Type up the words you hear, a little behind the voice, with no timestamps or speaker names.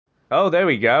Oh, there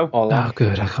we go. Oh,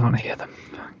 good. I can't hear them.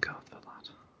 Thank God for that.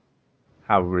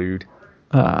 How rude.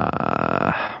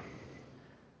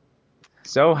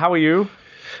 So, how are you?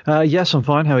 Yes, I'm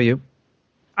fine. How are you?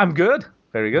 I'm good.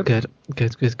 Very good.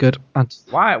 Good. And,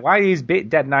 Why is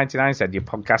BitDead99 said you're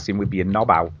podcasting with your knob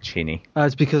out, Chinny?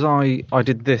 it's because I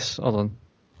did this. Hold on.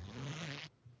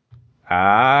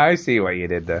 I see what you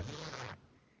did there.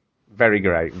 Very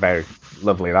great. Very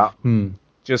lovely, that.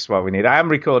 Just what we need. I am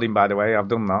recording, by the way. I've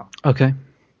done that. Okay.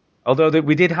 Although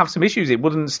we did have some issues. It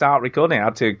wouldn't start recording. I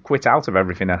had to quit out of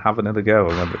everything and have another go.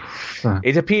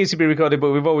 It appears to be recorded,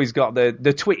 but we've always got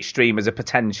the Twitch stream as a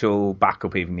potential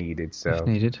backup if needed. If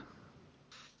needed.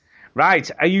 Right.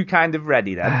 Are you kind of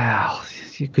ready then?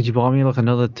 Could you buy me like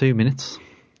another 2 minutes?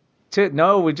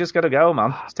 No, we just got to go,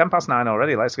 man. It's 9:10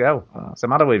 already. Let's go. What's the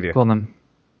matter with you? Go on then.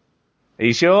 Are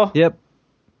you sure? Yep.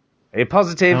 Are you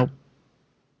positive? Nope.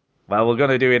 Well, we're going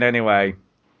to do it anyway.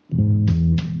 Welcome,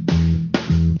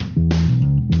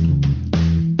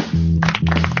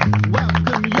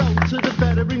 yo, to the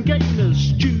veteran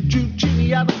gamers. Juju,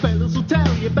 Jimmy, other fellas will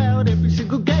tell you about every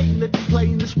single game that you're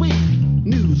playing this week.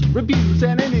 News, reviews,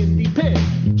 and an indie pick.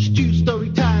 Stu story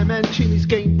time and Jimmy's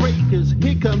game breakers.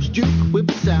 Here comes Duke with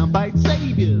the soundbite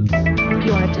saviors.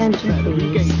 Your attention, Veteran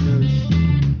please.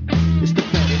 gamers. It's the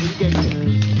veteran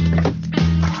gamers.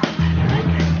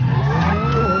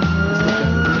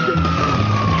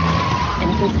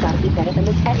 Anything's gotta be better than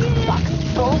the text box,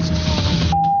 folks.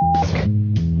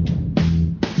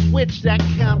 Switch that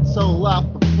console off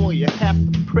before you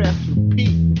have to press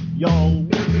repeat, yo.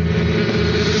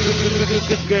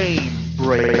 Game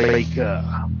breaker.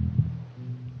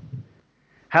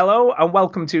 Hello and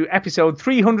welcome to episode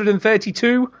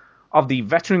 332 of the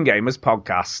Veteran Gamers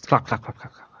podcast. Clap, clap, clap,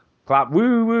 clap, clap. Clap,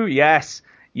 woo, woo, yes.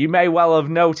 You may well have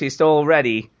noticed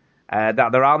already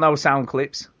that there are no sound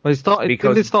clips. Well,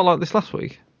 didn't it start like this last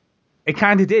week? It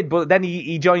kind of did, but then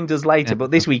he joined us later. Yeah.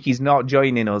 But this week he's not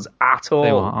joining us at all.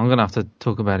 Anyway, I'm going to have to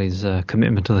talk about his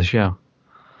commitment to the show.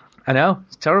 I know,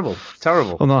 it's terrible.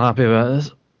 I'm not happy about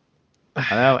this.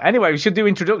 I know. Anyway, we should do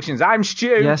introductions. I'm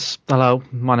Stu. Yes, hello.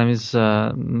 My name is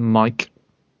Mike.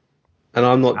 And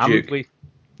I'm not Duke.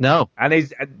 No. And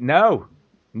he's no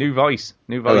new voice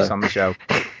Hello. on the show.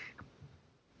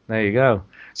 There you go.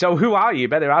 So who are you?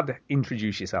 Better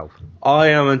introduce yourself. I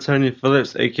am Antonio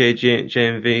Phillips, aka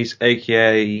JMVs,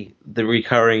 aka the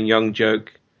recurring young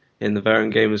joke in the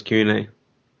Veteran Gamers community.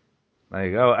 There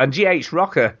you go. And GH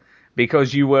Rocker,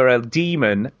 because you were a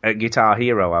demon at Guitar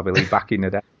Hero, I believe, back in the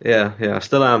day. Yeah,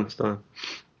 still am. Still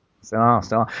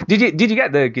are. Did you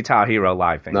get the Guitar Hero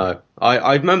live thing? No,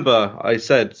 I remember I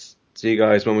said to you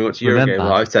guys when we went to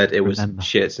Eurogamer, I said it was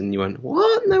shit, and you went,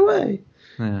 what? No way.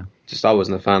 Yeah. Just I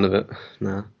wasn't a fan of it.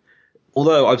 No.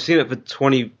 Although I've seen it for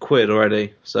 20 quid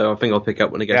already, so I think I'll pick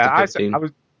up when it gets to 15.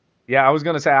 I was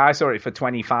going to say I saw it for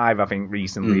 25, I think,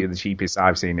 recently, the cheapest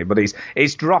I've seen it. But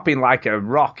it's dropping like a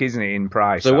rock, isn't it, in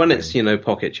price? So when it's,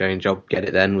 pocket change, I'll get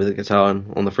it then with a guitar on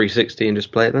the 360 and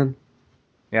just play it then.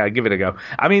 Yeah, give it a go.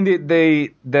 I mean,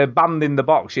 the band in the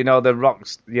box, the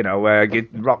rocks,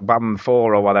 Rock Band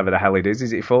 4 or whatever the hell it is.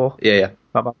 Is it 4? Yeah.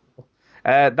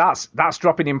 That's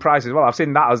dropping in price as well. I've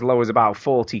seen that as low as about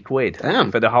 40 quid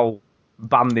for the whole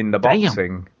band in the box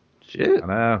thing. Shit. I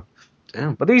know.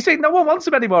 Damn. But these things, no one wants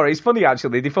them anymore. It's funny,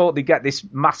 actually. They thought they'd get this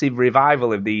massive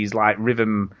revival of these, like,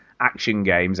 rhythm action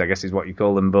games, I guess is what you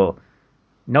call them, but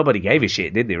nobody gave a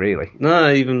shit, did they, really? No,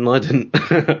 even I didn't.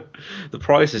 The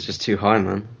price is just too high,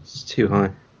 man. It's too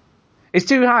high. It's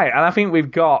too high, and I think we've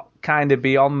got kind of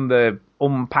beyond the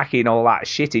unpacking all that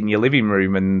shit in your living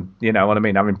room and, you know what I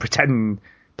mean, having pretend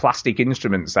plastic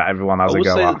instruments that everyone has a go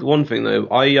at. I would say one thing, though.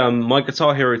 My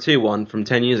Guitar Hero 2 one from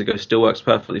 10 years ago still works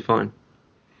perfectly fine.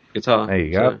 Guitar. There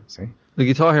you go. See? The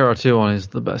Guitar Hero 2 one is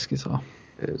the best guitar.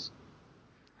 It is.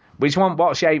 Which one?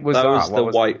 What shape was that? That was the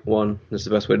white one. That's the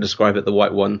best way to describe it, the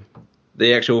white one.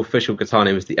 The actual official guitar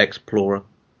name is the Explorer.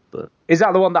 But is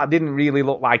that the one that didn't really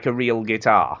look like a real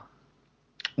guitar?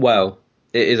 Well,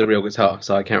 it is a real guitar,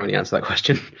 so I can't really answer that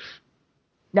question.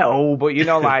 No, but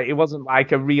like it wasn't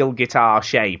like a real guitar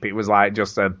shape. It was like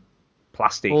just a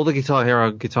plastic. All the Guitar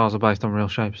Hero guitars are based on real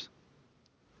shapes.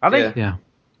 Are they? Yeah.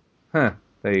 Huh.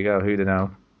 There you go. Who'd know?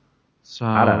 So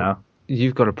I don't know.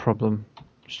 You've got a problem,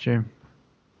 Stu.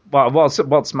 Well,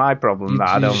 what's my problem? That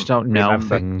I just don't know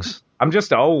remember. Things. I'm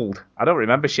just old. I don't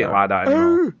remember shit like that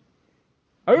anymore.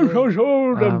 I'm so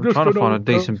old. I'm trying to find a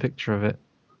decent picture of it.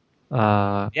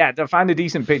 Yeah, to find a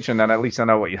decent picture, and then at least I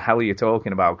know what the hell you're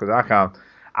talking about, because I can't.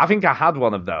 I think I had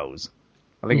one of those.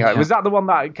 Was that the one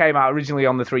that came out originally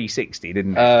on the 360,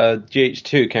 didn't it?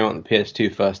 GH2 came out on the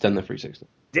PS2 first, then the 360.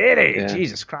 Did it? Yeah.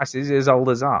 Jesus Christ, is it as old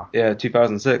as that? Yeah,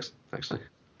 2006, actually.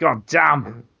 God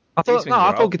damn. I These things are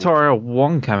thought awful. Guitar Hero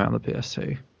 1 came out on the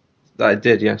PS2. That it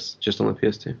did, yes, just on the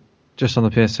PS2. Just on the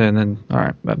PS2, and then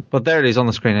alright, but there it is on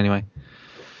the screen anyway.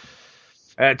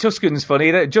 Tuscan's funny.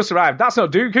 That just arrived. That's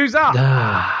not Duke. Who's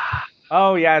that?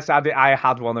 Oh yes, I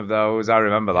had one of those. I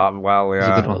remember that well. It's a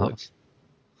Yeah, good one. That was.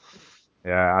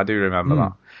 yeah, I do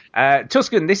remember that.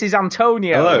 Tuscan, this is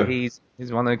Antonio. Hello. He's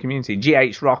one of the community.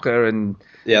 GH Rocker and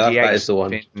Yeah, GH that is the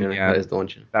one. Spin, That is the one.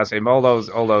 that's him. All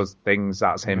those things.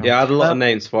 That's him. Yeah, I had a lot of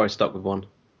names before I stuck with one.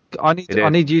 I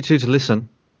need you two to listen.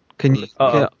 Can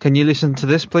you listen to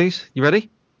this, please? You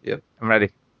ready? Yep. I'm ready.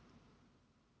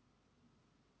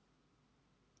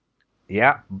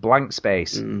 Yeah, blank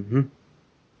space. Mm-hmm.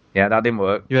 Yeah, that didn't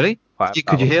work. You ready?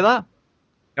 Could you hear that?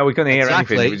 No, we couldn't hear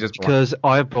Exactly, anything. It was just because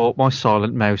I bought my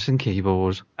silent mouse and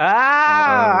keyboard.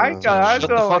 I Shut the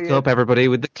fuck up, everybody,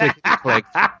 with the click click.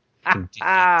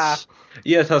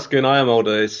 Yeah, Tuscan, I am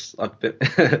older.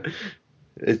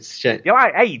 It's changed. You're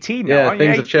like 18 now. Yeah, aren't you?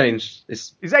 things have changed.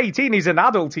 He's 18. He's an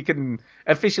adult. He can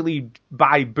officially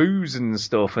buy booze and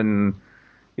stuff, and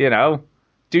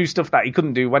do stuff that he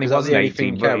couldn't do when he wasn't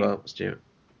 18. Care about, Stuart?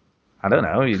 I don't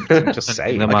know. You just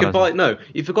say. I can buy. No,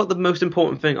 you forgot the most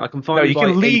important thing. I can finally. No, you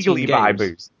can buy legally 18 buy games,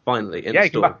 booze. Finally, in Yeah, the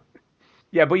you can store. buy.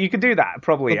 Yeah, but you can do that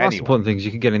probably The most anyway. important things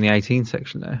you can get in the 18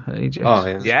 section now. Oh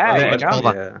yeah. Yeah, you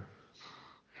can. Yeah.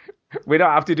 We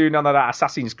don't have to do none of that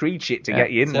Assassin's Creed shit to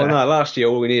get you in Well, there. no, last year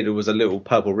all we needed was a little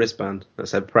purple wristband that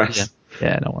said press.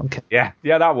 Yeah, no one can. Yeah,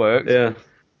 that works. Yeah.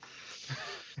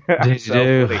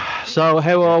 So funny. So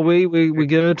how are we? We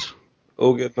good?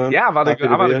 All good, man. Yeah, I've had a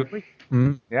good week.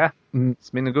 Mm. Yeah, it's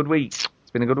been a good week.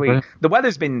 Brilliant. The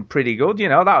weather's been pretty good,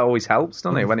 that always helps,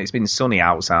 doesn't it, when it's been sunny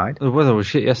outside. The weather was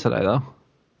shit yesterday, though.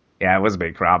 Yeah, it was a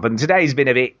bit crap. And today's been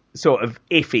a bit sort of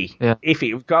iffy. Yeah.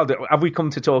 Iffy. God, have we come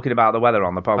to talking about the weather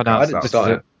on the podcast? I didn't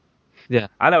start it. Yeah.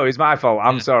 I know, it's my fault.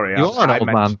 I'm sorry. You are an old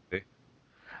man.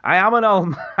 I am an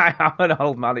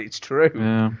old man, it's true.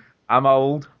 Yeah. I'm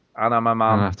old, and I'm a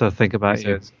man. I have to think about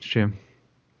you, Yes. Jim.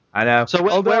 I know.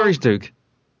 So where is Duke?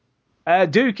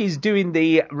 Duke is doing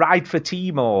the Ride for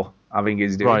Timor, I think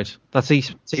he's doing. Right. That's He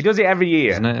does it every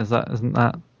year. isn't it? Isn't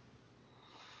that?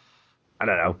 I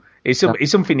don't know. It's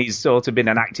something he's sort of been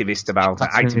an activist about.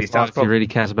 If he really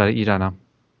cares about it, you don't know.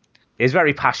 He's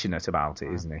very passionate about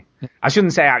it, isn't he? I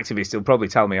shouldn't say activist. He'll probably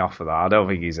tell me off for that. I don't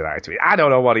think he's an activist. I don't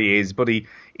know what he is, but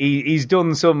he's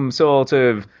done some sort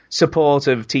of support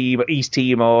of East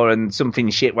Timor, and something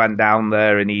shit went down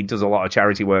there, and he does a lot of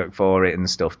charity work for it and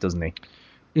stuff, doesn't he?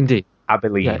 Indeed. I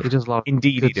believe. Yeah, he does a lot of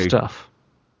Indeed good he do. stuff.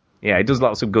 Yeah, he does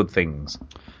lots of good things.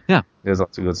 Yeah. He does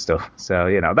lots of good stuff.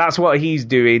 So, that's what he's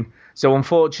doing. So,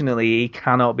 unfortunately, he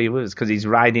cannot be with us because he's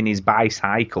riding his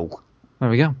bicycle. There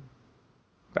we go.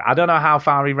 But I don't know how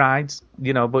far he rides,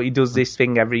 but he does this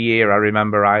thing every year. I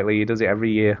remember rightly. He does it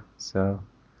every year. So,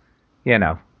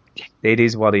 it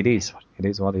is what it is. It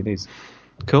is what it is.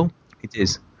 Cool. It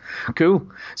is. Cool.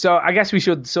 So I guess we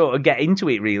should sort of get into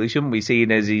it, really, shouldn't we?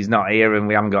 Seeing as he's not here and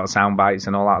we haven't got sound bites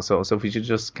and all that sort of stuff, we should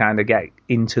just kind of get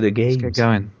into the games. Let's get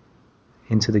going.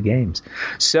 Into the games.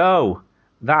 So,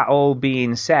 that all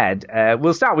being said,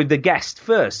 we'll start with the guest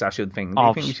first, I should think. Do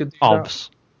you think we should do Obs.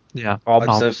 Yeah. I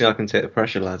just don't think I can take the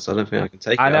pressure, lads. I don't think I can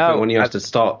take it. I think when you have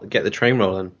to get the train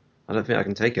rolling, I don't think I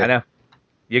can take it. I know.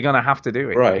 You're going to have to do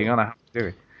it. Right. You're going to have to do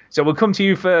it. So we'll come to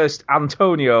you first.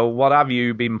 Antonio, what have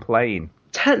you been playing?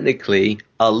 Technically,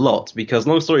 a lot, because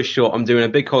long story short, I'm doing a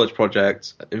big college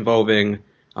project involving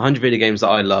 100 video games that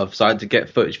I love, so I had to get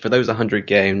footage for those 100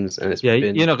 games, and it's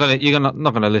been... you're not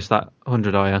gonna list that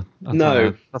 100, are you?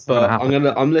 No,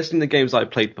 but I'm listing the games I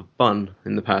played for fun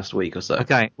in the past week or so.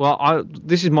 Okay, well,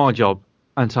 this is my job,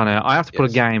 Antonio. I have to put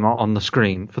a game on the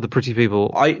screen for the pretty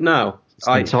people. Hold on,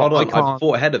 I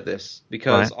thought ahead of this,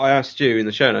 because I asked you in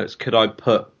the show notes, could I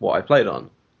put what I played on?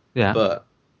 Yeah. But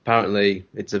apparently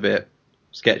it's a bit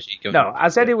sketchy. No, I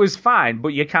said it was fine, but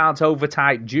you can't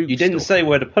overtype Duke. You didn't say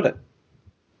where to put it.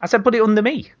 I said put it under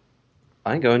me.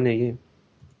 I ain't going near you.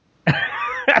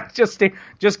 Just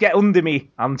get under me,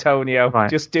 Antonio. Right.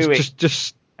 Just do it.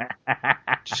 Just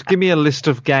give me a list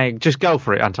of games. Just go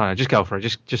for it, Antonio. Just go for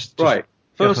it. Just right.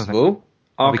 First of all,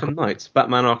 That'll be Arkham Knight.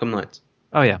 Batman Arkham Knight.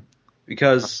 Oh, yeah.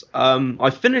 Because I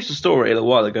finished the story a little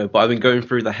while ago, but I've been going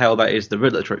through the hell that is the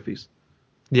Riddler trophies.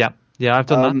 Yeah, I've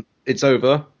done that. It's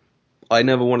over. I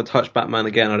never want to touch Batman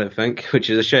again, I don't think, which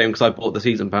is a shame because I bought the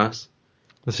season pass.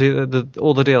 All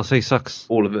the DLC sucks.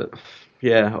 All of it.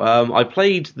 Yeah. I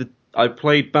played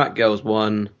Batgirl's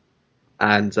one,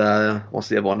 and what's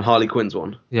the other one? Harley Quinn's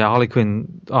one. Yeah, Harley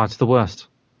Quinn. Oh, it's the worst.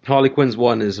 Harley Quinn's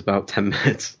one is about 10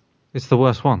 minutes. It's the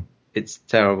worst one. It's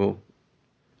terrible.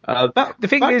 The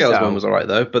thing is, Batgirl's though, one was alright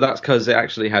though, but that's because it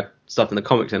actually had stuff in the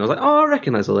comics and I was like, oh, I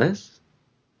recognise all this.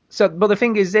 but the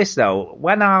thing is this, though,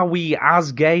 when are we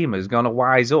as gamers going to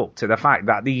wise up to the fact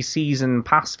that these season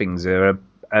pass things are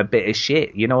a bit of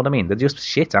shit? You know what I mean? They're just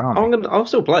shit, aren't they? I'll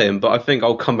still play them, but I think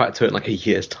I'll come back to it in like a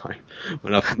year's time.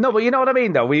 No, but you know what I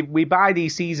mean, though? We buy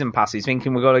these season passes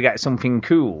thinking we're going to get something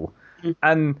cool.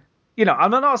 And, you know,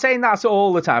 I'm not saying that's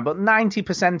all the time, but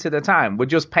 90% of the time we're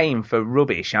just paying for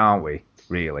rubbish, aren't we?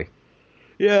 Really?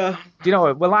 Yeah. Do you know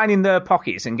what? We're lining their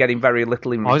pockets and getting very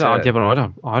little in return.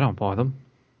 I don't buy them.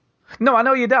 No, I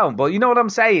know you don't, but you know what I'm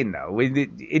saying, though?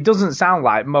 It doesn't sound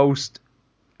like most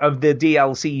of the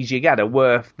DLCs you get are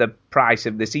worth the price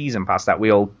of the season pass that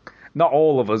we all, not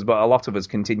all of us, but a lot of us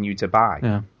continue to buy.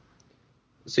 Yeah.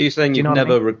 So you're saying you've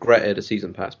never regretted a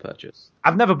season pass purchase?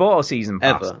 I've never bought a season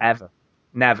pass. Ever.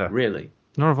 Never. Really?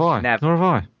 Nor have I. Never. Nor have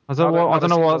I. I don't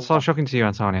know what's so one. shocking to you,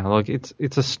 Antonio. Like,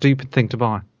 it's a stupid thing to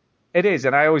buy. It is,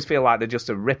 and I always feel like they're just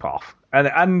a rip-off.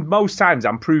 And most times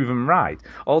I'm proven right.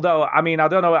 Although, I mean, I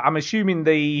don't know, I'm assuming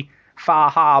the Far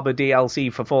Harbor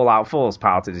DLC for Fallout 4 is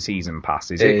part of the season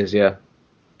pass, is it? It is, yeah.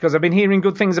 Because I've been hearing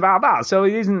good things about that, so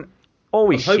it isn't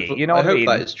always shit, you know what I mean?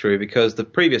 I hope that is true, because the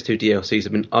previous two DLCs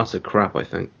have been utter crap, I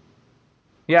think.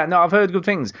 Yeah, no, I've heard good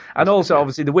things. And also,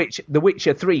 obviously, The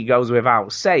Witcher 3 goes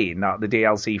without saying that the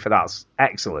DLC for that's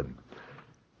excellent.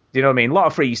 Do you know what I mean? A lot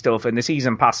of free stuff and the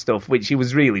season pass stuff, which it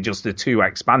was really just the two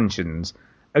expansions,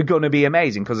 are going to be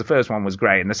amazing because the first one was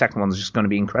great and the second one's just going to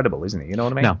be incredible, isn't it? You know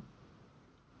what I mean? No.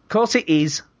 Of course it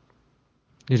is.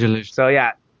 You're delusional. So,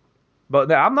 yeah. But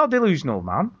no, I'm not delusional,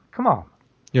 man. Come on.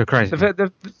 You're crazy.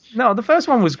 The first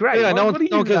one was great. Yeah, no one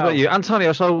cares about you.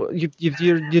 Antonio, so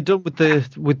you're done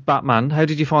with Batman. How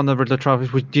did you find the Riddler trophies?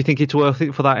 Do you think it's worth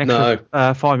it for that extra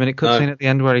 5-minute cutscene at the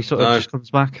end where he sort of just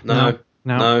comes back? No.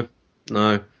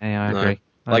 Yeah, I agree.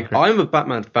 I'm a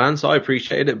Batman fan, so I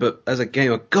appreciate it, but as a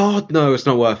gamer, God, no, it's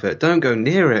not worth it. Don't go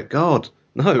near it, God,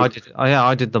 no.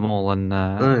 I did them all,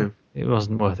 and it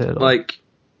wasn't worth it at all.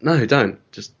 No, don't.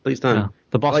 Just please don't. No.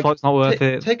 The boss fight's not worth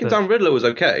it. Taking down Riddler was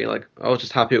okay. I was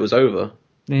just happy it was over.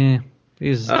 Yeah,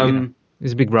 he's a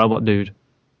big robot dude.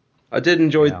 I did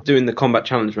enjoy doing the combat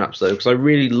challenge maps though, because I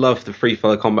really love the free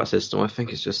flow combat system. I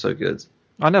think it's just so good.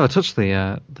 I never touched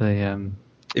the.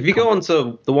 If you go on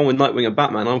to the one with Nightwing and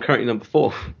Batman, I'm currently number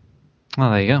 4.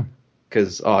 Oh, there you go.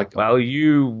 Because well,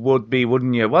 you would be,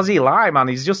 wouldn't you? Was he lie, man?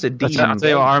 He's just a demon.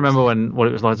 I remember what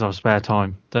it was like to have spare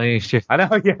time. Don't you? I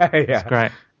know, yeah. It's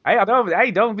great.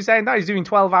 Hey, don't be saying that. He's doing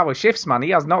 12-hour shifts, man.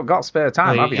 He has not got spare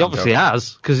time. Well, he obviously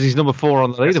has, because he's number 4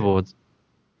 on the leaderboards.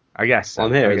 I guess.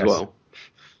 I'm here as well.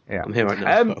 Yeah. I'm here right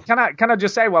now. Can I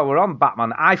just say, while we're on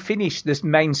Batman, I finished this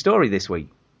main story this week.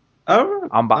 Oh,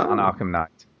 on Batman Arkham Knight.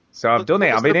 So I've done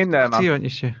it. I've been in there, man. You, aren't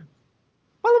you?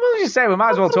 Well, I was just saying, we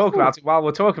might as well talk about it while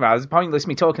we're talking about it. It's pointless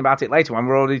me talking about it later when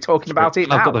we're already talking about it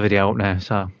now. I've got the video up now,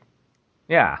 so...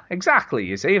 Yeah, exactly,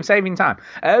 you see. I'm saving time.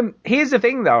 Here's the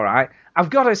thing, though, right? I've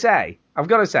got to say,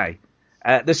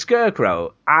 the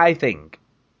Scarecrow, I think,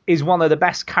 is one of the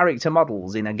best character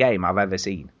models in a game I've ever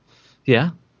seen. Yeah?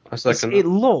 It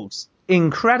looks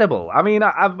incredible. I mean,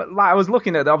 I was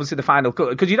looking at, obviously, the final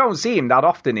cut, because you don't see him that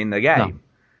often in the game. No.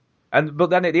 But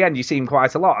then at the end, you see him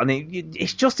quite a lot, and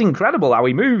it's just incredible how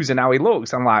he moves and how he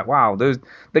looks. I'm like, wow, the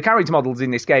character models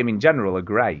in this game in general are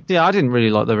great. Yeah, I didn't really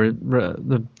like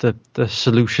the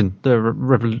solution,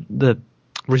 the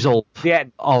result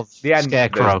of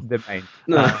Scarecrow. The main.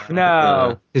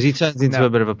 No, because he turns into a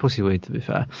bit of a pussyweed, to be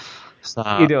fair. So,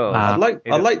 he does. I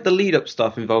like the lead up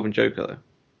stuff involving Joker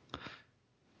though.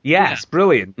 Yes,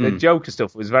 brilliant. The Joker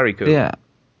stuff was very cool. Yeah.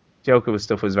 Joker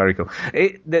stuff was very cool.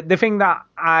 The thing that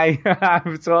I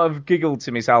sort of giggled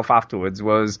to myself afterwards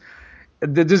was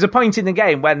there's a point in the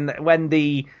game when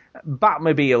the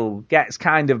Batmobile gets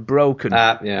kind of broken.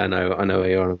 Yeah, I know where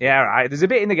you're on. Yeah, right. There's a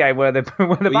bit in the game where the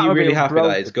Batmobile. Were you really happy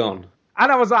broken. that it's gone?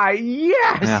 And I was like,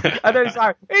 yes! Yeah. And then it's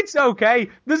like, it's okay.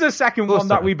 There's a second one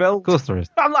that we built. Of course there is.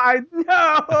 I'm like,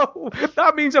 no!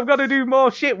 That means I've got to do more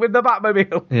shit with the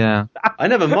Batmobile. Yeah. I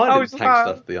never minded the tank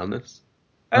stuff, to be honest.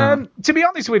 To be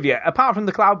honest with you, apart from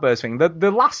the cloudburst thing,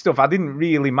 the last stuff I didn't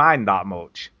really mind that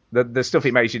much. The stuff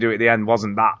it makes you do at the end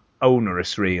wasn't that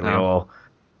onerous, really, or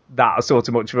that sort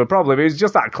of much of a problem. It was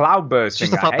just that cloudburst thing.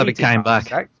 Just the fact that it came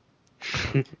back.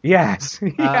 Yes.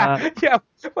 Yeah.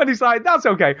 When it's like, that's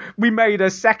okay. We made a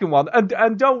second one.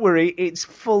 And don't worry, it's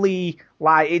fully,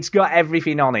 it's got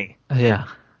everything on it. Yeah.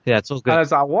 Yeah, it's all good. And I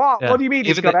was like, what? Yeah. What do you mean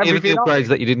it's got everything on it? Even the upgrades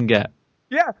that you didn't get.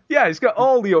 Yeah, it's got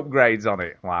all the upgrades on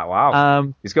it. Like,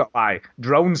 wow. It's got,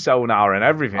 drone sonar and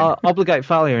everything. Obligate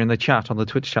Failure in the chat, on the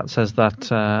Twitch chat, says that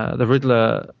the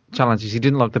Riddler challenges, he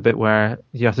didn't like the bit where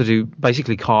you have to do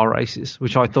basically car races,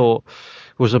 which I thought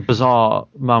was a bizarre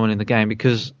moment in the game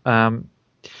because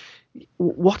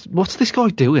what's this guy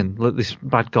doing? Like, this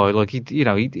bad guy, like he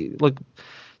like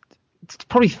it's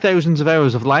probably thousands of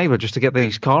hours of labour just to get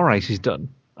these car races done.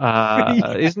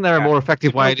 Isn't there a more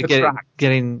effective way to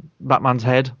get in Batman's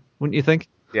head? Wouldn't you think?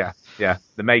 Yeah. They're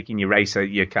making you race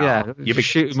your car. Yeah, you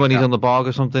shoot him when he's on the bog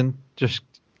or something. Just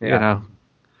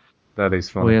That is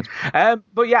funny. Weird.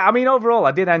 But yeah, I mean, overall,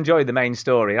 I did enjoy the main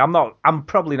story. I'm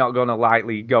probably not going to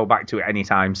likely go back to it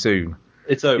anytime soon.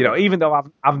 It's over. Even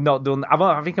though I've not done,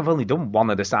 I think I've only done one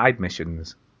of the side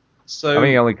missions. So I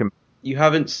think you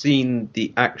haven't seen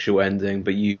the actual ending,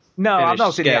 but you I've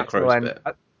not seen the actual ending.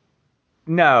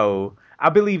 No, I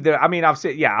believe that. I mean, I've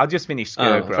seen. Yeah, I'll just finish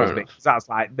Scarecrow's bit because that's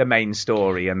like the main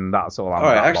story, and that's all. All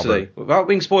right, actually, without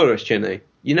being spoilerish, Chinny,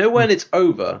 when it's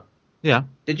over? Yeah.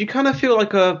 Did you kind of feel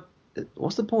like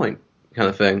what's the point kind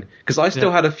of thing? Because I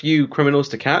still had a few criminals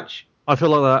to catch. I feel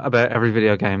like that about every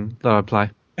video game that I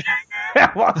play.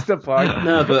 What's the point?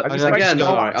 No, but again,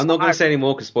 all right, I'm not going to say any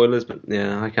more because spoilers, but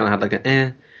yeah, I kind of had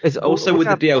like It's also with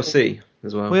the DLC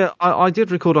as well. Well, yeah, I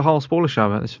did record a whole spoiler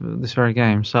show about this very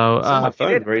game, so it's on my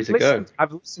phone, ready to go.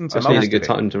 I've listened to I just need a good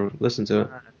time to listen to it.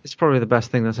 It's probably the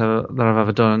best thing that I've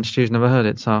ever done, and Stu's never heard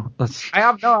it, so that's.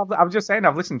 I'm just saying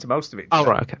I've listened to most of it. Oh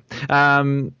right, okay.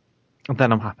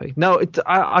 Then I'm happy. No,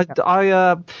 I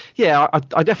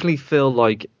definitely feel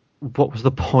like what was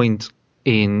the point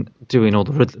in doing all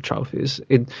the Riddler trophies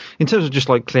in terms of just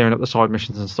like clearing up the side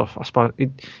missions and stuff. I suppose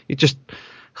it just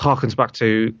harkens back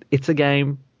to it's a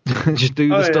game. Just do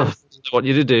the stuff I want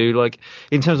you to do. Like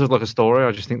in terms of like a story,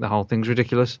 I just think the whole thing's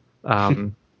ridiculous.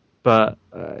 But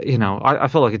I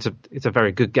feel like it's a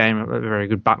very good game, a very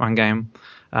good Batman game.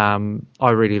 I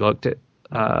really liked it.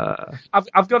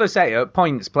 I've got to say, at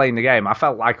points playing the game, I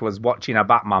felt like I was watching a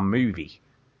Batman movie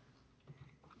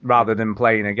rather than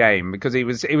playing a game because it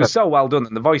was so well done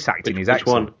and the voice acting is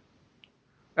excellent. Which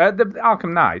one? The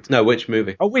Arkham Knight. No, which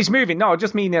movie? Oh, which movie? No, I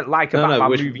just mean it like a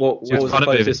Batman movie. What was the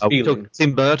closest feeling?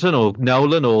 Tim Burton or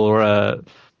Nolan or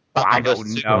I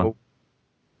don't know.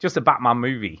 Just a Batman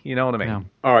movie, you know what I mean? Yeah.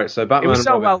 All right, so Batman. It was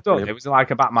so well done. Brilliant. It was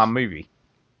like a Batman movie.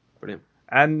 Brilliant.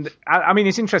 And I mean,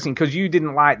 it's interesting because you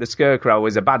didn't like the Scarecrow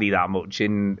as a baddie that much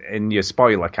in your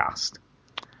spoiler cast.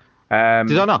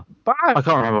 Did I not? But I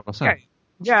can't remember what I said.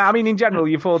 Yeah, I mean, in general,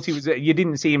 you thought you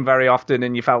didn't see him very often,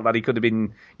 and you felt that he could have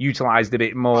been utilised a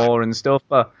bit more and stuff.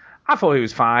 But I thought he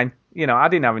was fine. I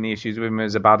didn't have any issues with him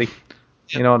as a baddie.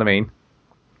 You know what I mean?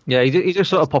 Yeah, he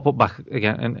just sort of pop up back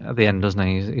again at the end, doesn't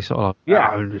he? He's sort of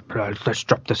like, let's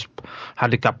drop this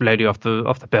handicapped lady off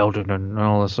the building and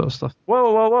all that sort of stuff.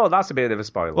 Whoa! That's a bit of a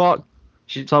spoiler. What?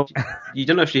 So you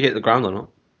don't know if she hit the ground or not.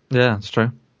 Yeah, it's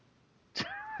true.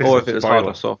 Or if it was hard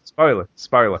or soft.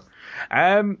 Spoiler.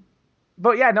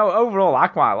 But yeah, no. Overall, I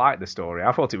quite liked the story.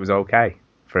 I thought it was okay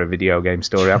for a video game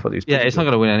story. I thought it was. It's not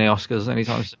going to win any Oscars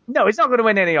anytime soon. No, it's not going to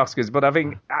win any Oscars. But I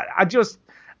think I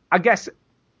guess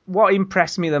what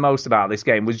impressed me the most about this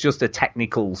game was just the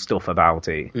technical stuff about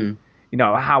it.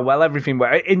 How well everything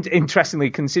worked.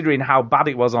 Interestingly, considering how bad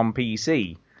it was on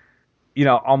PC,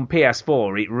 on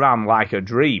PS4 it ran like a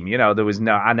dream. There was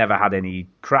I never had any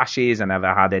crashes. I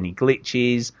never had any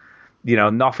glitches.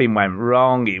 Nothing went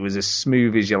wrong. It was as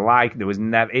smooth as you like.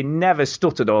 It never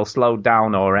stuttered or slowed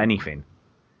down or anything.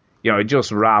 It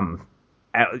just ran,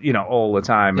 all the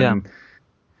time. Yeah.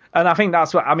 And I think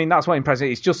that's what impressed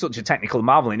me. It's just such a technical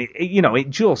marvel, and it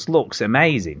just looks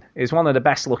amazing. It's one of the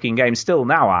best looking games still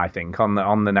now, I think, on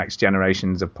the next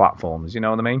generations of platforms. You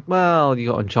know what I mean? Well, you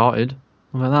got Uncharted.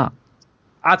 What about that?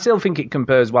 I still think it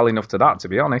compares well enough to that, to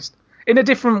be honest, in a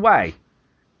different way.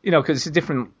 Because it's a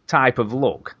different type of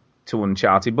look to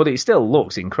Uncharted, but it still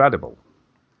looks incredible.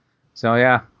 So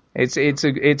yeah, it's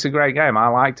a great game. I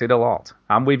liked it a lot.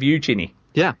 I'm with you, Chinny.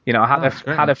 Yeah.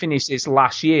 Had I finished this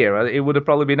last year, it would have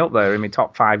probably been up there in my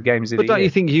top 5 games of the year. But don't you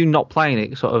think you not playing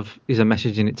it sort of is a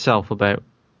message in itself about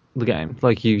the game?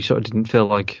 Like you sort of didn't feel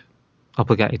like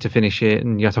obligated to finish it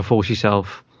and you had to force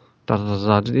yourself.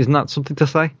 Isn't that something to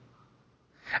say?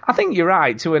 I think you're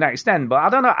right to an extent, but I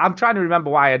don't know. I'm trying to remember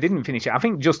why I didn't finish it. I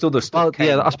think just other stuff. Well,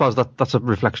 yeah, I suppose that's a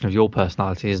reflection of your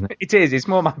personality, isn't it? It is. It's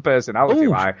more my personality.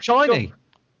 Shiny.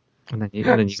 And then you're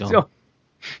gone.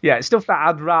 Yeah, stuff that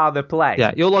I'd rather play.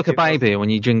 Yeah, you're like a baby, and when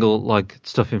you jingle like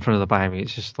stuff in front of the baby,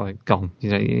 it's just like gone.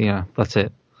 That's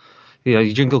it.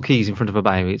 You jingle keys in front of a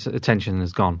baby, its attention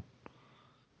is gone.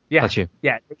 Yeah, that's you.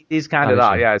 Yeah, it is kind of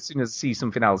that. Yeah, as soon as I see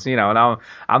something else, and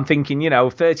I'm thinking,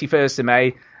 31st of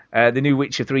May, the new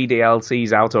Witcher 3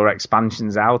 DLC's out or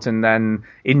expansion's out, and then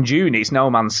in June it's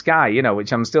No Man's Sky,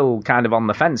 which I'm still kind of on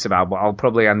the fence about, but I'll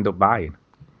probably end up buying.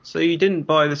 So you didn't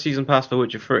buy the season pass for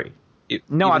Witcher 3?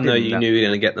 No, I even though didn't, you no. knew you were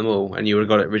going to get them all and you would have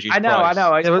got it reduced I know. price.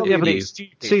 It's probably a but bit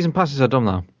stupid. season passes are dumb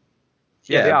though.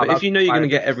 Yeah, they Yeah, are. but if you know you're That's going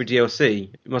to why- get every DLC,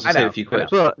 you must I have saved know, a few I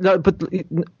quid. know.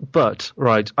 But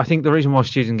right, I think the reason why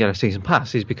students get a season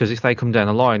pass is because if they come down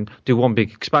the line, do one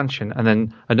big expansion, and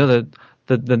then another,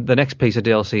 the next piece of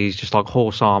DLC is just like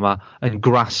horse armor and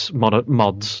grass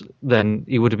mods, then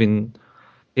it would have been,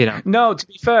 you know. No, to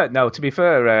be fair,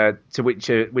 to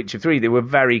Witcher 3, they were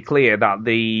very clear that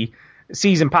the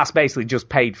season pass basically just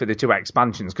paid for the 2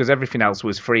 expansions because everything else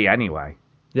was free anyway.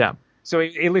 Yeah. So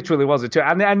it literally was a 2.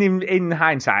 And in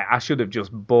hindsight, I should have just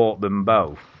bought them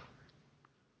both.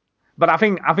 But I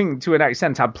think to an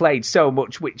extent, I played so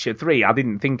much Witcher 3, I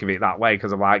didn't think of it that way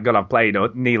because I'm like, God, I've played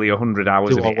nearly 100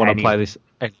 hours Do of I it want to anyway. play this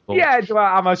anymore? Yeah,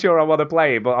 am I sure I want to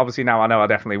play it? But obviously now I know I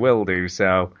definitely will do,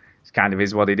 so it kind of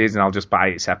is what it is, and I'll just buy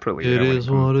it separately. It is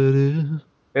what it is.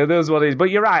 It is what it is.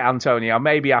 But you're right, Antonio.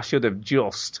 Maybe I should have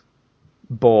just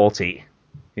bought it.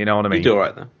 You know what I mean? You do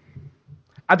alright though.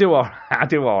 I do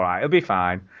all right. It'll be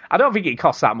fine. I don't think it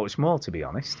costs that much more, to be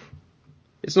honest.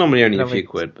 It's normally only I a don't few think-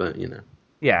 quid, but you know.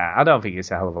 Yeah, I don't think it's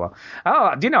a hell of a lot.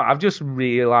 Oh, do you know, I've just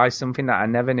realised something that I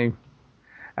never knew.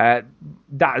 That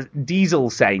Diesel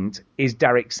Saint is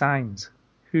Derek Sainz.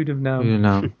 Who'd have known? You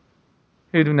know.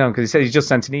 Who'd have known? Because he said he's just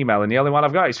sent an email, and the only one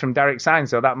I've got is from Derek Sainz,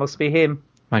 so that must be him.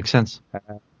 Makes sense.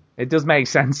 It does make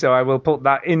sense, so I will put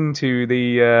that into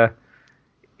the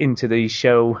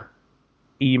show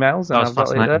emails. And That's I've got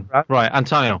it fascinating. there, Right,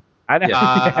 Antonio. I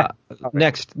know.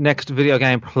 Next video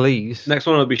game, please. Next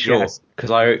one will be short Yes.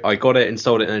 because I got it,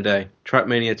 installed it in a day.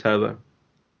 Trackmania Turbo.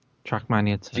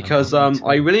 Trackmania 2. Because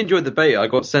I really enjoyed the beta. I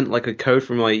got sent like a code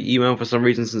from my email for some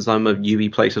reason since I'm a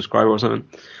UB Play subscriber or something,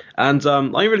 and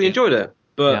I really enjoyed it.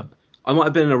 But Yeah. I might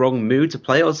have been in the wrong mood to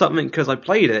play it or something because I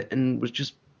played it and was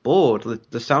just bored.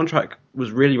 The soundtrack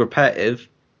was really repetitive,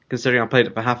 considering I played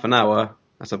it for half an hour.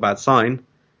 That's a bad sign.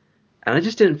 And it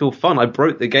just didn't feel fun. I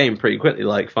broke the game pretty quickly,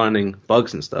 like finding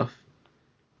bugs and stuff.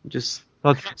 Just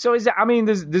So is it? I mean,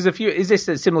 there's a few. Is this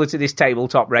similar to this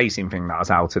tabletop racing thing that's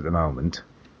out at the moment?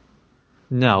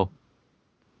 No.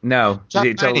 No, is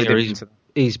it totally Trackmania different?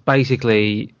 is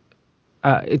basically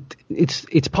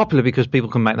it's popular because people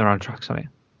can make their own tracks on it.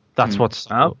 That's what's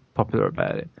so popular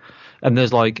about it. And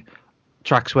there's like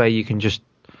tracks where you can just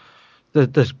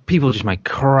there's people just make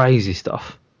crazy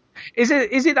stuff. Is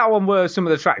it that one where some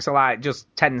of the tracks are like just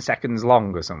 10 seconds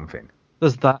long or something?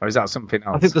 There's that. Or is that something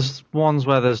else? I think there's ones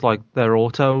where there's like their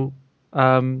auto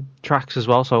tracks as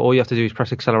well. So all you have to do is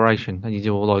press acceleration and you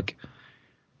do all like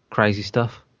crazy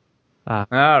stuff. All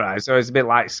right, so it's a bit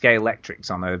like Scalextrics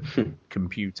on a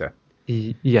computer.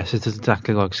 Yes, it's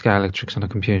exactly like Scalextrics on a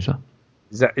computer.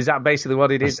 Is that basically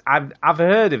what it is? I've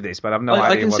heard of this, but I've no idea.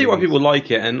 I can see what why it is. people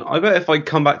like it, and I bet if I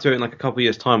come back to it in like a couple of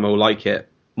years' time, I will like it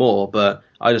more. But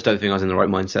I just don't think I was in the right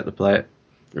mindset to play it.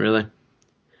 Really,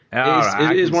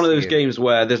 it is one of those games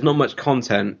where there's not much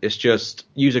content. It's just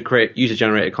user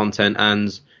generated content,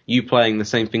 and you playing the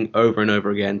same thing over and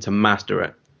over again to master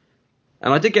it.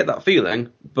 And I did get that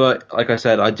feeling, but like I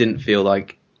said, I didn't feel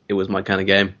like it was my kind of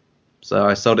game, so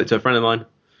I sold it to a friend of mine.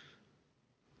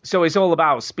 So it's all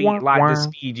about speed, like the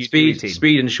speed you do it in.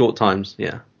 Speed in short times,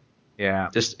 yeah. Yeah.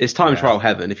 It's time trial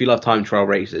heaven. If you love time trial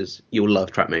races, you'll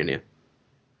love Trackmania.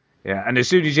 Yeah, and as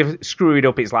soon as you screw it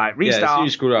up, it's like Yeah, restart. as soon as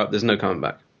you screw it up, there's no coming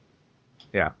back.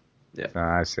 Yeah. Yeah.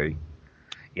 I see.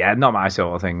 Yeah, not my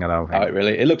sort of thing, I don't think. Alright,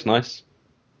 really? It looks nice.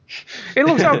 It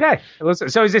looks okay.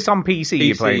 So is this on PC,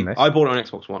 you're playing this? I bought it on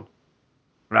Xbox One.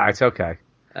 Right, okay.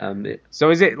 It, So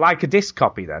is it like a disc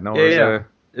copy then? Or is yeah.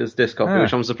 It was disc copy,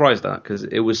 which I'm surprised at, because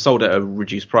it was sold at a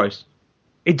reduced price.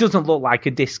 It doesn't look like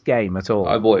a disc game at all.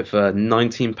 I bought it for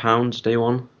 £19 day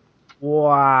one.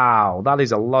 Wow, that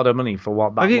is a lot of money for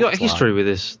what that Have you got looks history with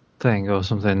this thing or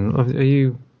something? Are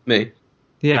you? Me?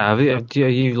 Yeah. Are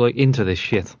you like into this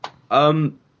shit?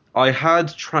 I had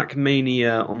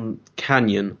Trackmania on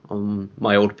Canyon on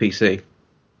my old PC,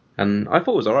 and I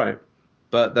thought it was alright.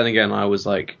 But then again, I was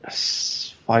like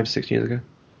 5-6 years ago,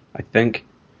 I think.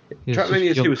 You're such a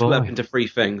Trackmania 2 young was split up boy. into 3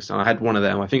 things, and I had one of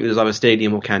them. I think it was either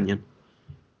Stadium or Canyon.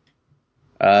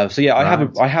 So yeah,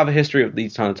 I have a history of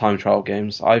these kind of time trial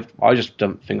games. I just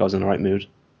don't think I was in the right mood.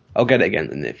 I'll get it again in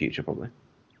the near future, probably.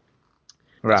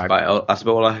 Right. That's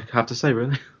about all I have to say,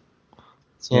 really.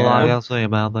 So I'll say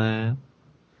about that.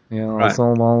 Yeah, Right.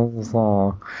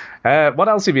 What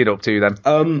else have you been up to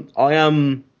then? I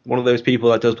am one of those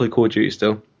people that does play Call of Duty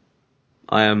still.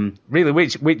 I am Really,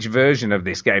 which version of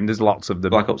this game? There's lots of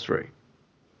them. Black Ops 3.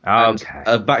 And,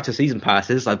 Okay. back to season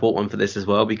passes, I bought one for this as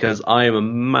well because I am a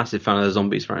massive fan of the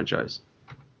Zombies franchise.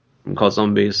 From COD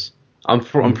Zombies. I'm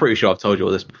pretty sure I've told you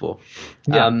all this before.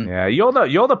 Yeah, you're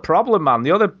the problem, man.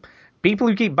 The other people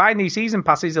who keep buying these season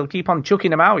passes, they'll keep on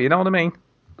chucking them out. You know what I mean?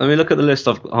 I mean, look at the list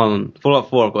of Fallout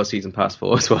 4. I've got a season pass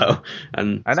for as well.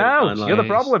 And I know, you're the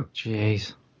problem.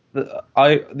 Jeez.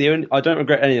 I don't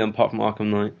regret any of them apart from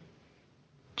Arkham Knight.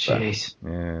 Jeez.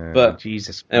 But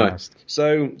Jesus anyway, Christ.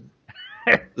 so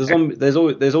there's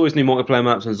always new multiplayer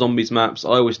maps and zombies maps. I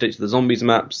always stick to the zombies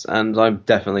maps, and I'm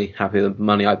definitely happy with the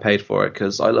money I paid for it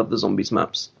because I love the zombies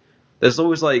maps. There's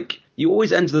always you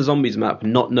always enter the zombies map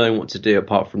not knowing what to do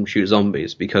apart from shoot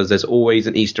zombies because there's always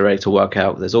an Easter egg to work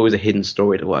out. There's always a hidden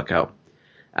story to work out.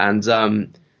 And the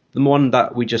one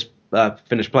that we just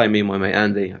finished playing, me and my mate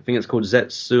Andy, I think it's called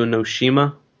Zetsu no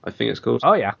Shima. I think it's called.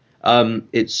 Oh yeah.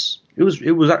 It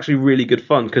was actually really good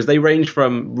fun because they range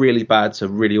from really bad to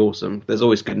really awesome. There's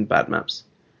always good and bad maps,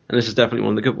 and this is definitely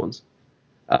one of the good ones.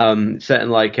 Set in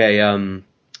like a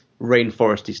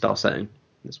rainforesty style setting.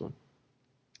 This one.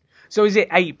 So is it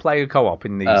 8-player co-op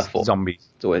in these 4. zombies?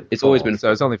 It's always been 4.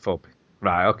 So it's only 4.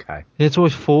 Right, okay. It's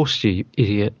always forced you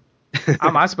idiot.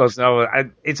 I suppose no.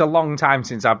 It's a long time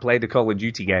since I've played a Call of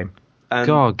Duty game.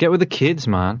 God, get with the kids,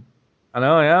 man. I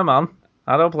know, yeah, man.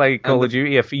 I don't play Call of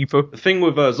Duty or FIFA. The thing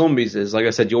with zombies is, like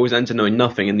I said, you always enter knowing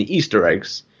nothing, and the Easter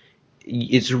eggs,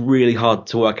 it's really hard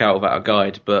to work out without a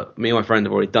guide, but me and my friend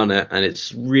have already done it, and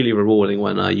it's really rewarding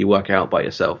when you work out by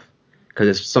yourself, because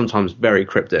it's sometimes very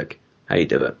cryptic how you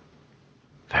do it.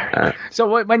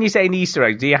 So when you say an Easter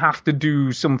egg, do you have to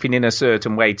do something in a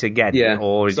certain way to get it?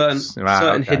 Or is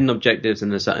certain hidden objectives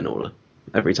in a certain order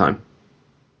every time.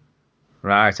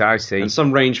 Right, I see. And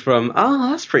some range from,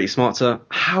 that's pretty smart, to,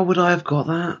 how would I have got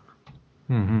that?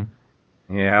 Mm-hmm.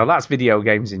 Yeah, well, that's video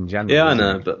games in general. Yeah, I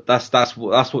know, but that's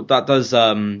what that does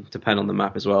depend on the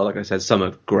map as well. Like I said, some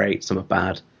are great, some are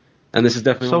bad. And this is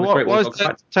definitely one of the great ones. So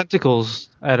what is tentacles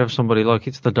out of somebody like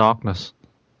it's the darkness?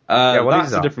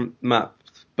 That's a different map.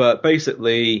 But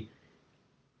basically,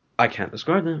 I can't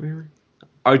describe that, really.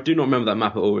 I do not remember that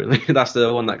map at all, really. That's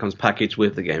the one that comes packaged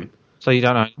with the game. So you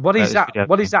don't know. What is that?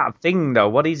 What is that thing, though?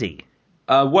 What is he?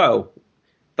 Well,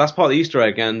 that's part of the Easter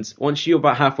egg, and once you're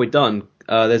about halfway done,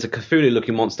 there's a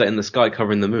Cthulhu-looking monster in the sky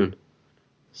covering the moon.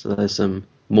 So there's some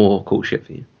more cool shit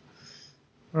for you.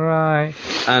 Right.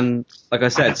 And, like I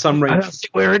said, some range... I don't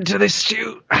think we're into this,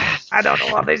 Stu. I don't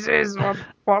know what this is.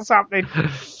 What's happening?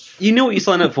 You know what you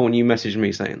sign up for when you message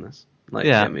me saying this.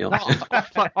 Yeah. Get me off.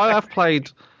 I have played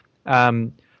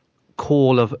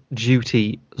Call of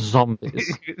Duty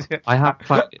Zombies. I have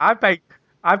played.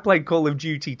 I've played Call of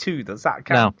Duty 2. Does that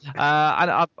count? No. And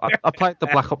I played the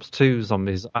Black Ops 2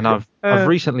 Zombies, and I've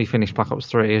recently finished Black Ops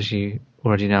 3, as you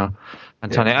already know,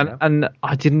 Antonio. And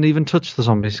I didn't even touch the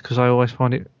zombies because I always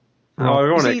find it.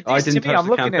 Ironic. I didn't touch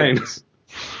the campaigns.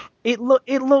 It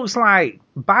looks like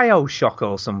BioShock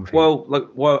or something.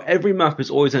 Well, every map is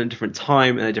always in a different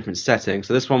time and a different setting.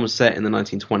 So this one was set in the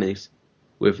 1920s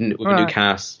with a new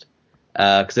cast.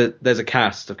 Because there's a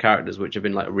cast of characters which have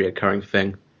been like a reoccurring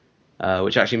thing,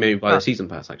 which actually made me buy the season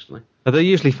pass. Actually, are they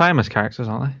usually famous characters,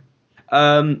 aren't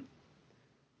they?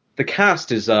 The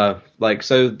cast is so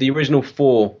the original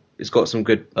 4 has got some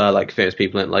good famous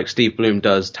people in it. Like Steve Bloom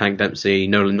does Tank Dempsey,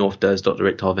 Nolan North does Dr.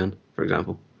 Richtofen, for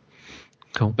example.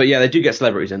 Cool. But yeah, they do get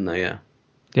celebrities in there, yeah.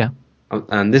 Yeah.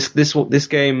 And this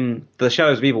game, the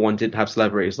Shadows of Evil one, did have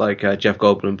celebrities, like Jeff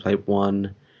Goldblum played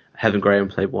one, Heaven Graham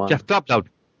played one. Jeff Goldblum.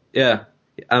 Yeah.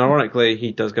 And ironically,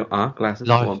 he does go, glasses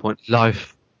at one point.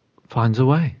 Life finds a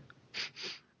way.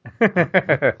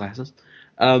 Glasses.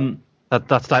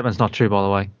 That statement's not true, by the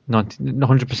way.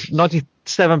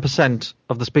 97%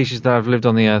 of the species that have lived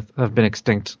on the Earth have been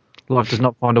extinct. Life does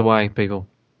not find a way, people.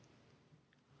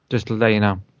 Just to let you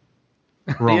know.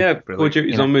 Wrong. Yeah, Call of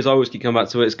Duty Zombies, I always keep coming back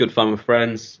to it. It's good fun with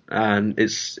friends, and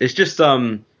it's just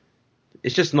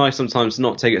nice sometimes to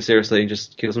not take it seriously and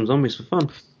just kill some zombies for fun.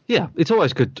 Yeah, it's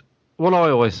always good. What I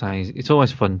always say is it's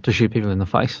always fun to shoot people in the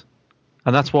face,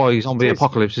 and that's why zombie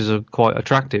apocalypses are quite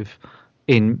attractive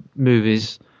in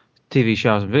movies, TV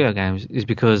shows, and video games. Is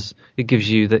because it gives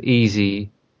you the easy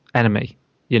enemy.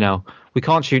 You know, we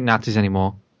can't shoot Nazis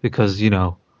anymore because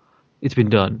it's been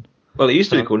done. Well, it used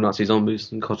to be called Nazi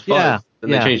Zombies in COD 5. Yeah,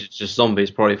 and they changed it to just zombies,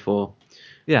 probably for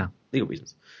legal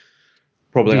reasons.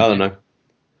 Probably, I don't know.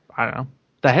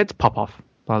 Their heads pop off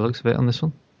by the looks of it on this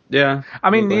one. Yeah.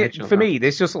 I mean, for me,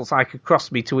 this just looks like a cross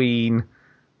between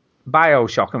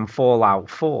BioShock and Fallout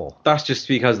 4. That's just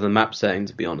because of the map setting,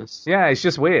 to be honest. Yeah, it's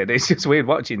just weird. It's just weird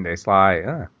watching this.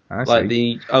 The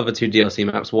other 2 DLC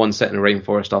maps, one set in a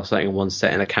rainforest style setting and one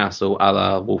set in a castle a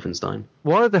la Wolfenstein.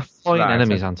 Why are they fighting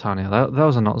enemies, Antonio?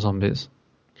 Those are not zombies.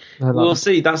 Well,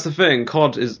 see, that's the thing.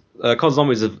 COD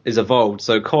Zombies is evolved.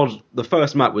 So COD, the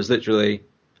first map was literally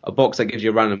a box that gives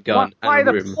you a random gun Why and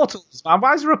a the room. portals, man?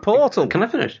 Why is there a portal? Can I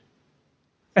finish?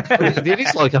 It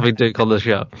is like having Duke on the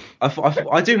show.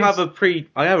 I do have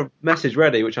I have a message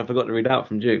ready, which I forgot to read out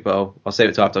from Duke, but I'll save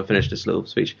it till after I finish this little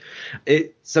speech.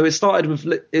 It started as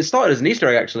an Easter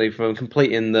egg, actually, from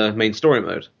completing the main story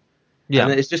mode. Yeah.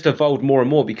 And it's just evolved more and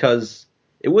more because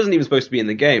it wasn't even supposed to be in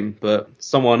the game, but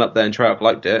someone up there in Treyarch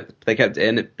liked it. They kept it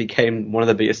in. It became one of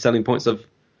the biggest selling points of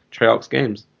Treyarch's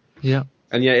games. Yeah.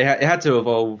 And yeah, it had to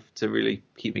evolve to really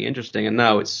keep it interesting, and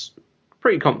now it's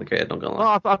pretty complicated, not gonna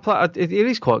lie. Well, it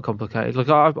is quite complicated. Like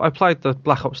I played the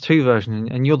Black Ops 2 version,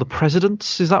 and you're the president.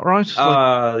 Is that right?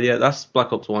 Yeah, that's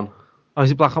Black Ops 1. Oh,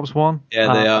 is it Black Ops 1?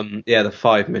 Yeah, the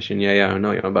 5 mission. Yeah, I know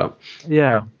what you're on about.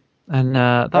 Yeah, and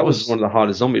that was one of the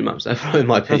hardest zombie maps ever, in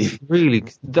my opinion.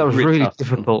 That was really tough.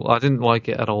 difficult. I didn't like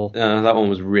it at all. That one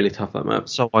was really tough, that map.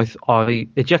 So I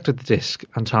ejected the disc,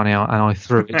 Antonio, and I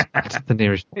threw it at the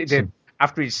nearest person. It did.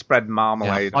 After he spread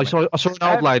marmalade. Yeah. I saw an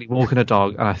old lady walking a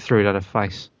dog, and I threw it at her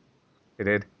face. It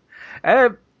did.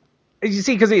 You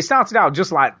see, because it started out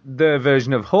just like the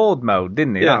version of Horde mode,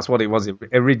 didn't it? Yeah. That's what it was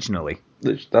originally.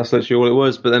 That's literally all it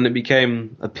was, but then it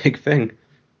became a big thing.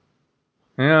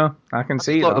 Yeah, I can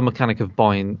see that. Like the mechanic of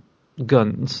buying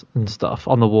guns and stuff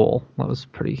on the wall. That was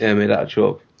pretty. Yeah, made out of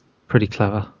chalk. Pretty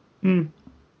clever. Is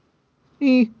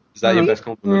that your best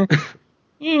compliment?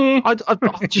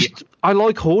 I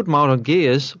like Horde mode on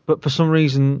Gears, but for some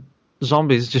reason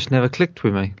zombies just never clicked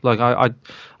with me. Like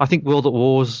I think World at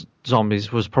War's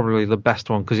zombies was probably the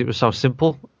best one because it was so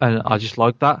simple, and I just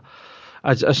liked that.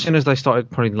 As soon as they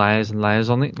started putting layers and layers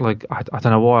on it, like I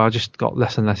don't know why, I just got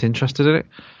less and less interested in it.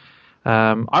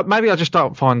 Maybe I just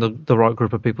don't find the right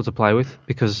group of people to play with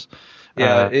because.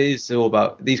 It is all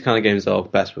about these kind of games are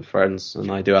best with friends,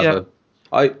 and I do have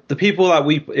the people that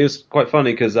it was quite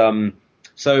funny because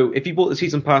so if you bought the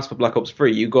season pass for Black Ops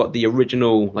 3, you got the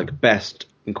original like best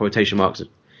in quotation marks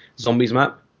zombies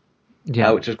map,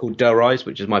 which is called Del Rise,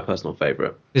 which is my personal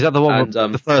favorite. Is that the one?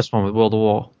 The first one with World at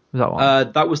War? Is that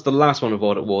one? That was the last one of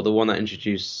World at War, the one that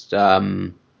introduced.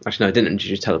 Actually, no, it didn't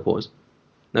introduce teleporters.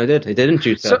 No, it did. It did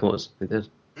introduce teleporters. It did.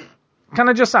 Can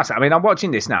I just ask? I mean, I'm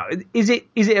watching this now. Is it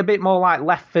a bit more like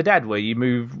Left 4 Dead, where you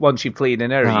move once you've cleared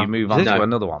an area, you move on to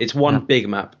another one? It's one big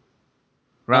map.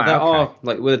 Right. Now, there are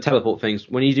like with the teleport things.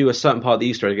 When you do a certain part of the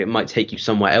Easter egg, it might take you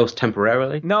somewhere else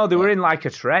temporarily. No, they were in like a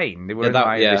train. They were in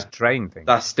this train thing.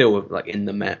 That's still like in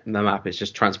the map. It's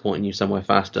just transporting you somewhere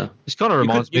faster. It's kind of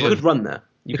reminds me. You could run there.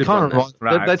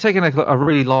 They're taking a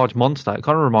really large monster. It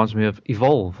kind of reminds me of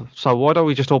Evolve. So why don't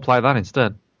we just all play that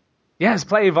instead? Yes,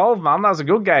 play Evolve, man. That's a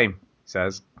good game. He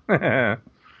says.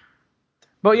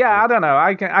 But yeah, I don't know.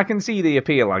 I can see the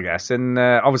appeal, I guess, and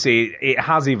obviously it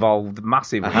has evolved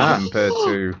massively compared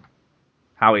to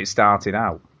how it started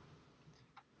out.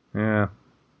 Yeah,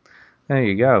 there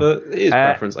you go. But it is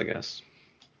preference, I guess.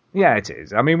 Yeah, it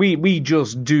is. I mean, we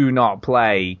just do not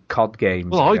play COD games.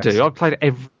 Well, I do. I've played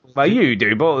every. Well, you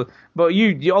do, but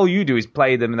you all you do is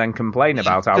play them and then complain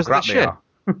about how crap they are.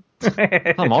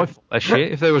 Not my fault. They're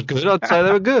shit. If they was good, I'd say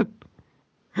they were good.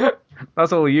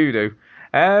 That's all you do.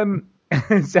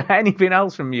 Is there anything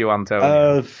else from you,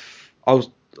 Antonio?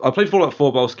 I played Fallout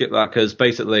 4, but I'll skip that because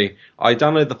basically I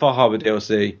downloaded the Far Harbor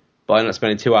DLC, but I ended up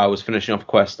spending 2 hours finishing off a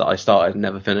quest that I started and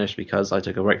never finished because I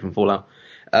took a break from Fallout.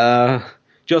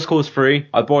 Just Cause 3,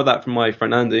 I borrowed that from my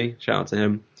friend Andy. Shout out to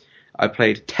him. I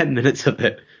played 10 minutes of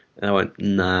it. And I went,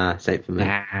 nah, it's ain't for me.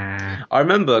 I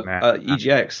remember at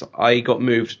EGX, I got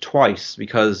moved twice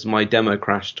because my demo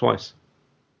crashed twice.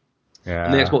 Yeah.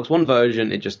 On the Xbox One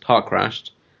version, it just hard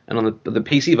crashed. And on the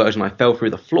PC version, I fell through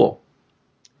the floor.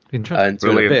 Interesting. Into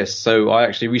an abyss. So I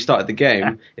actually restarted the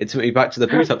game. It took me back to the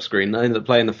boot up screen. I ended up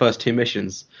playing the first 2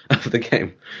 missions of the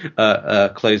game.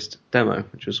 Closed demo,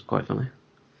 which was quite funny.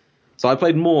 So I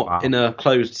played more in a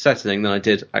closed setting than I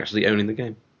did actually owning the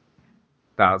game.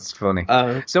 That's funny.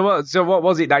 So what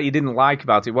was it that you didn't like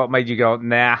about it? What made you go,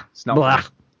 nah, it's not Blah.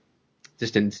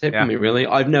 Just didn't tip for me, really.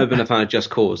 I've never been a fan of Just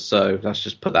Cause, so let's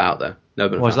just put that out there.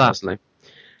 Never been a fan personally.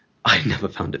 I never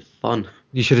found it fun.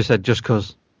 You should have said Just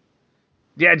Cause.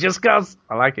 Yeah, Just Cause.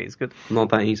 I like it. It's good. Not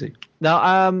that easy.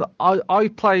 Now, I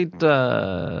played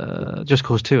Just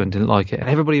Cause 2 and didn't like it. And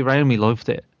everybody around me loved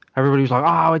it. Everybody was like,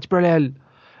 oh, it's brilliant.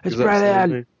 It's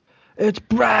brilliant. It's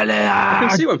brilliant. I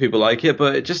can see why people like it,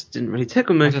 but it just didn't really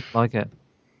tickle me. I didn't like it.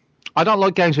 I don't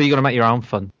like games where you're going to make your own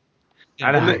fun.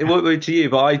 It won't be to you,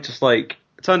 but I just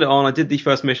turned it on. I did the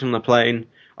first mission on the plane.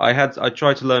 I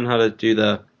tried to learn how to do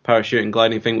the parachute and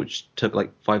gliding thing, which took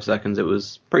 5 seconds. It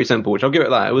was pretty simple, which I'll give it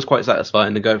that. It was quite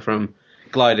satisfying to go from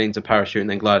gliding to parachute and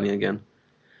then gliding again.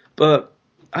 But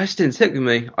I just didn't tickle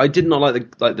me. I did not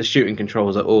like the shooting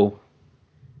controls at all.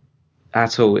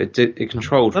 At all. It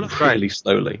controlled really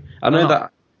slowly. I know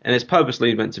that, and it's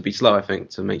purposely meant to be slow, I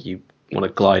think, to make you want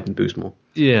to glide and boost more.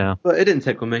 Yeah. But it didn't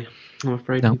tickle me, I'm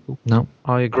afraid. No,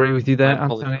 I agree with you there, I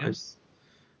Antonio. apologise.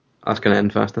 That's going to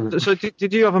end fast, isn't it? So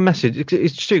did you have a message?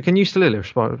 Stu, can you still hear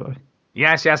us, by the way?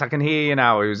 Yes, I can hear you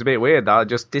now. It was a bit weird that it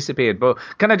just disappeared. But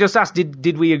can I just ask,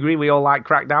 did we agree we all like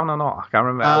Crackdown or not? I can't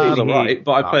remember. It was alright,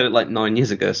 but I played it like 9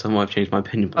 years ago, so I might have changed my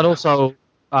opinion. And also,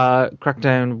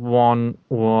 Crackdown 1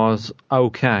 was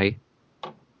okay.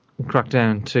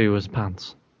 Crackdown 2 was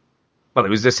pants. Well, it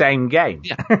was the same game.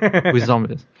 Yeah, with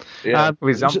zombies. Yeah,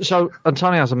 with zombies. So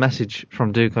Antonio has a message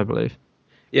from Duke, I believe.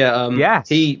 Yeah, yes.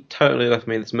 He totally left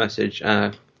me this message,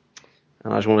 and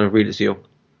I just want to read it to you.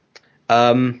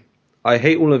 I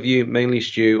hate all of you, mainly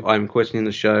Stu. I'm quitting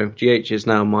the show. GH is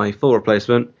now my full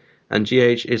replacement, and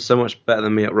GH is so much better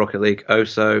than me at Rocket League. Oh,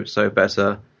 so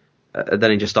better.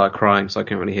 Then he just started crying, so I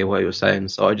couldn't really hear what he was saying.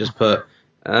 So I just put,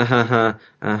 Brilliant.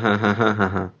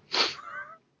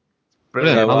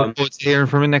 I look forward to hearing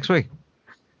from him next week.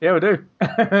 Yeah, we do.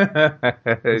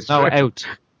 There's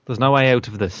no way out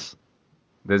of this.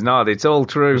 There's not. It's all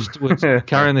true. We're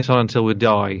carrying this on until we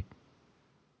die.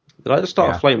 Did I just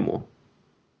start a flame war?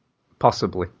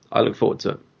 Possibly. I look forward to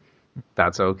it.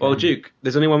 That's okay. Well, Duke,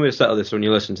 there's only one way to settle this when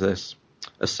you listen to this.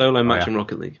 A solo match in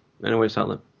Rocket League. Any way to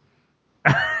settle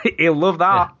it. He'll love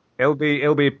that. Yeah.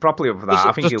 He'll be properly up for that.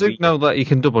 I think does Duke know that he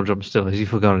can double jump still? Has he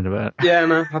forgotten about it? Yeah,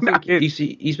 no. I think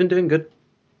he's been doing good.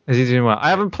 Is he doing well?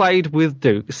 I haven't played with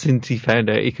Duke since he found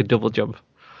out he could double jump.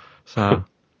 So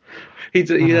he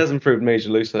has improved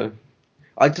majorly. So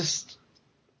I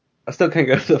still can't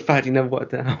go to the fact he never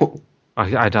worked out.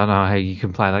 I don't know how you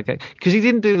can play that game because he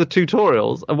didn't do the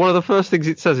tutorials. And one of the first things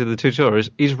it says in the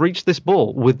tutorials is reach this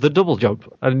ball with the double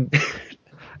jump, and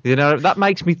that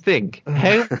makes me think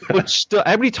how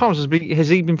many times has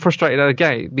he been frustrated at a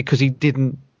game because he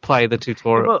didn't play the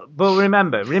tutorial? But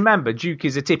remember, Duke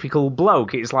is a typical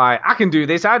bloke. It's like, I can do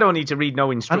this. I don't need to read no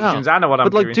instructions. I know what I'm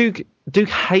doing. But Duke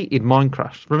hated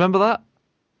Minecraft. Remember that?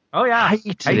 Oh yeah,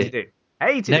 hated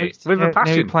it with a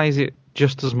passion. Now he plays it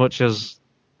just as much as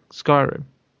Skyrim,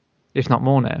 if not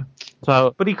more now.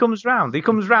 So, but he comes round. He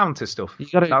comes round to stuff. You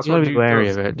got to be wary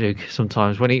of it, Duke.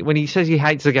 Sometimes when he says he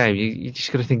hates a game, you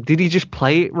just got to think, did he just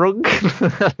play it wrong?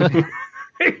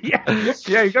 yeah,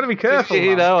 you got to be careful.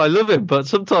 I love him, but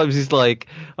sometimes he's like,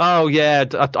 oh yeah,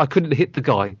 I couldn't hit the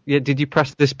guy. Yeah, did you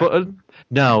press this button?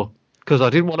 No, because I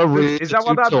didn't want to read the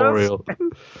tutorial.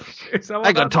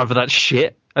 I got time for that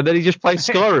shit. And then he just plays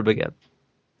Skyrim again.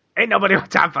 Ain't nobody got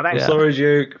time for that. Yeah. Sorry,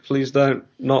 Duke. Please don't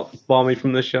not bar me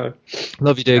from this show.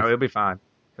 Love you, Duke. No, he'll be fine.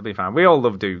 We all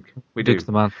love Duke. Duke's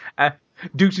the man.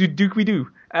 Duke, we do.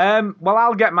 Well,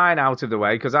 I'll get mine out of the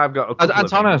way because I've got a couple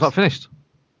Antonio's not finished.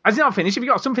 Has he not finished? Have you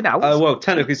got something else? Well,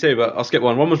 technically two, but I'll skip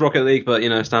one. One was Rocket League, but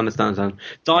standard.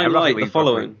 Dying Light, the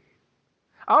following.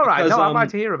 All right, because, I'd like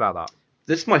to hear about that.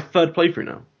 This is my third playthrough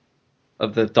now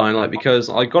of the Dying Light because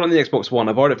I got it on the Xbox One.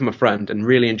 I borrowed it from a friend and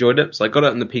really enjoyed it, so I got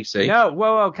it on the PC. No,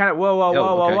 whoa,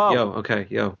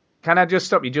 Yo. Can I just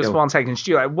stop you just for 1 second,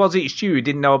 Stu? Was it Stu who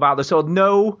didn't know about the sword?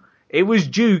 No, it was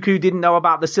Duke who didn't know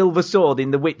about the silver sword in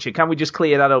The Witcher. Can we just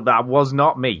clear that up? That was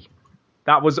not me.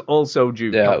 That was also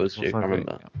Duke. Yeah, it was Duke. I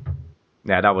remember that.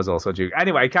 Yeah, that was also Duke.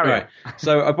 Anyway, carry on.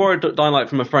 So I borrowed Dying Light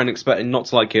from a friend expecting not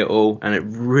to like it at all, and it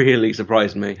really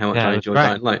surprised me how much I enjoyed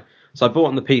Dying Light. So I bought it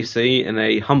on the PC in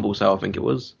a humble sale, I think it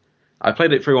was. I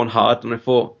played it through on hard, and I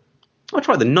thought, I'll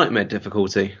try the Nightmare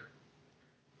difficulty.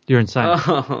 You're insane.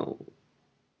 Oh.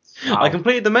 I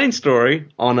completed the main story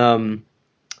on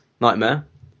Nightmare.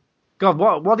 God,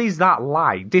 what is that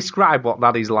like? Describe what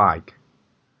that is like.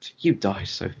 You die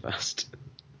so fast.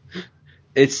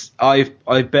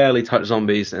 I barely touch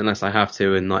zombies unless I have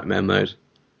to in Nightmare mode.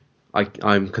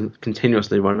 I'm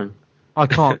continuously running. I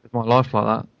can't live my life like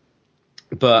that.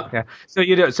 But yeah,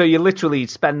 so you literally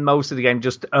spend most of the game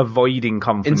just avoiding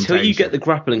confrontation until you get the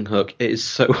grappling hook. It is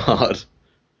so hard,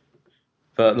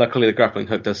 but luckily the grappling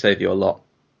hook does save you a lot.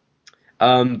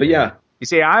 But yeah, you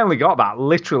see, I only got that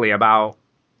literally about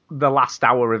the last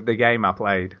hour of the game I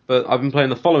played. But I've been playing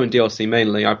the following DLC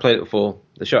mainly. I played it for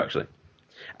the show actually,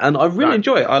 and I really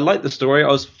enjoy it. I like the story. I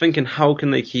was thinking, how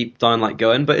can they keep Dying Light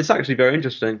going? But it's actually very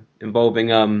interesting,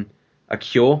 involving a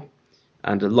cure.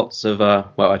 And lots of,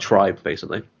 a tribe,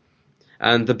 basically.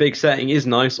 And the big setting is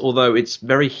nice, although it's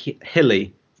very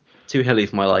hilly. Too hilly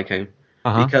for my liking.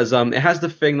 Uh-huh. Because it has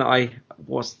the thing that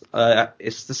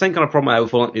it's the same kind of problem I had with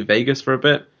Fallout New Vegas for a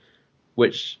bit,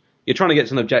 which you're trying to get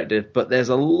to an objective, but there's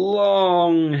a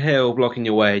long hill blocking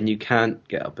your way, and you can't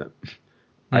get up it.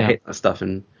 I hate that stuff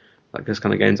in like this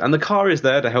kind of games. And the car is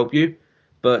there to help you,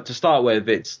 but to start with,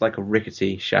 it's like a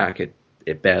rickety shack.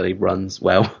 It barely runs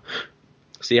well.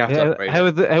 So you have to upgrade. How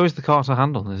is the car to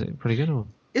handle? Is it pretty good? Or?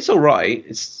 It's all right.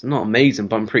 It's not amazing,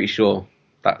 but I'm pretty sure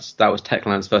that was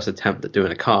Techland's first attempt at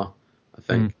doing a car. I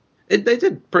think they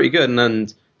did pretty good,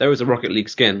 and there was a Rocket League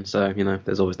skin, so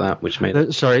there's always that, which made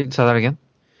it. Sorry, say that again.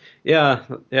 Yeah,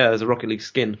 there's a Rocket League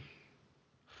skin.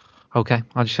 Okay,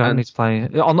 I just need to play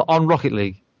on Rocket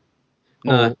League.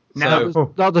 No,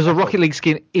 there's a Rocket League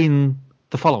skin in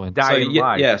the following.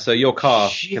 So your car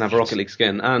can have a Rocket League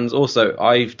skin, and also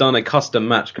I've done a custom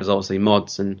match because obviously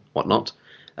mods and whatnot,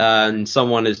 and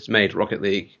someone has made Rocket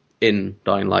League in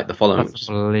Dying Light the following. That's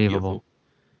unbelievable.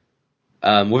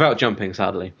 Without jumping,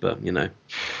 sadly, but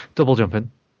double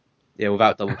jumping. Yeah,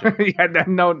 without double jumping.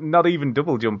 no, not even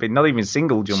double jumping, not even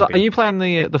single jumping. So, are you playing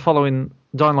the following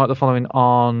Dying Light the following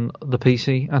on the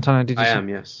PC, Antonio? Did you? I am,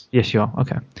 yes. Yes, you are.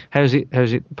 Okay. How's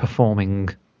it performing?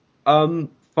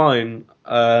 Fine.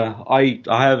 I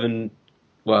haven't.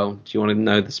 Well, do you want to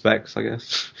know the specs? I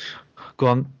guess. Go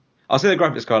on. I'll say the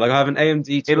graphics card. Like I have an AMD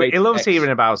 280. He loves hearing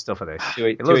about stuff of this.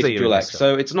 280 Dual X.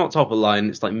 So it's not top of line.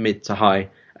 It's like mid to high,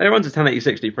 and it runs at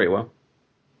 1080-60 pretty well.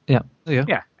 Yeah.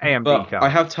 AMD but card. I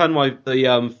have turned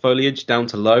the foliage down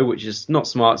to low, which is not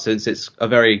smart since it's a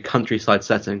very countryside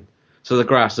setting. So the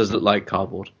grass does look like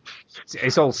cardboard.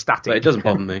 It's all static. But it doesn't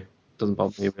bother me.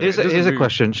 Really. Here's a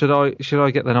question: Should I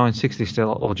get the 960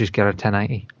 still, or just get a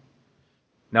 1080?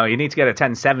 No, you need to get a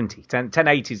 1070.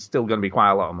 1080 is still going to be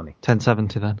quite a lot of money.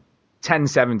 1070 then.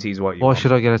 1070 is what you Why want.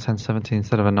 should I get a 1070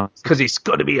 instead of a 960? Because it's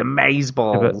going to be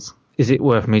amazeballs. Yeah, is it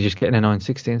worth me just getting a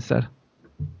 960 instead?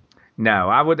 No,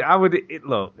 I would.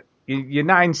 Look, your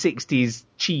 960 is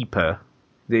cheaper.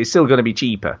 It's still going to be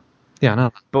cheaper. Yeah, I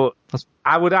know. But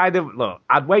I would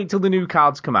I'd wait till the new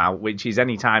cards come out, which is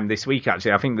any time this week,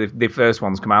 actually. I think the first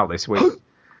ones come out this week.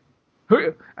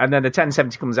 And then the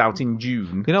 1070 comes out in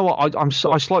June. You know what? I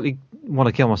slightly want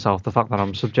to kill myself, the fact that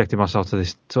I'm subjecting myself to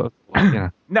this sort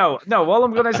of, No, all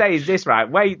I'm going to say is this, right?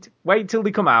 Wait till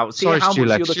they come out. See how much the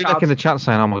other cards... in the chat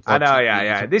saying, oh my God. I know,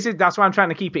 yeah. That's why I'm trying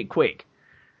to keep it quick.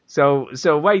 So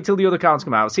wait till the other cards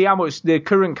come out. See how much the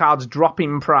current cards drop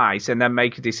in price, and then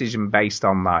make a decision based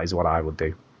on that is what I would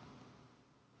do.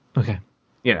 Okay.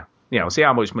 See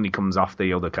how much money comes off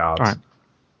the other cards. All right.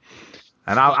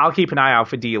 And I'll keep an eye out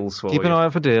for deals for you. Keep an eye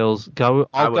out for deals. I'll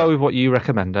go with what you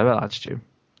recommend. I bet that's Stu.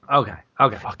 Okay.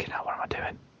 Fucking hell, what am I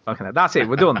doing? Okay, that's it.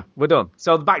 We're done.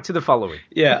 So back to the following.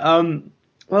 Yeah.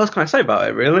 What else can I say about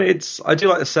it? Really, I do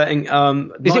like the setting.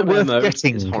 Is it worth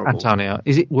getting, Antonio?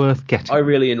 Is it worth getting? I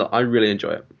really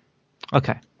enjoy it.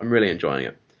 Okay. I'm really enjoying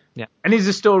it. Yeah. And is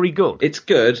the story good? It's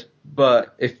good,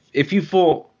 but if you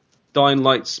thought Dying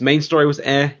Light's main story was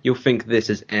you'll think this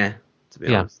is to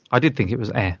be honest. I did think it was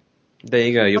There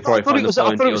you go. You'll probably find the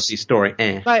following DLC story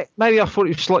Maybe I thought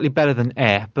it was slightly better than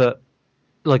but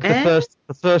like the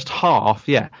first half,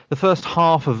 the first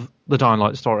half of the Dying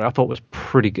Light story I thought was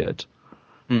pretty good.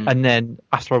 And then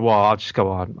after a while, I'll just go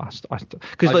on.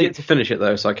 Because I've yet to finish it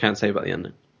though, so I can't say about the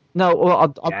ending. No,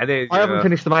 well, I haven't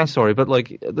finished the main story, but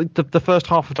like the first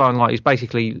half of Dying Light is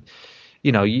basically,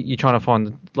 you're trying to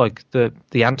find like the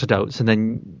antidotes, and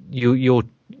then you're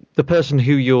the person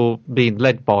who you're being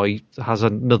led by has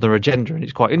another agenda, and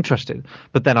it's quite interesting.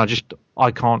 But then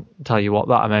I can't tell you what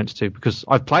that amounts to because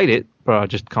I've played it, but I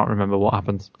just can't remember what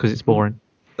happens because it's boring.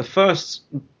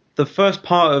 The first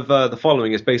part of the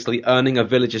following is basically earning a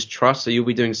village's trust, so you'll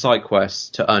be doing side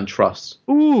quests to earn trust.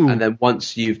 Ooh. And then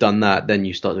once you've done that, then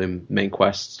you start doing main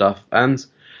quest stuff. And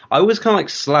I was kind of like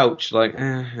slouched,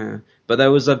 but there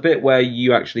was a bit where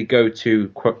you actually go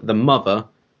to the mother,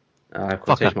 I have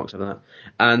quotation marks over that,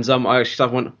 and I actually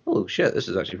started went, oh shit, this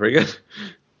is actually pretty good.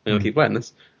 I'll keep playing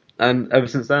this. And ever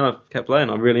since then, I've kept playing.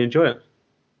 I really enjoy it.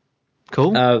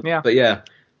 Cool. But yeah.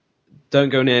 Don't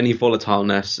go near any volatile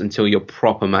nests until you're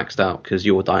proper maxed out, because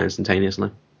you will die instantaneously.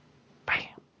 Bam.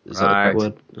 Is that the correct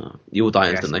word? No. You will die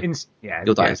instantly.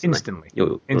 You'll die instantly.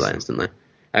 You'll die instantly.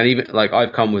 And even like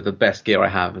I've come with the best gear I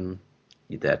have, and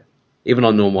you're dead. Even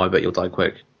on normal, I bet you'll die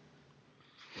quick.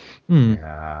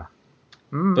 Yeah.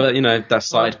 But that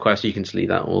side quest, you can just leave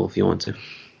that all if you want to.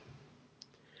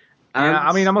 And,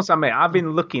 I mean, I must admit, I've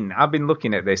been looking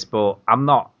at this, but I'm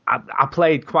not. I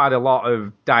played quite a lot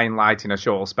of Dying Light in a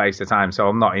short space of time, so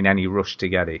I'm not in any rush to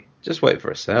get it. Just wait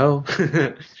for a sale.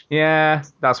 Yeah,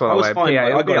 that's what I was fine. Yeah,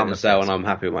 I got it on the sale, and I'm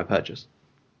happy with my purchase.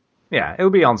 Yeah, it'll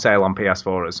be on sale on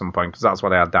PS4 at some point because that's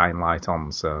what I had Dying Light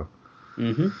on. So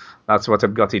that's what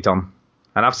I've got it on.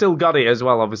 And I've still got it as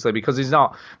well, obviously, because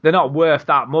they're not worth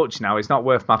that much now. It's not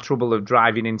worth my trouble of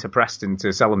driving into Preston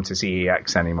to sell them to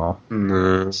CEX anymore.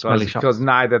 No, because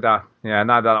neither that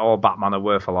or Batman are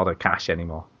worth a lot of cash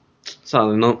anymore.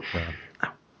 Sadly not.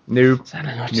 Nope.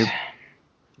 Sadly not. Nope.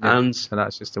 And so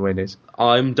that's just the way it is.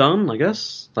 I'm done, I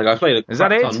guess. Like I played a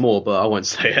ton more, but I won't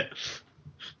say it.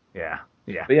 Yeah.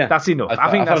 But yeah, That's enough.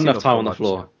 I think that's enough time on the one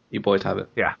floor. shot. You boys have it.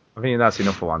 Yeah, I think that's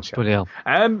enough for one shot. Bloody hell.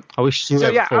 I wish you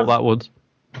thought that would.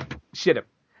 Shut up.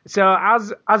 So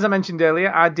as I mentioned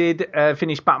earlier, I did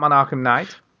finish Batman Arkham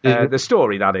Knight. The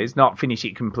story, that is, not finish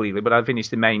it completely, but I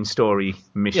finished the main story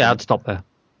mission. Yeah, I'd stop there.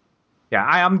 Yeah,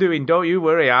 I am doing. Don't you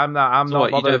worry. I'm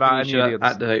not bothered about any of the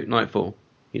others. At Nightfall,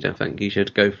 you don't think you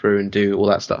should go through and do all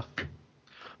that stuff?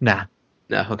 Nah.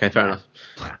 No. Okay, fair enough.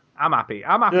 I'm happy.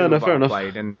 With what I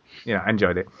played and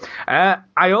enjoyed it.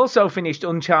 I also finished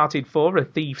Uncharted 4: A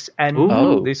Thief's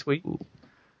End this week.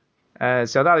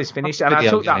 So that is finished, and I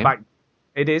took that back.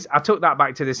 It is. I took that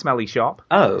back to the smelly shop.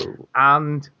 Oh.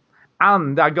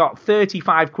 And I got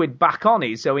 35 quid back on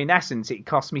it. So in essence, it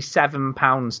cost me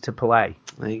 £7 to play.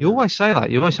 You always say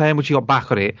that. You always say how much you got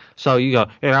back on it. So you go,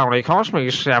 it only cost me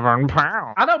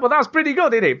 £7. I know, but that's pretty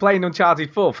good, isn't it? Playing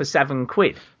Uncharted 4 for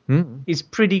 £7 is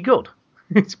pretty good.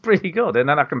 It's pretty good, and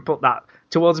then I can put that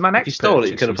towards my next. If you stole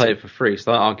it, you could have played it for free,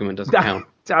 so that argument doesn't count.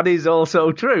 That is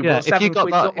also true. Yeah, but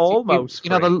 £7 almost. You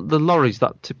know the lorries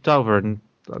that tipped over and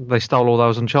they stole all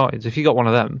those Uncharted. If you got one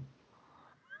of them,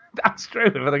 that's true.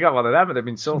 If I got one of them, it'd have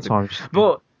been sorted.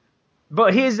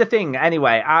 But here's the thing.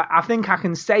 Anyway, I think I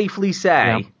can safely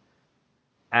say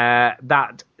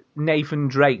that Nathan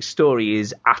Drake's story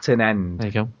is at an end. There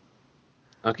you go.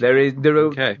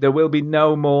 Okay. There will be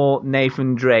no more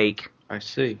Nathan Drake. I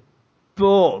see.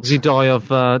 But does he die of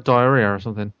diarrhea or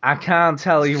something? I can't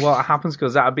tell you what happens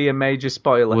because that would be a major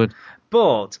spoiler.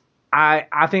 But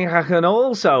I think I can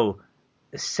also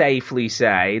safely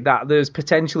say that there's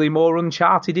potentially more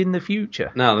Uncharted in the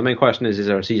future. Now, the main question is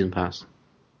there a season pass?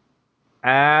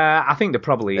 I think there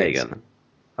probably is. There you go, then.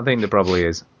 I think there probably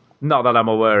is. Not that I'm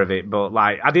aware of it, but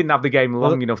I didn't have the game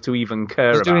long enough to even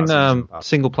care about it. They're doing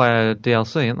single player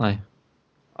DLC, aren't they?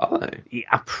 Are they?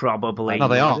 Yeah, probably. No,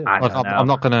 they are. I'm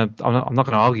not gonna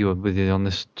argue with you on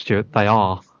this, Stuart. They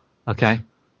are. Okay.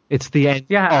 It's the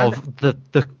end of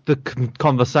the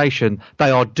conversation.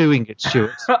 They are doing it,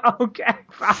 Stuart. Okay,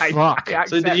 fine.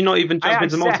 So did you not even jump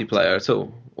into multiplayer at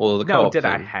all, or the co-op? No, did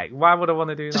I? Heck, why would I want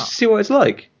to do that? Just to see what it's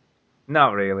like.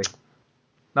 Not really.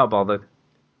 Not bothered.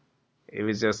 It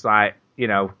was just like,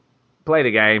 play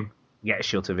the game, get a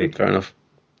shot of it. Fair enough.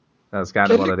 That's kind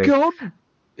of what I did.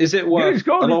 Is it worth...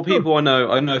 a lot of people I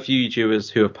know a few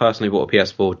YouTubers who have personally bought a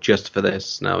PS4 just for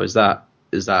this. Now, is that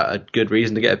a good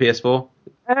reason to get a PS4?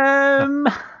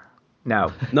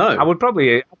 No. No? I would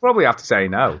probably have to say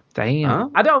no.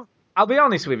 Damn. Huh? I'll be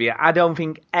honest with you, I don't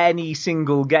think any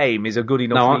single game is a good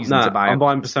enough reason to buy it. I'm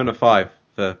buying Persona 5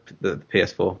 for the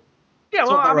PS4. Yeah,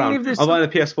 well, I mean, I'm buying a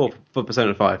PS4 for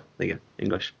Persona 5. There you go,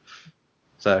 English.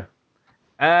 So...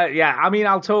 I mean,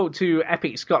 I'll talk to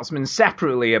Epic Scotsman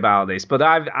separately about this, but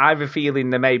I've a feeling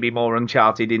there may be more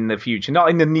Uncharted in the future. Not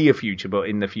in the near future, but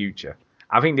in the future.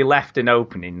 I think they left an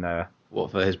opening there. What,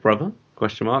 for his brother?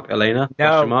 Question mark? Elena? No,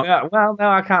 question mark? no,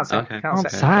 I can't say. Okay. Can't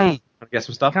say. I get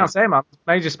some stuff. Can't say, man.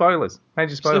 Major spoilers.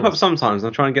 Slip up sometimes.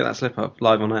 I'm trying to get that slip up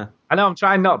live on air. I know. I'm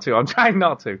trying not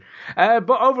to. But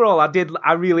overall,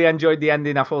 I really enjoyed the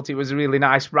ending. I thought it was a really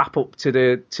nice wrap up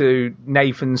to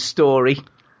Nathan's story.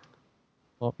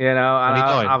 And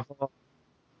I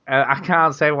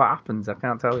can't say what happens. I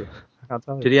can't tell you.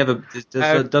 Did he ever?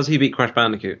 Does he beat Crash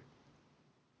Bandicoot?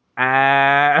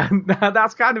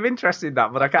 That's kind of interesting,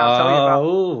 but I can't tell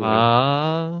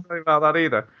you about that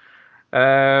either.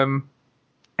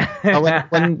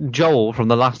 When Joel from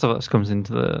The Last of Us comes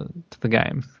into the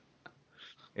game,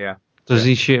 does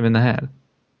he shoot him in the head?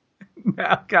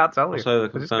 I can't tell you. So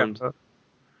confirmed.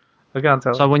 I can't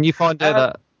tell. So when you find out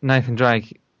that Nathan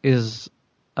Drake is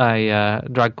a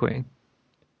drag queen,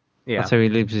 that's how he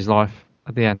lives his life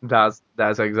at the end. That's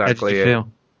exactly how did you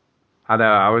feel? I know.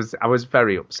 I was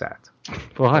very upset.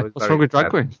 Why? What's wrong with drag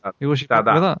queens? What's with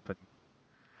that?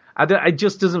 It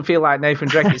just doesn't feel like Nathan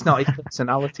Drake. It's not his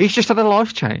personality. He's just had a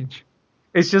life change.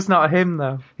 It's just not him,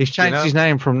 though. He's changed his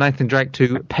name from Nathan Drake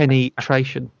to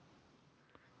Penetration.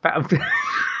 That's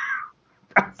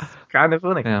kind of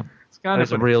funny. Yeah. It's kind of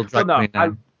funny. A real drag queen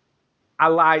name. I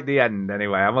like the end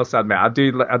anyway. I must admit, I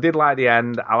did like the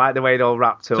end. I like the way it all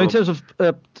wrapped up. So in terms of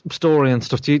story and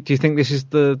stuff, do you think this is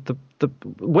the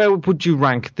where would you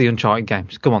rank the Uncharted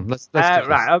games? Come on, let's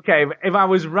right. Okay, if I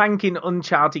was ranking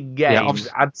Uncharted games,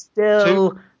 I'd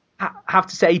still have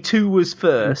to say 2 was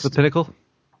first. The pinnacle.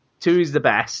 2 is the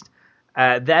best.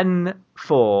 Then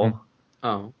 4.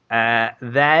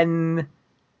 Then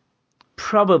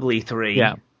probably 3.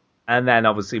 Yeah. And then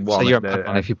obviously 1. So you're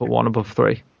up if you put 1 above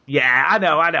 3. Yeah, I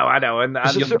know. And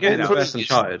you're forgetting the best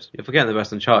Uncharted. You're forgetting the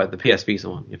best Uncharted, the PS Vita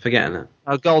one. You're forgetting it.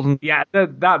 Golden. Yeah,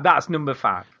 that's number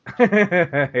 5.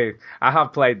 I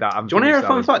have played that. Do you want to hear a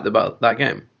fun fact about that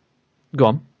game? Go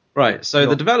on. Right, so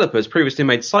the developers previously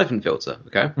made Siphon Filter,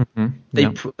 okay?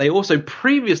 Mm-hmm. They also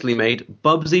previously made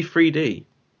Bubsy 3D.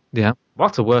 Yeah.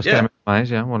 What? The worst game ever made,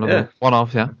 yeah.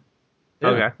 One-off, yeah.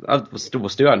 Yeah. Okay. We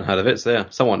still hadn't heard of it, so yeah.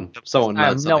 Someone I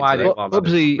have no idea what that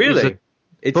is. Bubsy Really?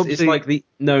 It's Bubsy, like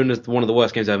known as one of the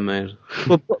worst games ever made.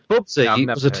 Well, Bubsy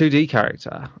Yeah, was a 2D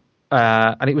character,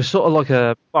 and it was sort of like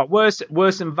a... What,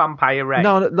 worse than Vampire Ray?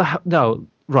 No,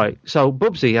 right. So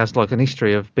Bubsy has like an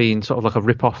history of being sort of like a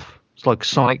rip-off. It's like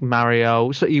Sonic,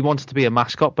 Mario. So he wanted to be a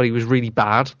mascot, but he was really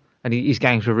bad, and his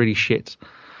games were really shit.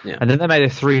 Yeah. And then they made a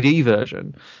 3D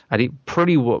version, and it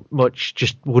pretty much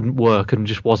just wouldn't work and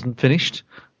just wasn't finished.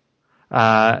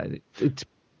 It's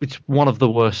one of the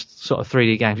worst sort of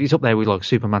 3D games. It's up there with like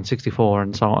Superman 64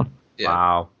 and so on. Yeah.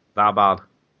 Wow, that bad.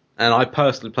 And I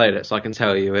personally played it, so I can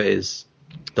tell you it is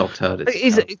dog turd.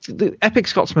 The Epic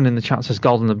Scotsman in the chat says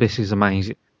Golden Abyss is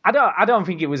amazing. I don't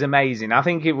think it was amazing. I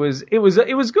think it was good. It wasn't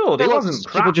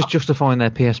crap. People just justifying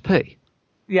their PSP.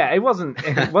 Yeah, it wasn't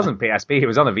PSP. It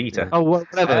was on a Vita. Oh,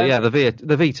 whatever. Yeah,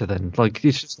 the Vita then. Like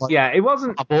it's just like, yeah, it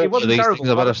wasn't. I bought It wasn't these terrible. things.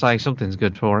 I better say something's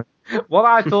good for it. What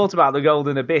I thought about the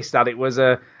Golden Abyss, that it was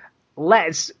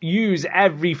let's use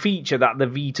every feature that the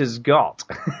Vita's got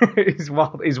is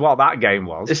what that game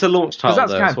was. It's a launch title,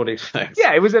 though. That's what it expects.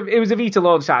 Yeah, it was a Vita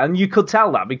launch title, and you could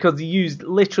tell that because they used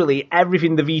literally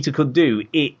everything the Vita could do.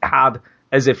 It had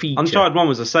as a feature. Uncharted 1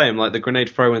 was the same, like the grenade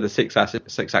throw with the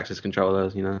six-axis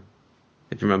controllers, you know,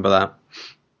 if you remember that.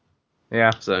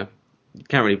 Yeah. So you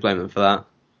can't really blame them for that.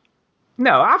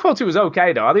 No, I thought it was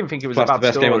okay though. I didn't think it was Plus, a bad the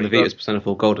best story, game on the Vita is but... Persona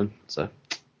 4 Golden, so...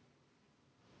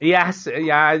 Yes,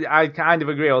 yeah, I kind of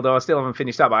agree, although I still haven't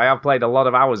finished that, but I have played a lot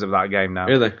of hours of that game now.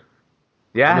 Really?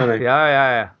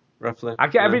 Yeah. Roughly.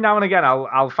 Every now and again,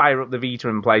 I'll fire up the Vita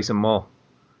and play some more.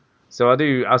 So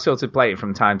I sort of play it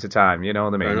from time to time, you know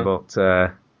what I mean?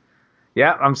 But,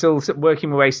 yeah, I'm still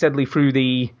working my way steadily through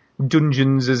the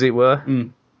dungeons, as it were,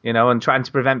 you know, and trying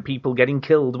to prevent people getting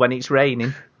killed when it's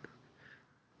raining.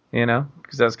 You know,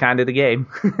 because that's kind of the game.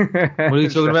 What are you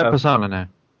talking about, Persona now?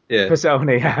 Yeah.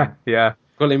 Persona, yeah.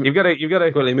 You've got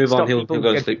to quickly move on. He'll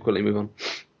go to sleep. Quickly move on.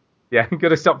 Yeah, you've got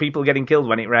to stop people getting killed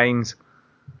when it rains.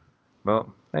 But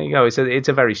there you go. It's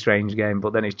a very strange game,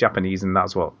 but then it's Japanese, and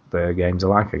that's what the games are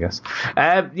like, I guess.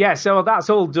 Yeah, so that's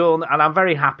all done, and I'm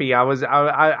very happy.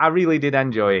 I really did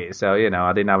enjoy it, so you know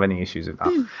I didn't have any issues with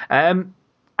that.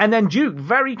 And then Duke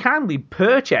very kindly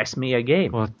purchased me a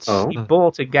game. What? He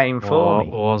bought a game for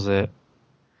me. What was it?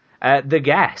 The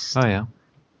Guest. Oh yeah.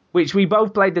 Which we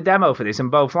both played the demo for this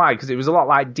and both liked, because it was a lot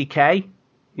like Decay,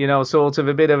 you know, sort of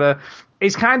a bit of a...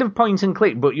 It's kind of point and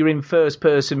click, but you're in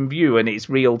first-person view and it's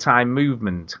real-time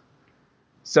movement.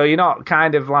 So you're not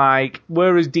kind of like...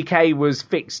 Whereas Decay was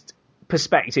fixed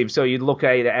perspective, so you'd look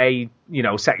at a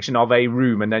section of a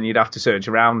room and then you'd have to search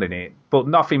around in it, but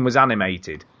nothing was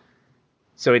animated.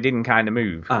 So it didn't kind of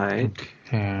move.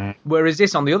 Okay. Whereas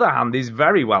this, on the other hand, is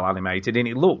very well animated and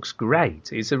it looks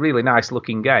great. It's a really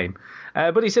nice-looking game.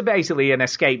 But it's basically an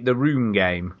escape the room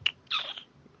game.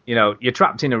 You know, you're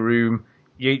trapped in a room.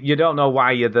 You don't know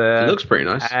why you're there. It looks pretty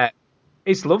nice.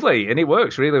 It's lovely, and it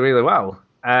works really, really well.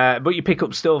 But you pick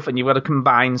up stuff, and you've got to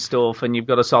combine stuff, and you've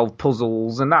got to solve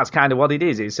puzzles, and that's kind of what it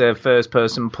is. It's a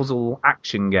first-person puzzle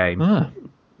action game.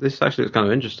 This actually looks kind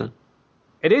of interesting.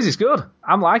 It is. It's good.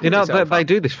 I'm liking it. You know, they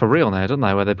do this for real now, don't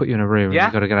they? Where they put you in a room and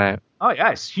you've got to get out. Oh, yeah,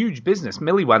 it's huge business.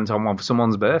 Millie went on one for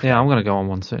someone's birthday. Yeah, I'm going to go on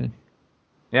one soon.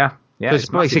 Yeah. It's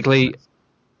basically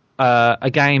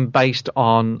a game based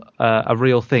on a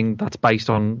real thing that's based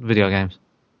on video games.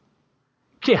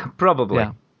 Yeah, probably.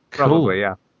 Yeah. Probably,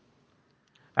 cool.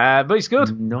 Yeah. But it's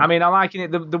good. No. I mean, I'm liking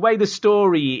it. The way the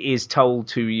story is told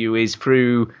to you is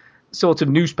through sort of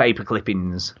newspaper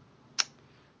clippings.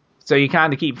 So you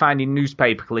kind of keep finding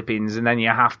newspaper clippings, and then you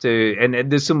have to... And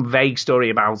there's some vague story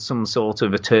about some sort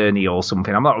of attorney or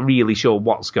something. I'm not really sure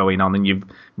what's going on, and you've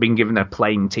been given a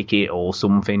plane ticket or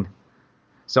something.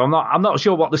 So I'm not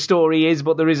sure what the story is,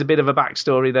 but there is a bit of a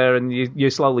backstory there, and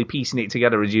you're slowly piecing it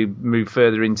together as you move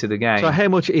further into the game. So how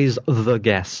much is The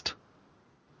Guest?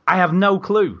 I have no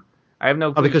clue.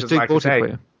 Because Duke bought it for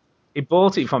you. He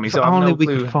bought it for me, so I have only no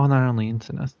clue. we can find that on the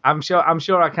internet. I'm sure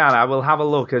I can. I will have a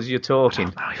look as you're talking.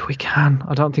 I don't know if we can.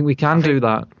 I don't think we can do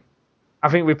that. I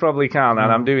think we probably can, and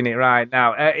I'm doing it right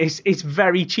now. It's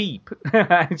very cheap.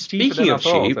 It's cheaper Speaking than of I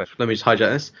thought. cheap, let me just hijack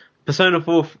this. Persona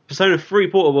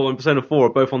 3 Portable and Persona 4 are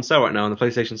both on sale right now on the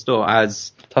PlayStation Store.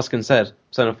 As Tuscan said,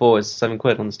 Persona 4 is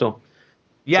 £7 on the store.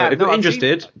 Yeah, so if you're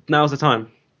interested, now's the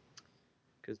time.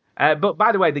 But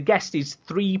by the way, The Guest is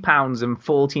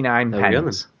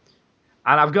 £3.49.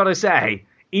 And I've got to say,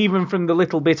 even from the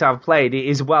little bit I've played, it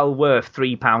is well worth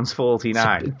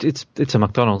 £3.49. It's a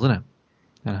McDonald's, isn't it?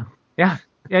 You know? Yeah.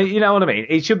 Yeah, you know what I mean?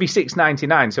 It should be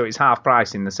 $6.99, so it's half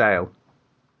price in the sale.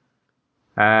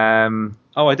 I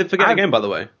did forget a game, by the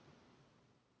way.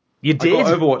 You did? I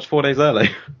got Overwatch 4 days early.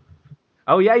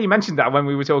 Oh, yeah, you mentioned that when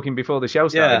we were talking before the show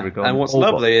started recording. And what's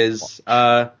lovely is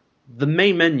the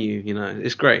main menu,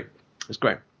 it's great. It's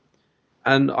great.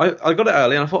 And I got it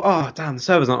early, and I thought, oh, damn, the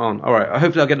server's not on. All right,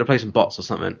 hopefully I'll get to play some bots or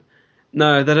something.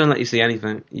 No, they don't let you see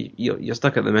anything. You're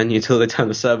stuck at the menu until they turn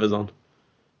the servers on.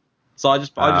 So I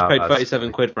just paid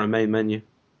 £37 for a main menu.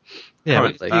 Yeah,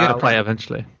 you're going to play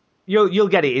eventually. You'll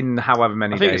get it in however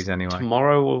many days anyway.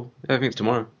 Tomorrow, I think it's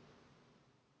tomorrow.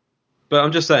 But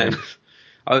I'm just saying,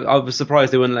 I was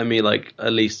surprised they wouldn't let me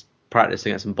at least practice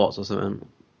against some bots or something.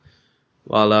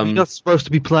 Well, you're not supposed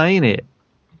to be playing it.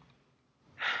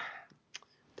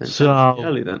 So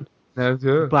early then.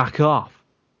 Back off.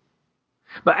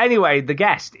 But anyway, the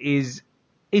guest is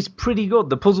pretty good.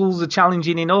 The puzzles are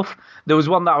challenging enough. There was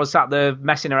one that I was sat there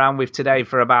messing around with today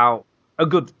for about a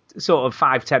good sort of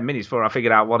 5-10 minutes before I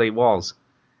figured out what it was.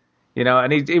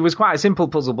 And it was quite a simple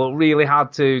puzzle, but really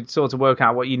hard to sort of work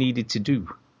out what you needed to do.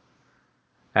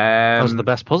 Those are the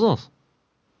best puzzles.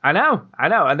 I know.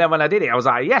 And then when I did it, I was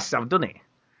like, yes, I've done it.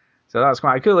 So that's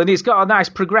quite cool. And it's got a nice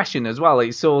progression as well.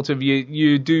 It's sort of,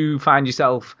 you do find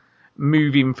yourself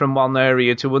moving from one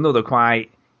area to another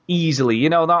quite easily.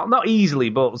 Not easily,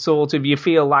 but sort of you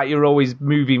feel like you're always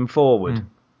moving forward.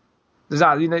 Does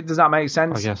that make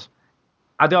sense? I guess.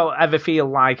 I don't ever feel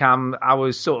like I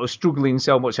was sort of struggling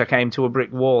so much I came to a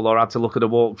brick wall or had to look at a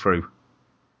walkthrough.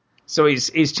 So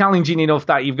it's challenging enough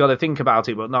that you've got to think about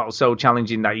it, but not so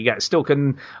challenging that you get stuck.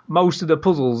 And most of the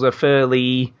puzzles are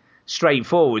fairly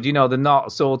straightforward. They're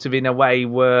not sort of in a way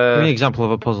where... Give me an example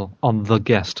of a puzzle on the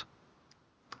guest.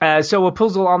 So a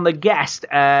puzzle on the guest,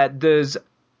 there's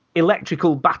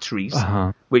electrical batteries,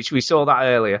 which we saw that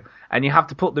earlier, and you have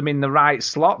to put them in the right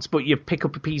slots, but you pick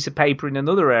up a piece of paper in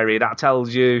another area that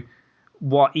tells you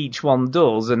what each one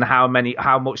does and how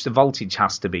much the voltage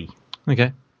has to be.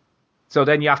 Okay. So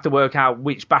then you have to work out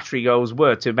which battery goes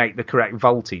where to make the correct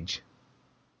voltage.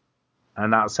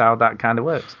 And that's how that kind of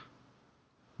works.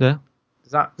 Yeah.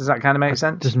 Does that kind of make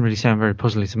sense? It doesn't really sound very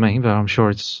puzzly to me, but I'm sure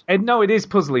it's... No, it is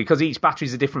puzzly because each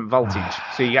battery's a different voltage.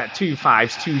 So you get 2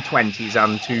 5s, 2 20s,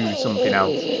 and 2 something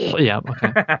else. Yeah,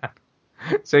 okay.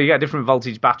 So you get different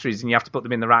voltage batteries, and you have to put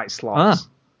them in the right slots.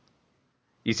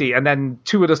 You see, and then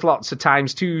 2 of the slots are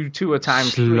times 2, 2 are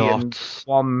times 3, and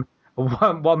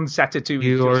one set of 2.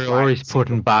 You're always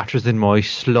putting batteries in my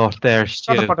slot there,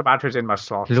 Stu. I'm not putting batteries in my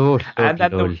slot. Lord, and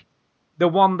then the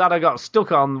one that I got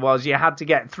stuck on was you had to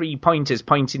get 3 pointers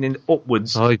pointing in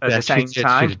upwards at the same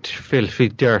time. Filthy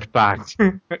dirt bags.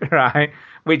 Right.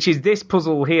 Which is this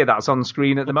puzzle here that's on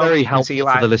screen at the moment. Very helpful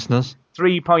for the listeners.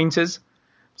 3 pointers.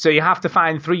 So you have to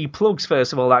find 3 plugs,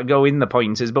 first of all, that go in the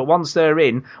pointers. But once they're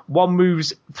in, one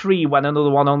moves 3 when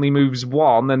another one only moves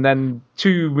 1, and then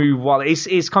 2 move 1.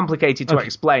 It's complicated to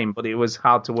explain, but it was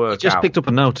hard to work out. Just picked up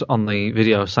a note on the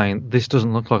video saying, this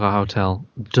doesn't look like a hotel,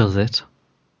 does it?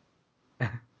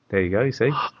 There you go, you see.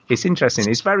 It's interesting.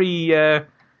 It's very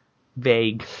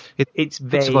vague. It's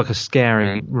vague. It's like a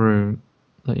scary room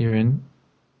that you're in.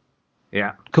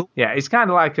 Yeah. Cool. Yeah, it's kind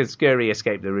of like a scary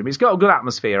escape the room. It's got a good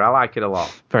atmosphere. I like it a lot.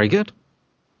 Very good.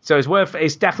 So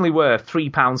it's definitely worth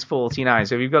 £3.49.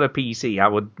 So if you've got a PC, I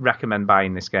would recommend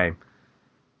buying this game.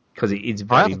 Because it's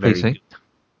very, very good.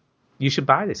 You should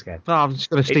buy this game. Oh, I'm just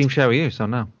going to Steam share with you, so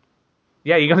no.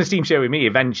 Yeah, you're going to Steam share with me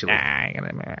eventually.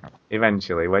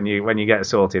 Eventually, when you get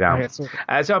sorted out. So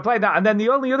I played that, and then the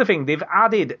only other thing, they've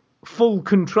added full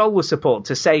controller support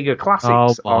to Sega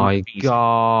Classics. Oh my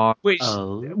god!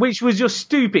 Which was just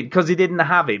stupid because they didn't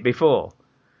have it before.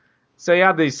 So you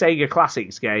had these Sega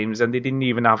Classics games, and they didn't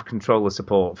even have controller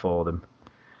support for them.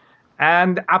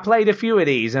 And I played a few of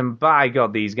these, and by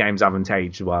God, these games haven't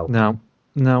aged well. No.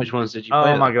 Which ones did you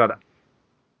play? Oh my god.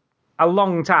 A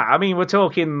long time. I mean, we're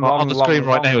talking on the screen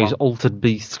right now is Altered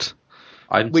Beast,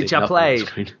 which I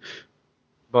played.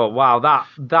 But wow,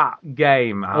 that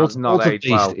game has not aged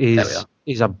well. Altered Beast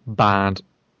is a bad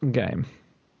game.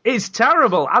 It's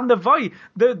terrible, and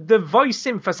the voice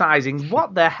synthesizing.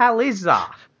 What the hell is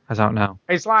that? I don't know.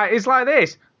 It's like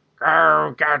this.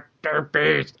 Go get the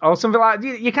beast, or something like.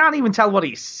 You can't even tell what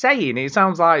it's saying. It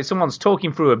sounds like someone's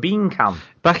talking through a bean can.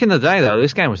 Back in the day, though,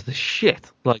 this game was the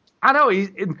shit. Like, I know.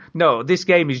 No, this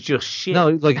game is just shit. No,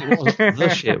 like it was the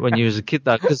shit when you was a kid,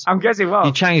 though. I'm guessing what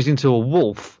you changed into a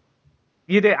wolf.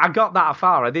 You did. I got that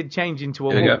far. I did change into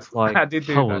a wolf. Like, I did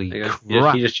do holy that.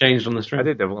 crap! You just changed on the stream. I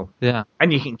did the wolf. Yeah,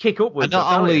 and you can kick upwards. And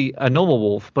not only a normal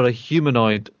wolf, but a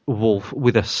humanoid wolf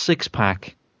with a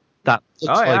 6-pack. That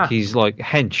looks like he's like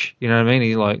hench, you know what I mean?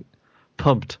 He's like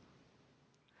pumped.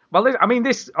 Well, I mean,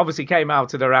 this obviously came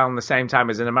out at around the same time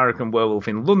as an American Werewolf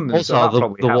in London. Also, so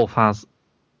that the wolf has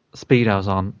Speedos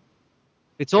on.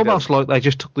 It's almost like they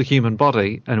just took the human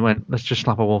body and went, let's just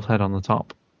slap a wolf's head on the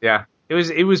top. Yeah,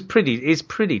 it's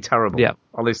pretty terrible. Yeah.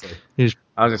 Honestly.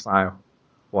 I was just like,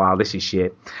 wow, this is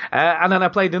shit. And then I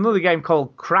played another game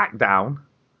called Crackdown,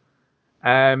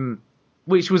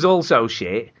 which was also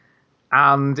shit.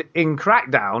 And in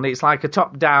Crackdown, it's like a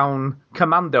top-down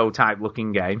commando type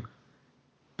looking game.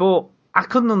 But I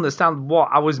couldn't understand what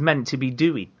I was meant to be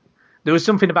doing. There was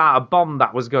something about a bomb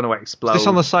that was going to explode. Is this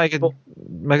on the Sega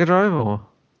Mega Drive or?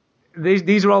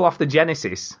 These are all off the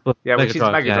Genesis. Well, which is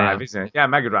Mega Drive, yeah. isn't it? Yeah,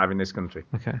 Mega Drive in this country.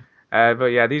 Okay. But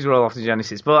yeah, these are all off the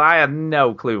Genesis. But I had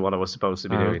no clue what I was supposed to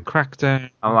be doing. Crackdown.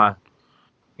 I'm like,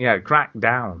 yeah,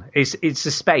 Crackdown. It's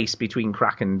a space between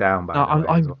crack and down.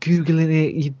 I'm googling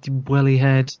it. You welly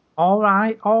head. All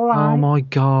right. Oh my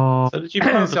god. So did you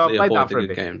purposely played that avoid for a the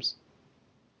bit. good games?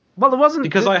 Well, there wasn't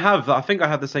Because I think I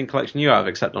have the same collection you have,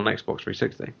 except on Xbox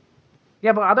 360.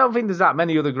 Yeah, but I don't think there's that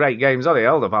many other great games on it.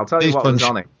 Hold up, I'll tell you what was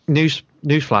on it.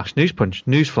 Newsflash. Newsflash.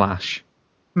 News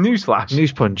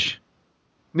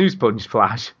punch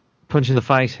flash. Punch in the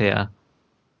face here.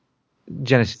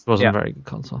 Genesis wasn't a very good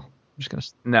console. I'm just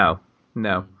gonna.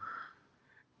 No.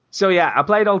 So yeah, I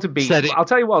played Altered Beast. I'll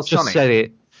tell you what's on it. Just said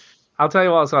it. I'll tell you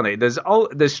what's on it. There's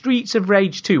Streets of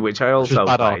Rage 2, which I also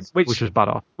played. Which was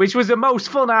badass. Which was the most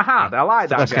fun I had. I like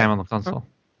that best game. game on the console.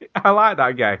 I like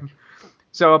that game.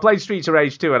 So I played Streets of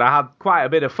Rage 2, and I had quite a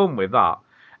bit of fun with that.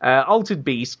 Altered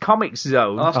Beast, Comic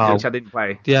Zone, which I didn't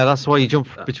play. Yeah, that's why you jump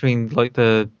between like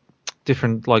the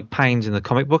different like panes in the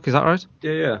comic book. Is that right?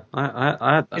 Yeah.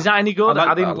 I had that. Is that any good?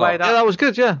 I didn't play that. Yeah, that was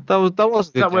good. Yeah, that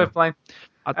was good. Is that worth playing?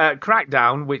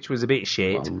 Crackdown, which was a bit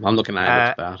shit. Well, I'm looking at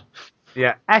it. It's bad.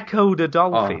 Yeah, Echo the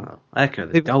Dolphin. Oh, Echo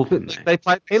the Dolphin.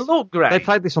 It looked great. They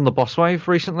played this on the Boss Wave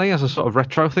recently as a sort of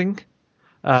retro thing.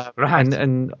 Right.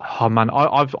 And oh man,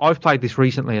 I've played this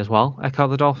recently as well, Echo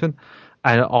the Dolphin,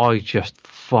 and I just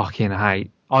fucking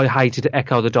hated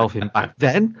Echo the Dolphin back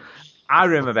then. I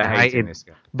remember hating this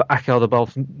guy. But Echo the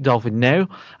Dolphin now,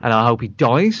 and I hope he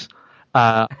dies.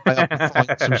 I hope he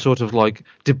finds some sort of like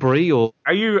debris or.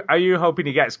 Are you hoping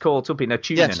he gets caught up in a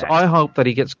tuna Yes, net? I hope that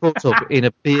he gets caught up in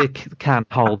a beer can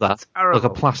holder, like a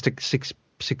plastic six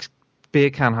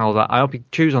beer can holder. I hope he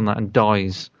chews on that and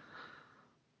dies.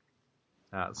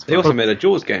 They also made a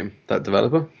Jaws game, that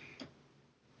developer.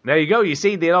 There you go. You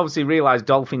see, they obviously realised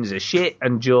dolphins are shit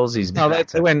and Jaws is better. No,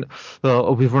 they went,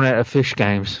 we've run out of fish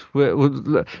games.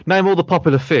 Name all the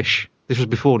popular fish. This was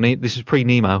before. This is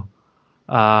pre-Nemo.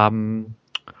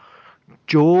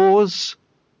 Jaws.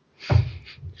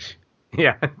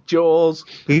 Yeah, Jaws.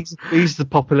 He's the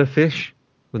popular fish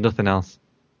with nothing else.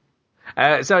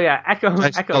 So yeah, Echo.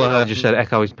 I just said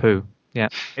Echo is poo. Yeah,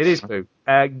 it is poo.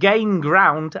 Gain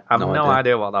Ground. I have no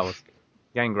idea what that was.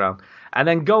 Gain Ground. And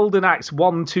then Golden Axe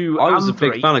 1, 2, I was and a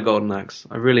 3. big fan of Golden Axe.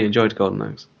 I really enjoyed Golden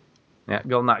Axe. Yeah,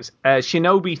 Golden Axe.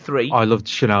 Shinobi 3. I loved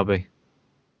Shinobi.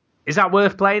 Is that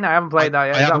worth playing? I haven't played that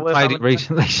yet. I haven't played it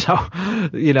recently, so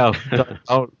you know. But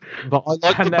I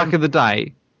liked it back in the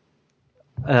day.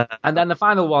 And then the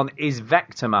final one is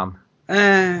Vector Man. I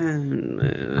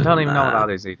don't even know what that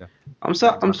is either. I'm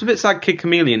a bit sad Kid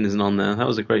Chameleon isn't on there. That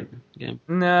was a great game.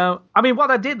 No. I mean,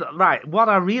 what I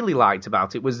really liked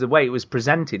about it was the way it was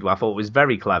presented, I thought was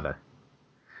very clever.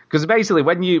 Because basically,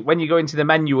 when you go into the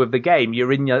menu of the game,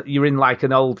 you're in like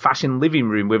an old-fashioned living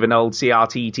room with an old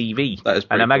CRT TV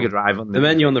and a Mega Drive. The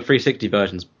menu on the 360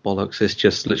 version's bollocks. It's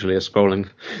just literally a scrolling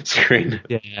screen.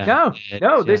 Yeah.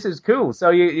 No, this is cool. So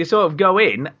you sort of go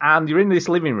in and you're in this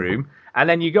living room, and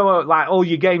then you go like all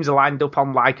your games are lined up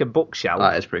on like a bookshelf.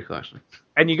 That is pretty cool, actually.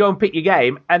 And you go and pick your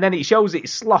game, and then it shows it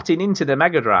slotting into the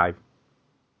Mega Drive.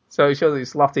 So it shows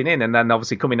it slotting in, and then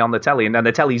obviously coming on the telly, and then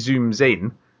the telly zooms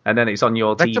in. And then it's on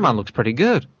your TV. Vector Man looks pretty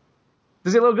good.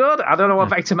 Does it look good? I don't know what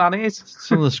Vector Man is.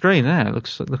 It's on the screen, yeah. It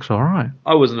looks all right.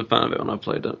 I wasn't a fan of it when I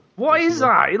played it. What is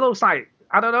that? It looks like,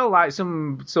 I don't know, like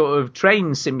some sort of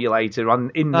train simulator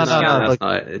in the sky. No, that's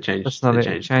not it. It changed. That's not it.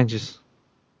 It changes.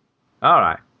 All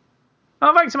right.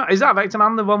 Oh, Vector Man. Is that Vector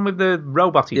Man, the one with the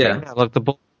robot-y thing? Yeah, like the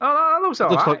ball. Oh, that looks all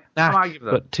right. Like Knack, I might give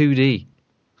that. but 2D.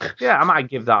 Yeah, I might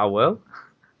give that a whirl.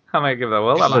 That might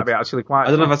be actually quite. I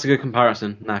don't know if that's a good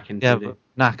comparison. Knack and 2D. But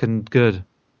Knack and good.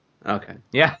 Okay.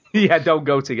 Yeah, don't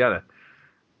go together.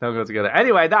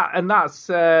 Anyway, that's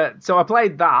so I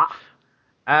played that,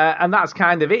 and that's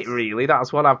kind of it, really.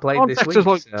 That's what I've played this week.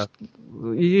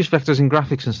 You use vectors in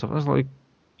graphics and stuff. That's like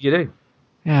you do.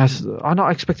 Yeah, I'm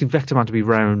not expecting Vector Man to be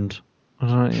round.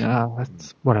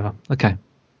 That's whatever. Okay.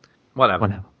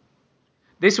 Whatever.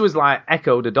 This was like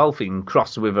Echo the Dolphin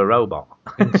crossed with a robot.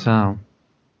 I think so.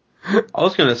 I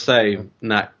was going to say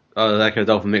Echo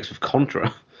Dolphin mixed with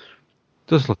Contra.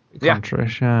 Does look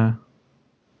Contra-ish, yeah.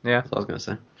 Yeah. That's what I was going to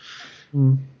say.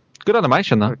 Good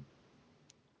animation, though.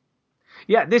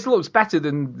 Yeah, this looks better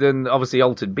than obviously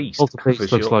Altered Beast. Altered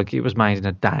Beast looks sure. like it was made in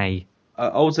a day.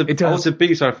 Altered Beast,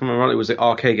 if I remember right, it was an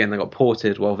arcade game that got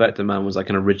ported, while Vector Man was like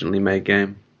an originally made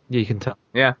game. Yeah, you can tell.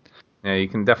 Yeah, you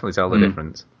can definitely tell the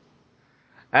difference.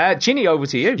 Chinny, over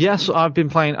to you. Yes, I've been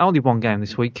playing only one game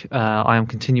this week. I am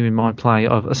continuing my play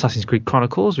of Assassin's Creed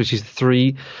Chronicles, which is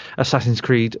 3 Assassin's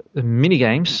Creed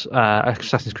mini-games.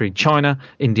 Assassin's Creed China,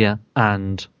 India,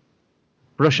 and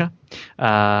Russia.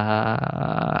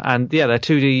 And yeah, they're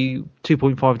 2D,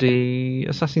 2.5D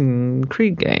Assassin's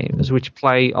Creed games, which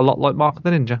play a lot like Mark of the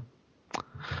Ninja.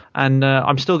 And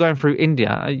I'm still going through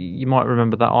India. You might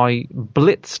remember that I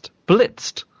blitzed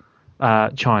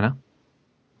China.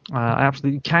 I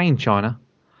absolutely caned China.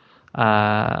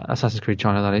 Assassin's Creed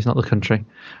China, that is, not the country.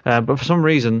 But for some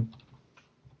reason,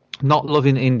 not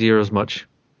loving India as much.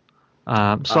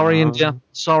 Sorry, India.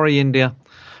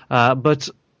 But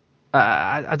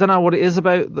I don't know what it is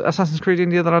about Assassin's Creed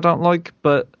India that I don't like,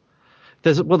 but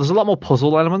there's a lot more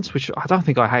puzzle elements, which I don't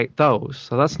think I hate those,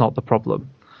 so that's not the problem.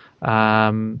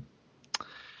 I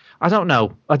don't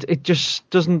know. It just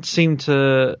doesn't seem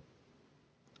to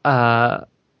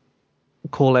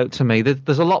call out to me.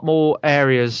 There's a lot more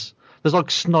areas. There's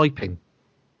like sniping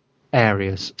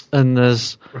areas, and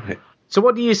there's Right. So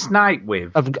what do you snipe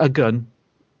with? a gun.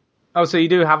 Oh, so you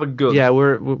do have a gun? Yeah,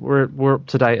 we're up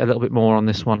to date a little bit more on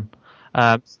this one.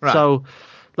 Right. So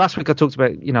last week I talked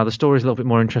about, the story's a little bit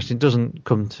more interesting. It doesn't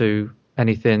come to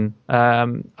anything.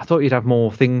 I thought you'd have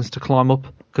more things to climb up,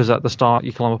 because at the start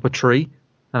you climb up a tree,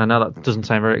 and I know that doesn't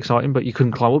sound very exciting, but you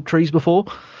couldn't climb up trees before.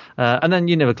 And then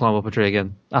you never climb up a tree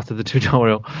again after the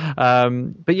tutorial.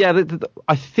 But yeah,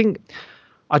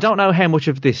 I don't know how much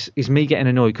of this is me getting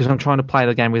annoyed because I'm trying to play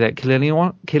the game without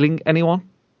killing anyone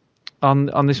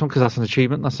on this one, because that's an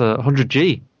achievement. That's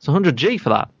 100G. It's 100G for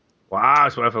that. Wow,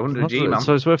 it's worth 100G, man.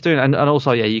 So it's worth doing. And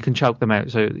also, yeah, you can choke them out.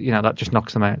 So, that just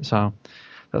knocks them out. So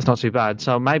that's not too bad.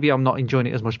 So maybe I'm not enjoying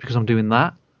it as much because I'm doing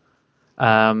that.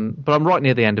 But I'm right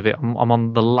near the end of it. I'm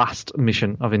on the last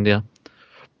mission of India.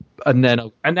 And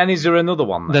then is there another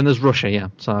one? Then there's Russia, yeah.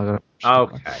 So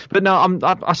okay. But no,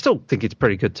 I still think it's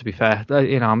pretty good, to be fair.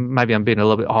 Maybe I'm being a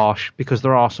little bit harsh because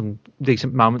there are some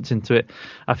decent moments into it.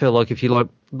 I feel like if you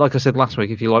like I said last week,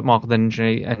 if you like Mark of the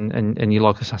Ninja and you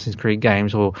like Assassin's Creed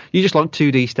games, or you just like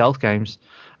 2D stealth games,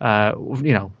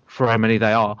 for how many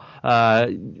they are,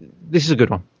 this is a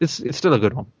good one. It's still a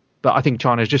good one. But I think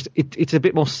China is just it's a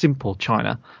bit more simple,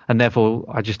 China, and therefore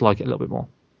I just like it a little bit more.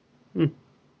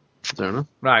 Fair enough.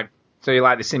 Right. So you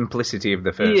like the simplicity of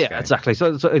the first game? Yeah, exactly.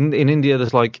 So in India,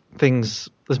 there's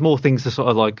there's more things to sort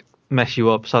of like mess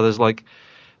you up. So there's like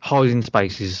hiding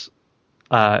spaces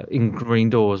in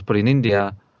green doors, but in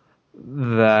India,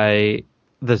 sometimes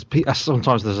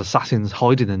there's assassins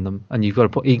hiding in them, and you've got to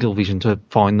put eagle vision to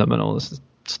find them and all this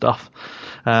stuff.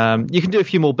 You can do a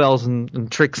few more bells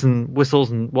and tricks and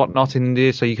whistles and whatnot in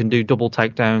India. So you can do double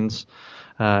takedowns.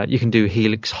 You can do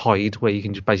helix hide, where you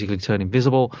can just basically turn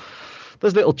invisible.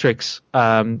 There's little tricks,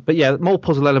 but yeah, more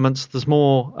puzzle elements. There's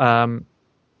more. I'd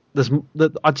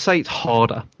say it's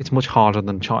harder. It's much harder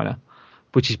than China,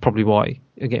 which is probably why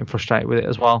you're getting frustrated with it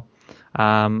as well.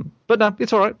 But no,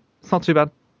 it's all right. It's not too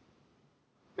bad.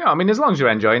 Yeah, I mean, as long as you're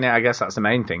enjoying it, I guess that's the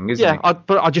main thing, isn't it? Yeah,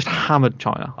 but I just hammered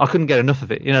China. I couldn't get enough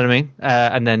of it. You know what I mean?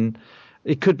 And then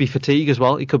it could be fatigue as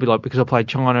well. It could be like because I played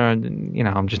China and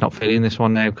I'm just not feeling this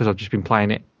one now because I've just been playing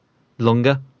it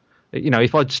longer.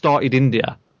 If I'd started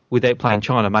India without playing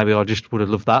China, maybe I just would have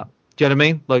loved that. Do you know what I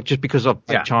mean? Like, just because I've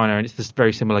played China and it's this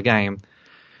very similar game,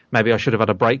 maybe I should have had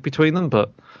a break between them,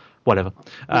 but whatever.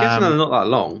 I guess they're not that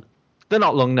long. They're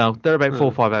not long, no. They're about 4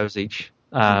 or 5 hours each.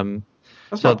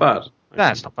 That's not bad. No,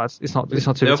 it's not bad. It's not too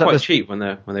bad. They were quite cheap when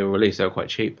they were released. They were quite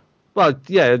cheap. Well,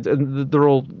 yeah, they're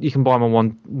all, you can buy them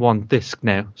on one disc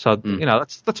now. So,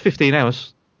 that's 15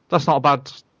 hours. That's not a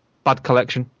bad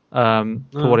collection for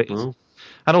what it is.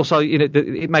 And also,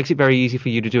 it makes it very easy for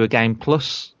you to do a Game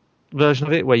Plus version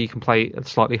of it where you can play it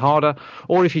slightly harder.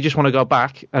 Or if you just want to go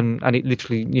back and it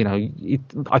literally,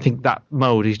 I think that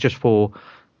mode is just for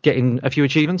getting a few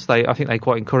achievements. I think they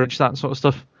quite encourage that sort of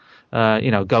stuff.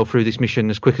 Go through this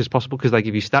mission as quick as possible because they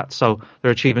give you stats. So there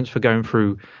are achievements for going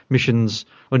through missions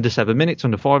under 7 minutes,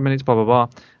 under 5 minutes, blah, blah, blah.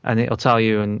 And it'll tell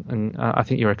you, and I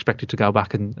think you're expected to go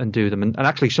back and do them. And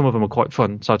actually, some of them are quite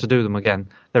fun. So to do them again,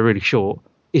 they're really short,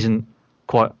 isn't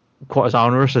quite as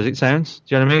onerous as it sounds.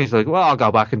 Do you know what I mean? It's like, well, I'll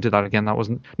go back and do that again. That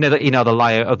wasn't... Now that you know the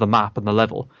layout of the map and the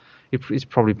level, it's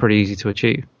probably pretty easy to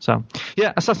achieve. So,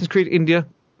 yeah, Assassin's Creed India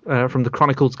from the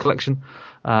Chronicles collection.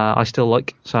 I still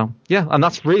like. So yeah, and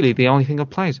that's really the only thing I've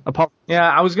played.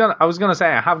 I was gonna say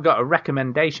I have got a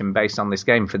recommendation based on this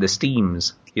game for the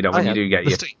Steams. You know, when you do get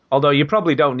your, although you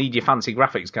probably don't need your fancy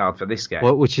graphics card for this game.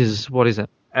 What is it?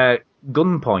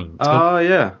 Gunpoint. Oh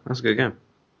yeah, that's a good game.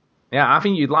 Yeah, I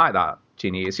think you'd like that,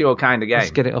 Ginny. It's your kind of game.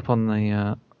 Let's get it up on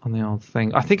the old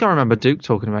thing. I think I remember Duke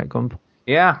talking about Gunpoint.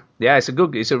 Yeah, it's a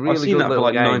really good I've seen that for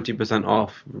like game. 90%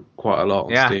 off, quite a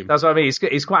lot on Steam. That's what I mean.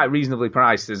 It's quite reasonably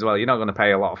priced as well. You're not going to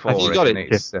pay a lot for it. Have you got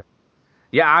it?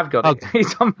 Yeah, I've got it.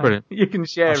 It's on. Brilliant. You can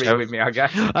share it with me, I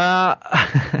guess.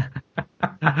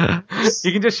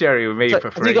 You can just share it with me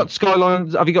for free. Have you got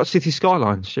Skylines? Have you got City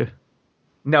Skylines? Sure.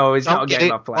 No, it's not a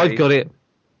game I've played. I've got it.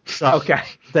 So, okay.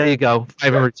 There you go.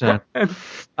 Favour return.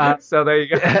 So there you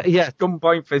go. Yeah.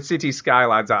 Gunpoint for City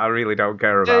Skylines that I really don't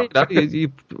care about. Hey,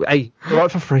 it's all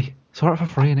right for free. It's all right for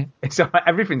free, innit? It's all right.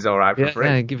 Everything's all right for free.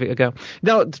 Yeah, give it a go.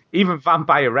 No, even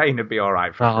Vampire Rain would be all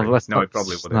right for free. It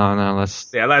probably wouldn't. No,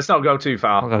 let's not go too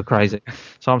far. I'll go crazy.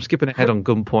 So I'm skipping ahead on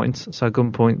Gunpoint. So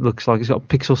Gunpoint looks like it's got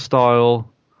pixel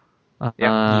style. You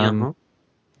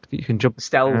can jump.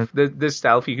 Stealth. There's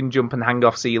stealth. You can jump and hang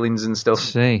off ceilings and stuff.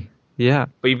 See. Yeah.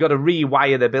 But you've got to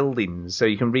rewire the buildings, so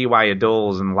you can rewire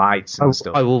doors and lights and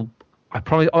stuff. I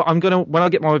promise. I'm gonna when I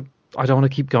get my. I don't want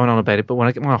to keep going on about it, but when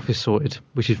I get my office sorted,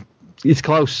 it's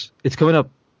close. It's coming up.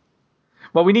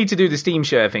 Well, we need to do the Steam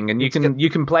Share thing, and you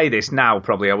can play this now.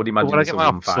 Probably, I would imagine. When I get my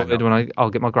office sorted, I'll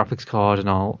get my graphics card and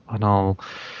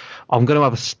I'm going to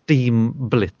have a Steam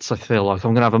blitz. I feel like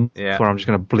I'm going to have where I'm just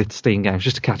going to blitz Steam games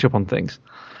just to catch up on things.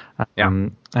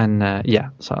 So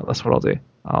that's what I'll do.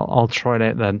 I'll try it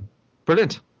out then.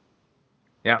 Brilliant.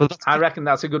 Yeah, I reckon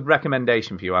that's a good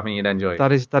recommendation for you. I think you'd enjoy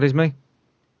it. That is me.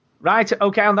 Right,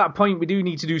 okay, on that point, we do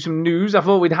need to do some news. I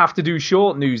thought we'd have to do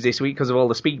short news this week because of all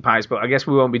the speak pipes, but I guess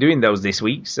we won't be doing those this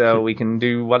week, so we can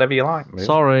do whatever you like. Really.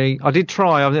 Sorry, I did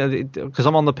try, because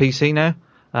I'm on the PC now,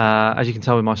 as you can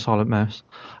tell with my silent mouse.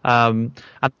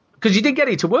 Because you did get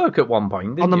it to work at one point,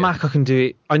 didn't you? On the Mac, I can do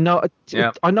it. I know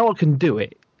I can do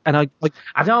it. And I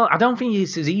don't think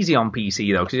it's as easy on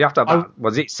PC though, because you have to have that.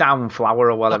 Was it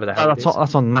Soundflower or whatever the hell?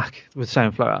 That's on Mac with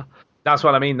Soundflower. That's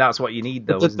what I mean. That's what you need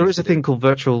though. There is a thing called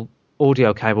virtual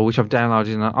audio cable which I've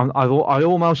downloaded, and I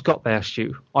almost got there,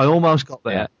 Stu. I almost got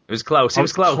there. Yeah, it was close. It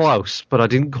was close, but I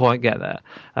didn't quite get there.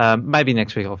 Maybe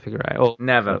next week I'll figure it out.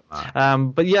 Never.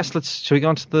 But yes, shall we go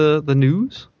on to the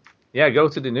news? Yeah, go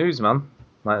to the news, man.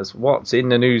 That's what's in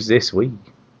the news this week.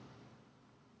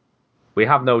 We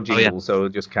have no jingle, so we'll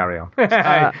just carry on.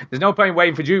 There's no point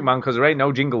waiting for Duke, man, because there ain't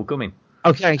no jingle coming.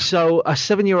 Okay, so a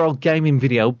 7-year-old gaming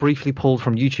video briefly pulled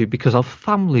from YouTube because of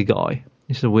Family Guy.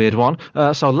 This is a weird one.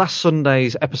 So last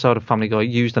Sunday's episode of Family Guy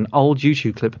used an old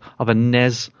YouTube clip of a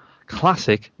NES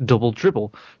classic Double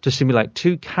Dribble to simulate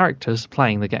two characters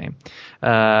playing the game.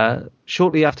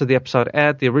 Shortly after the episode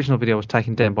aired, the original video was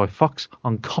taken down by Fox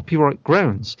on copyright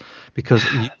grounds because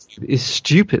YouTube is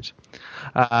stupid.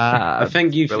 I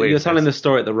think you're telling the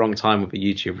story at the wrong time with a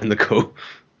YouTuber in the call.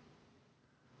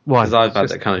 Why? Because I've had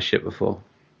that kind of shit before.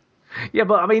 Yeah,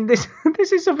 but I mean, this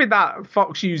is something that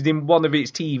Fox used in one of its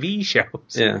TV shows.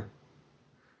 Yeah.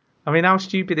 I mean, how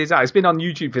stupid is that? It's been on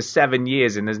YouTube for 7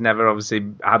 years and has never obviously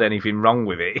had anything wrong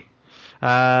with it.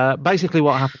 Basically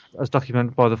what happened, as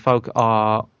documented by the folk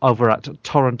over at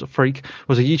Torrent Freak,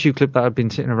 was a YouTube clip that had been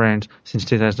sitting around since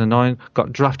 2009,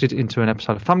 got drafted into an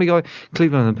episode of Family Guy.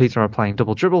 Cleveland and Peter are playing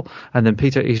Double Dribble, and then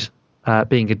Peter is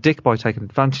being a dick by taking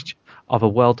advantage of a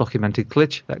well-documented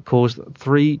glitch that caused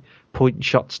 3-point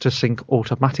shots to sync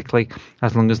automatically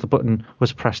as long as the button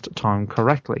was pressed timed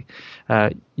correctly.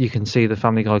 You can see the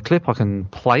Family Guy clip. I can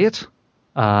play it.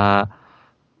 Want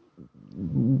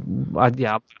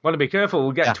to be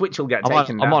careful. Twitch will get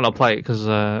taken down. I might not play it because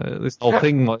this whole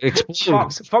thing might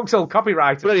explode. Fox will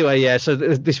copyright it. But anyway, yeah. So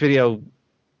this video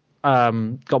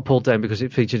got pulled down because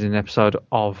it featured in an episode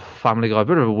of Family Guy. A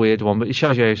bit of a weird one, but it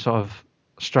shows you how sort of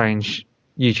strange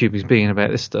YouTube is being about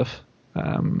this stuff.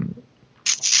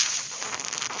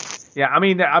 Yeah, I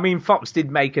mean, Fox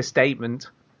did make a statement.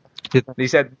 They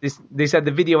said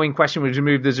the video in question was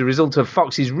removed as a result of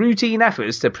Fox's routine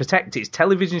efforts to protect its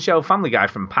television show Family Guy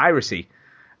from piracy.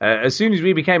 As soon as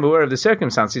we became aware of the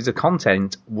circumstances, the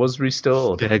content was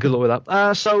restored. Yeah, good luck with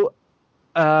that.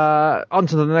 On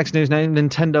to the next news now.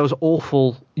 Nintendo's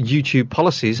awful YouTube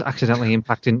policies accidentally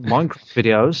impacting Minecraft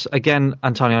videos. Again,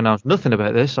 Antonio knows nothing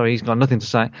about this, so he's got nothing to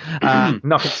say. Nothing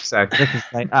to say.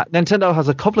 Nintendo has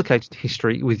a complicated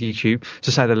history with YouTube,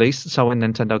 to say the least. So when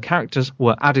Nintendo characters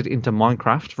were added into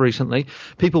Minecraft recently,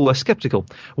 people were skeptical.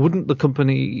 Wouldn't the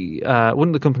company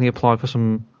apply for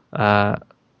some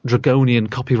draconian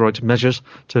copyright measures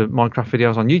to Minecraft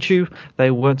videos on YouTube.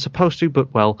 They weren't supposed to,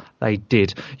 but well, they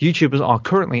did. YouTubers are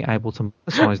currently able to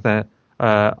monetize their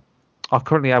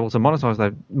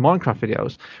Minecraft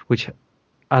videos, which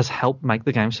has helped make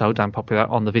the game so damn popular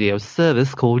on the video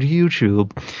service called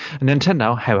YouTube.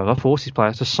 Nintendo, however, forces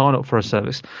players to sign up for a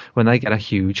service when they get a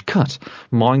huge cut.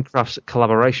 Minecraft's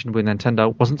collaboration with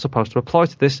Nintendo wasn't supposed to apply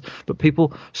to this, but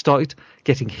people started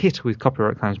getting hit with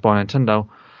copyright claims by Nintendo.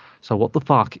 So what the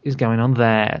fuck is going on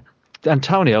there?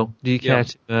 Antonio, do you care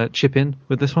to chip in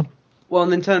with this one? Well,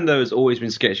 Nintendo has always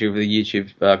been sketchy with the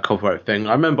YouTube copyright thing.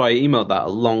 I remember I emailed that a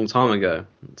long time ago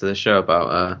to the show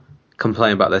about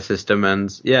complaining about their system, and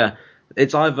yeah,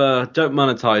 it's either don't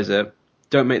monetize it,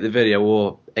 don't make the video,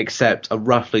 or accept a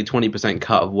roughly 20%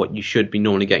 cut of what you should be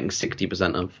normally getting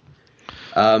 60% of.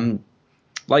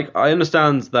 Like, I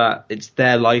understand that it's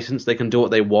their license, they can do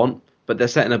what they want, but they're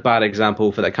setting a bad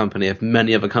example for their company if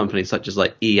many other companies, such as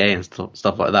like EA and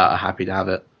stuff like that, are happy to have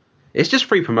it. It's just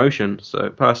free promotion,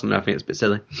 so personally I think it's a bit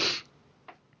silly.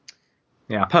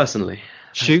 Yeah. Personally.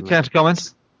 Stu, care to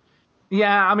comment?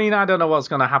 Yeah, I mean, I don't know what's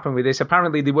going to happen with this.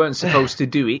 Apparently, they weren't supposed to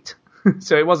do it,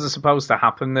 so it wasn't supposed to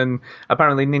happen. And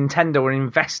apparently, Nintendo are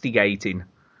investigating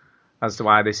as to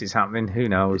why this is happening. Who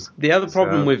knows? The other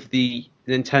problem with the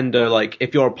Nintendo, like,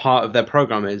 if you're a part of their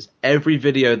program, is every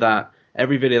video that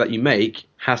you make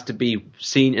has to be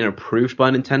seen and approved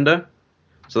by Nintendo.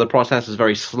 So the process is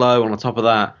very slow, and on top of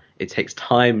that, it takes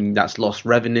time, and that's lost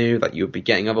revenue that you would be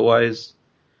getting otherwise.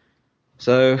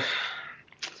 So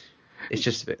it's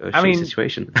just a bit of a shitty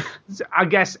situation. I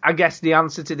guess the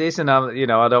answer to this, and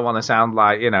I don't want to sound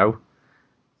like,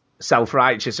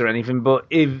 self-righteous or anything, but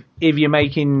if you're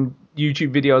making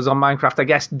YouTube videos on Minecraft, I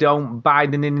guess don't buy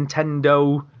the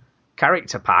Nintendo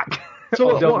character pack.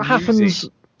 So what happens,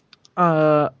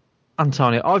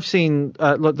 Antonio? I've seen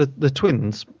like the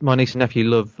twins, my niece and nephew,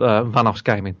 love Vanoss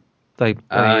Gaming. They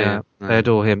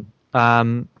adore him.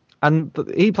 And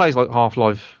he plays like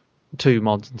Half-Life 2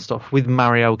 mods and stuff with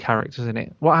Mario characters in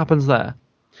it. What happens there?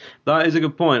 That is a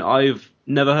good point. I've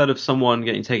never heard of someone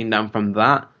getting taken down from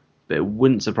that, but it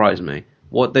wouldn't surprise me.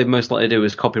 What they most likely do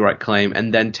is copyright claim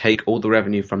and then take all the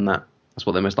revenue from that. That's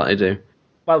what they most likely do.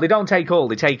 Well, they don't take all.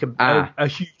 They take a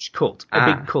huge cut,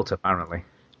 a big cut, apparently.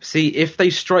 See, if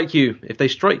they strike you,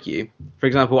 for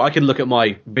example, I can look at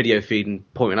my video feed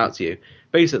and point it out to you.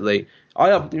 Basically,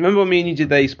 remember when me and you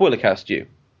did a spoiler cast, you?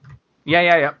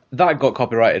 Yeah. That got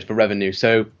copyrighted for revenue,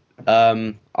 so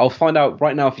I'll find out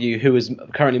right now for you who is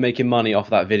currently making money off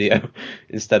that video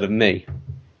instead of me.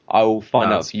 I will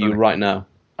find out for you right now.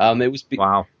 It was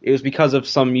because of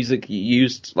some music you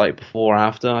used like before or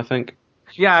after, I think.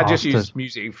 Yeah, I just used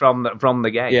music from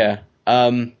the game. Yeah.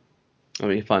 Let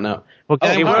me find out. Well,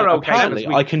 apparently,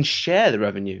 I can share the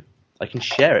revenue. I can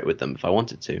share it with them if I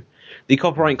wanted to. The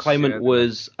copyright claimant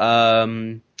was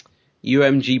UMG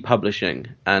Publishing,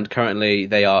 and currently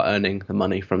they are earning the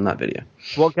money from that video.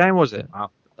 What game was it?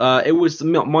 It was the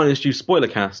Minus You spoiler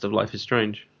cast of Life is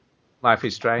Strange. Life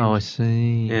is Strange. Oh, I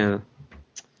see. Yeah.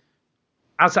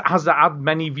 Has that had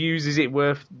many views? Is it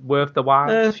worth the while?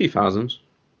 A few thousands.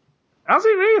 Has it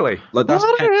really? Like that's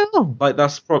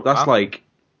like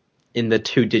in the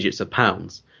 2 digits of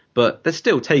pounds, but they're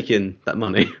still taking that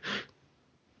money.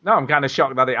 No, I'm kind of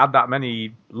shocked that it had that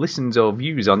many listens or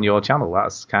views on your channel.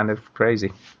 That's kind of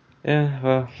crazy. Yeah,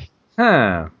 well.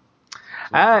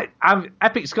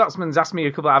 Epic Scotsman's asked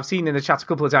me I've seen in the chat a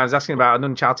couple of times asking about an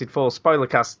Uncharted 4 spoiler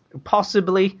cast,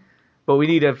 possibly, but we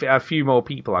need a few more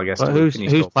people, I guess. Well, who's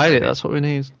played it? That's what we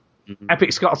need.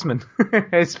 Epic Scotsman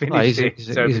has finished it.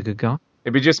 He's a good guy.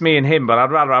 It'd be just me and him, but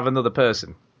I'd rather have another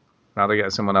person. Rather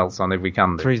get someone else on if we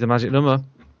can do. 3's the magic number.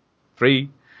 3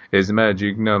 is the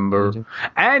magic number.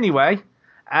 Anyway,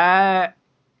 so,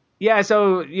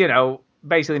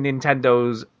 basically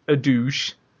Nintendo's a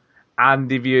douche.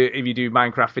 And if you do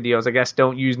Minecraft videos, I guess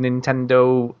don't use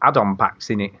Nintendo add-on packs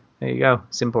in it. There you go.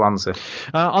 Simple answer.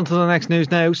 On to the next news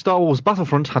now. Star Wars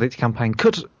Battlefront had its campaign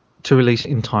cut to release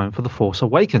in time for The Force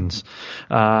Awakens.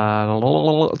 Star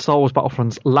Wars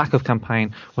Battlefront's lack of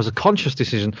campaign was a conscious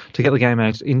decision to get the game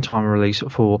out in time of release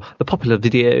for the popular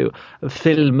video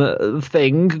film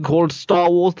thing called Star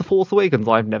Wars The Force Awakens.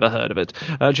 I've never heard of it.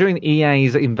 During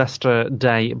EA's Investor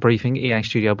Day briefing, EA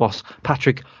studio boss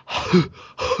Patrick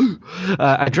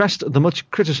addressed the much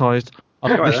criticised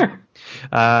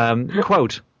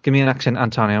quote, give me an accent,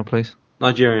 Antonio, please.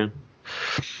 Nigerian.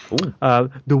 The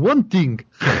one thing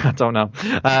I don't know.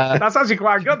 That's actually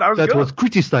quite good. That was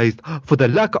criticised for the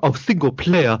lack of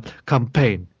single-player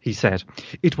campaign. He said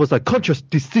it was a conscious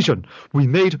decision we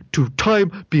made to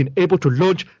time being able to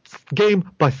launch game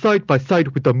by side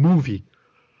with the movie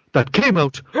that came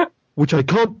out which I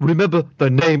can't remember the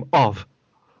name of.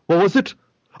 What was it?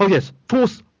 Oh yes,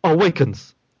 Force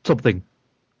Awakens something.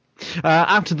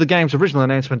 After the game's original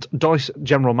announcement, DICE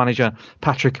General Manager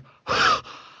Patrick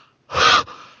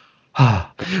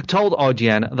told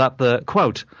IGN that the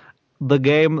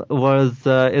game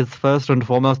is first and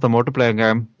foremost a multiplayer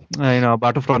game.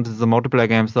 Battlefront is a multiplayer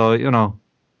game, so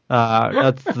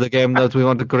that's the game that we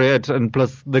want to create. And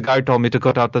plus, the guy told me to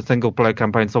cut out the single player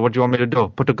campaign. So what do you want me to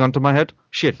do? Put a gun to my head?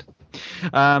 Shit.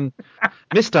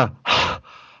 Mister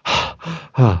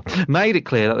made it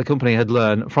clear that the company had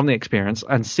learned from the experience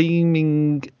and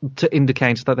seeming to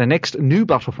indicate that their next new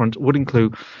Battlefront would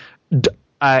include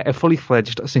a fully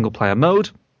fledged single player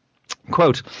mode.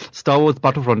 Quote, Star Wars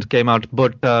Battlefront came out,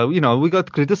 but, we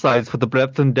got criticized for the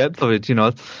breadth and depth of it,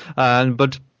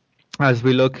 but as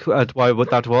we look at what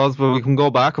that was, well, we can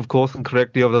go back, of course, and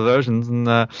correct the other versions and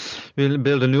we'll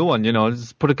build a new one,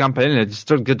 just put a campaign in it, just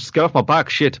get off my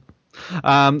back, shit.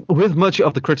 With much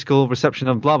of the critical reception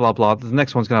of blah, blah, blah, the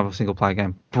next one's going to have a single player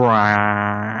game.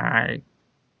 Right.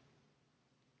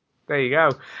 There you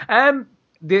go.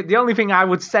 The only thing I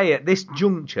would say at this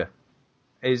juncture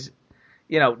is,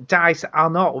 DICE are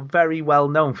not very well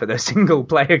known for their single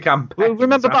player campaigns. Well,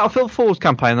 remember Battlefield 4's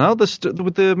campaign though?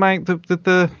 With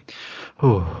the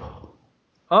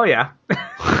Oh yeah.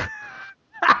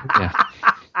 Yeah.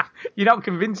 You're not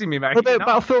convincing me, mate. What about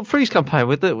Battlefield 3's campaign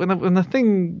when the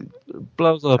thing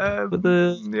blows up?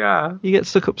 Yeah. You get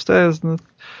stuck upstairs and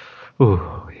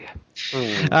yeah.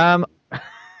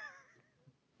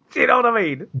 Do you know what I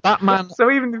mean? Batman.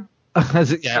 So even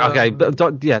yeah, okay,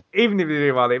 yeah. Even if you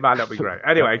do well, it might not be great.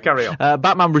 Anyway, carry on.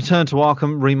 Batman Return to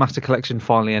Arkham Remaster Collection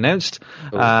finally announced.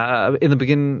 In the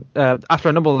beginning, after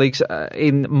a number of leaks,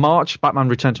 in March, Batman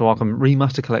Return to Arkham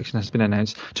Remaster Collection has been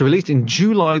announced to release in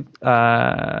July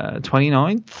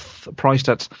 29th, priced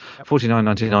at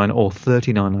 $49.99 or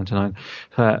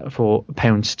 $39.99 for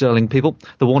pound sterling. People,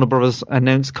 the Warner Brothers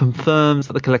confirms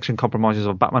that the collection compromises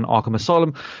of Batman Arkham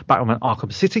Asylum, Batman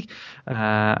Arkham City,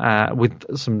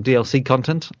 with some DLC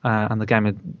content and the Game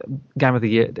of the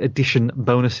Year edition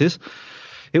bonuses.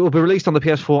 It will be released on the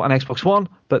PS4 and Xbox One,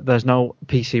 but there's no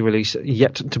PC release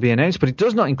yet to be announced. But it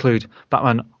does not include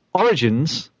Batman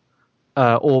Origins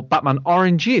or Batman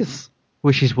Oranges,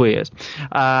 which is weird.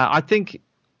 I feel...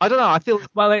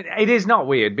 Well, it is not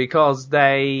weird because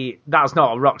that's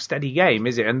not a Rocksteady game,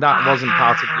 is it? And that wasn't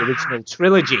part of the original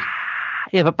trilogy.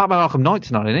 Yeah, but Batman Arkham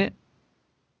Knight's not in it.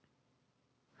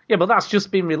 Yeah, but that's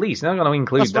just been released. They're not going to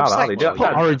include that, are they?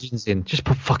 Put Origins in. Just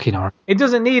put fucking Origins. It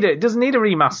doesn't need it. It doesn't need a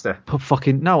remaster. Put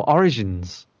fucking... No,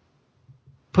 Origins.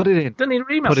 Put it in. Doesn't need a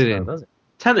remaster, Put it in. does it?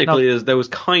 Technically, there was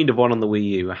kind of one on the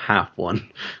Wii U, a half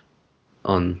one.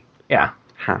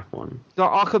 Half one. So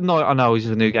Arkham Knight, I know, is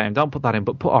a new game. Don't put that in,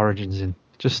 but put Origins in.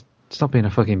 Just stop being a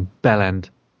fucking bell end.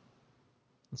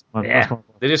 They're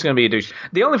just going to be a douche.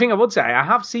 The only thing I would say, I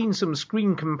have seen some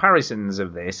screen comparisons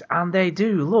of this, and they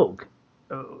do look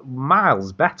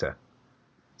miles better.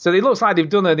 So it looks like they've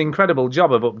done an incredible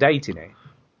job of updating it.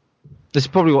 This is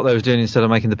probably what they were doing instead of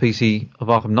making the PC of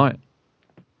Arkham Knight.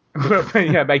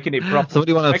 Yeah, making it proper.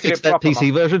 Somebody want to fix that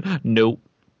PC version? No.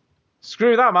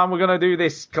 Screw that, man. We're going to do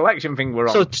this collection thing we're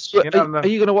on. So, are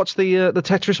you going to watch the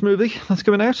Tetris movie that's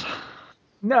coming out?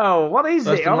 No. What is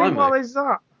it? What is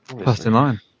that? First in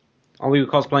line. Are we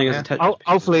cosplaying as a Tetris?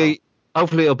 Hopefully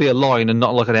it'll be a line and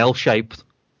not like an L-shaped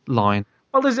line.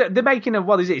 Well, they're making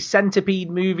a, Centipede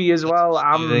movie as well,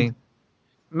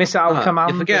 Missile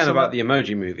Command. You're forgetting about the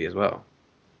Emoji movie as well.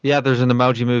 Yeah, there's an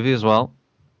Emoji movie as well.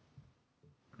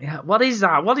 Yeah, what is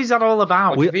that? What is that all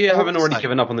about? If you haven't already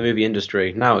given up on the movie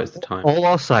industry, now is the time. All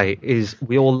I'll say is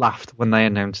we all laughed when they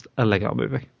announced a Lego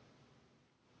movie.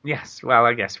 Yes, well,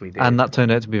 I guess we did. And that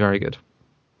turned out to be very good.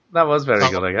 That was very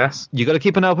good, I guess. You got to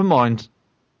keep an open mind.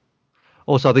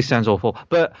 Also, this sounds awful,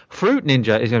 but Fruit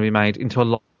Ninja is going to be made into a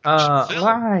lot.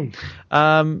 Why?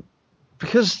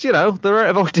 Because they're out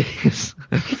of ideas.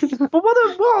 But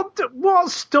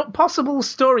what possible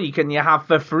story can you have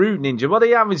for Fruit Ninja? What are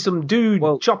you having? Some dude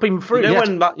chopping fruit?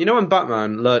 You know when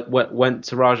Batman went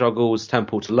to Ra's al Ghul's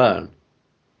temple to learn?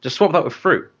 Just swap that with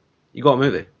fruit. You got a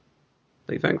movie. What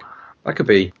do you think? That could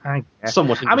be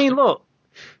somewhat interesting. I mean, look,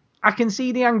 I can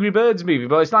see the Angry Birds movie,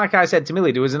 but it's like I said to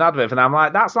Millie, there was an advert for that. I'm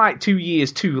like, that's like 2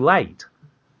 years too late.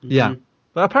 Yeah.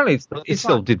 But apparently it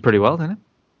still did pretty well, didn't it?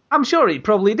 I'm sure it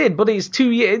probably did, but it's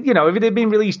 2 years. If it had been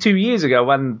released 2 years ago,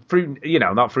 when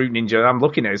not Fruit Ninja, I'm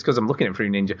looking at it because I'm looking at Fruit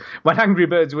Ninja. When Angry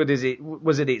Birds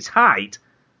was at its height,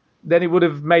 then it would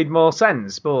have made more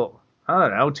sense. But I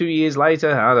don't know. 2 years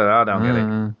later, I don't get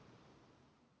it.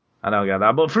 I don't get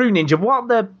that. But Fruit Ninja, what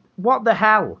the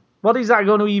hell? What is that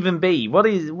going to even be? What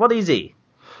is it?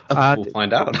 We'll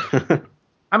find out.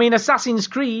 I mean, Assassin's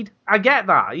Creed, I get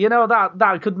that. You know,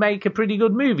 that could make a pretty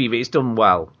good movie if it's done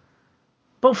well.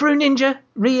 But Fruit Ninja,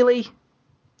 really?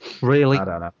 Really? I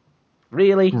don't know.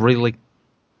 Really? Really?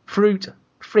 Fruit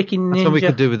freaking Ninja. That's what we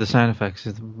could do with the sound effects.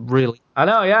 Really? I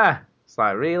know, yeah. It's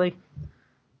like, really?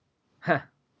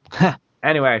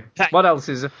 Anyway, what else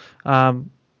is there?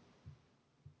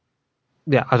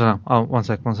 Yeah, I don't know. Oh, one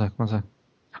sec.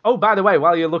 Oh, by the way,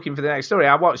 while you're looking for the next story,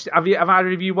 have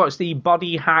either of you watched the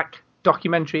Body Hack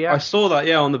documentary yet? I saw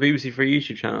that, on the BBC Free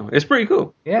YouTube channel. It's pretty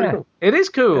cool. Yeah, pretty cool. It is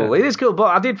cool. Yeah. It is cool, but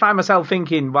I did find myself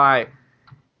thinking, I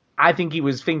think he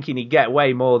was thinking he'd get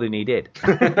way more than he did.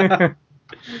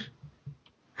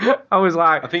 I was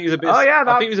like, I think he was a bit. I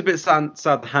think he was a bit sad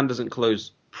the hand doesn't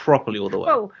close properly all the way.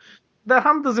 Well, the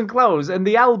hand doesn't close and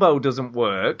the elbow doesn't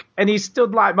work, and he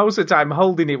stood like most of the time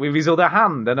holding it with his other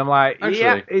hand, and I'm like,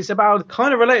 Actually, it's about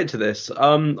kind of related to this.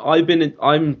 I'm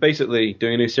basically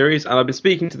doing a new series, and I've been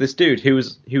speaking to this dude who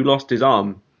lost his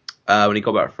arm when he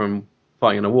got back from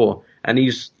fighting in a war, and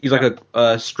he's like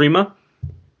a streamer,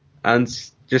 and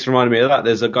just reminded me of that.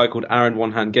 There's a guy called Aaron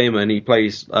One Hand Gamer, and he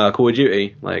plays Call of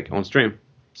Duty like on stream.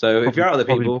 So if you're out there,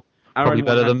 people, probably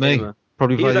better than me.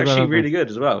 He's actually really good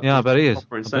as well. Yeah, I bet he is.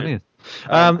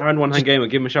 Aaron One Hand Gamer,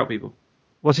 give him a shout, people.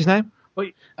 What's his name?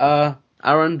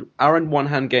 Aaron One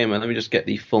Hand Gamer. Let me just get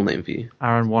the full name for you.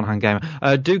 Aaron One Hand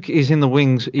Gamer. Duke is in the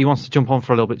wings. He wants to jump on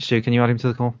for a little bit. Stu, can you add him to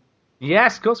the call?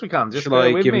 Yes, of course we can. Just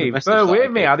bear with me. Bear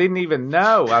with me. I didn't even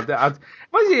know. What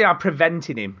is it? I'm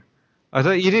preventing him. I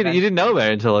thought you didn't know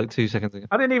there until like 2 seconds ago.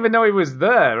 I didn't even know he was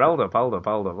there. Hold up.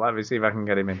 Let me see if I can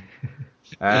get him in.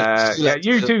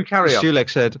 You two carry on. Stulek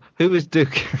said, "Who is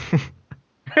Duke?"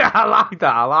 I like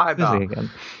that. Is he again?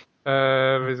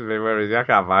 Where is he? I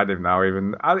can't find him now.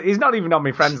 He's not even on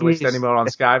my friends list anymore on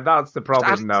Skype. That's the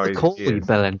problem. No, he's.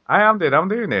 I am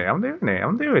doing it. I'm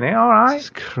doing it. All right. Jesus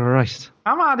Christ.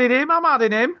 I'm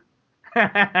adding him.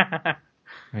 There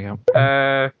you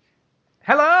go.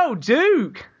 Hello,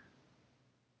 Duke.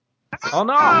 Oh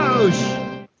no.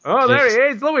 Oh, there he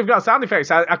is. Look, we've got sound effects.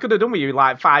 I could have done with you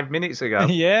like 5 minutes ago.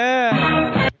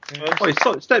 Yeah. Wait,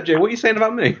 Step J, what are you saying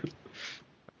about me?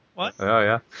 What? Oh,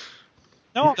 yeah.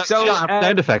 No, so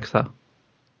sound effects, though.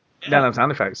 No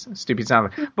sound effects. Stupid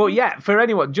sound effects. But yeah, for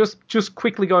anyone, just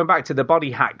quickly going back to the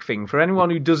body hack thing, for anyone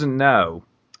who doesn't know,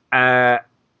 a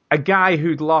guy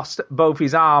who'd lost both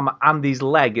his arm and his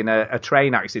leg in a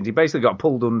train accident, he basically got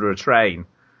pulled under a train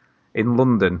in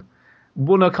London,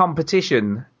 won a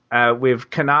competition with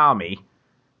Konami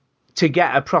to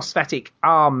get a prosthetic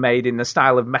arm made in the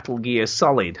style of Metal Gear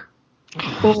Solid.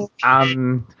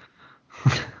 And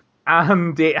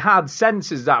it had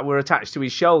sensors that were attached to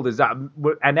his shoulders that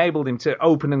enabled him to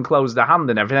open and close the hand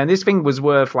and everything. And this thing was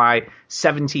worth like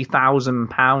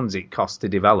 £70,000 it cost to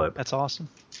develop. That's awesome.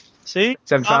 See?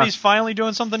 Konami's finally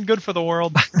doing something good for the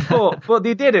world. but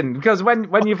they didn't, because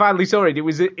when you finally saw it,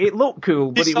 it looked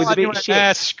cool, but it was a bit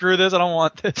shit. Screw this, I don't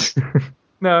want this.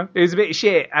 No, it was a bit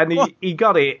shit, and he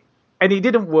got it, and it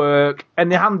didn't work,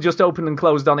 and the hand just opened and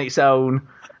closed on its own,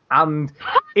 and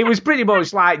it was pretty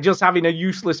much like just having a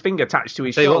useless finger attached to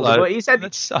his shoulder. But he said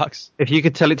that sucks. If you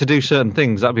could tell it to do certain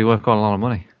things, that'd be worth quite a lot of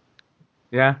money.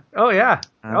 Yeah. Oh yeah.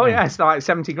 It's like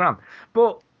 70 grand.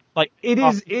 But like it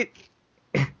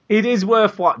is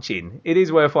worth watching. It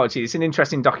is worth watching. It's an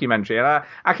interesting documentary, and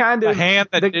I kind of a hand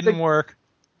that didn't work.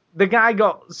 The guy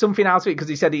got something out of it because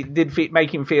he said it did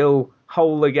make him feel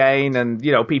whole again, and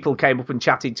people came up and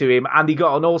chatted to him, and he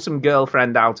got an awesome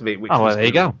girlfriend out of it. Which was there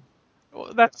you go.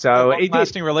 Well, that's a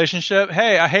lasting relationship.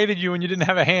 Hey, I hated you when you didn't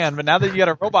have a hand, but now that you got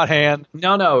a robot hand.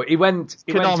 No, he went.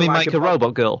 Could only make a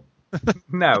robot girl.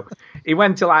 No, he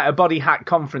went to like a body hack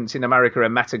conference in America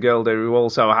and met a girl there who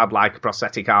also had like a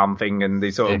prosthetic arm thing, and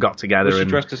they sort of got together. Was she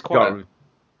dressed as Quiet?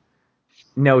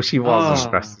 No, she wasn't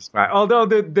dressed as Quiet. Although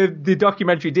the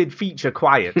documentary did feature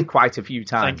Quiet quite a few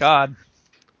times. Thank God.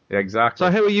 Yeah, exactly.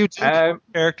 So how are you, Duke?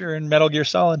 Character in Metal Gear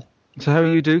Solid. So how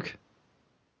are you, Duke?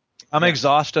 I'm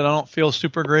exhausted. I don't feel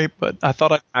super great, but I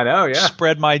thought I'd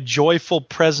spread my joyful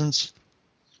presence.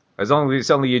 As long as it's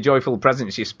only your joyful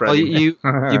presence you're spreading.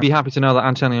 Well, you'd be happy to know that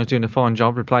Antonio's doing a fine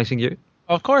job replacing you.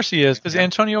 Of course he is, because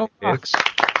Antonio rocks.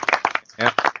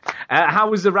 Yeah. How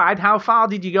was the ride? How far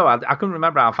did you go? I couldn't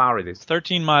remember how far it is.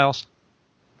 13 miles.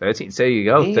 13. So you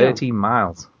go. Damn. 13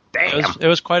 miles. Damn. It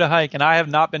was quite a hike, and I have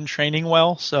not been training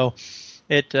well, so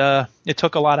it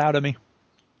took a lot out of me.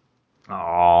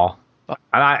 Oh.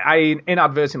 And I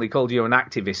inadvertently called you an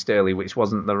activist early, which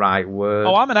wasn't the right word.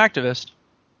 Oh, I'm an activist.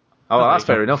 Oh, well, that's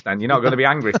fair enough then. You're not going to be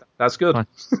angry. That's good. I'm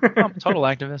a total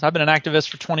activist. I've been an activist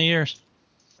for 20 years.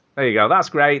 There you go. That's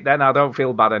great. Then I don't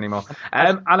feel bad anymore.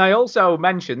 And I also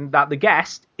mentioned that the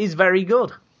guest is very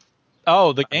good.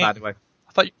 Oh, the game. By the way.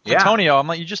 I thought Antonio. I'm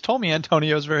like, you just told me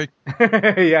Antonio's very.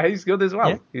 Yeah, he's good as well.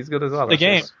 Yeah. He's good as well. The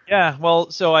game. Yeah.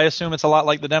 Well, so I assume it's a lot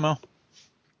like the demo.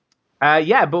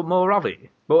 Yeah, but more of it.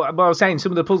 But I was saying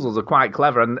some of the puzzles are quite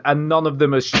clever, and none of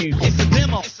them are stupid. It's a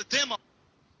demo. It's a demo.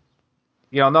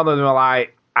 You know, none of them are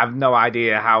like, I have no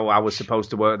idea how I was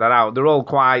supposed to work that out. They're all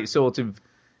quite sort of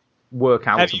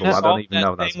work-outable. I don't even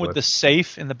know that's thing with the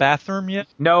safe in the bathroom yet?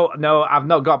 No, I've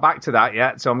not got back to that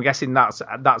yet, so I'm guessing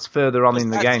that's further on in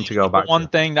the game to go back to. One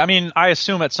thing, I mean, I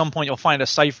assume at some point you'll find a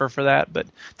cipher for that, but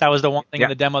that was the one thing in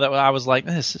the demo that I was like,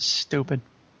 this is stupid.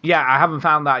 Yeah, I haven't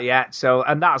found that yet,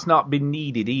 and that's not been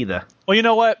needed either. Well, you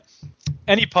know what?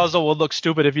 Any puzzle would look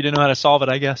stupid if you didn't know how to solve it,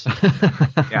 I guess.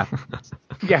 Yeah,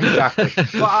 exactly.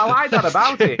 Well, I like that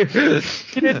about it.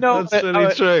 You didn't know that's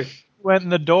really true. Went in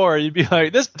the door, you'd be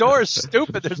like, this door is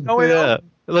stupid. There's no way out.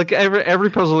 Like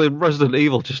every puzzle in Resident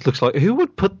Evil just looks like, who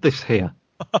would put this here?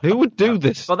 Who would do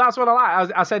this? Well, that's what I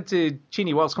like. I said to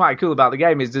Chini, what's quite cool about the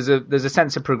game is there's a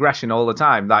sense of progression all the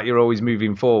time, that you're always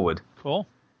moving forward. Cool.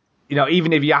 You know,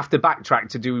 even if you have to backtrack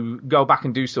to go back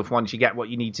and do stuff once you get what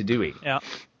you need to do it. Yeah.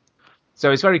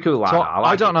 So it's very cool. Like so that.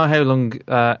 I don't know how long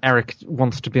Eric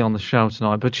wants to be on the show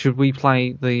tonight, but should we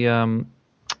play the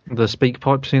speak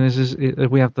pipe scene?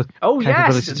 We have the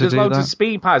yes, there's loads of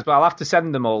speak pipes, but I'll have to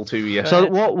send them all to you. So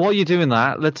while you're doing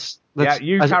that, let's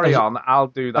you carry on. I'll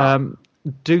do that.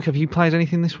 Duke, have you played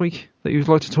anything this week that you'd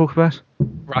like to talk about?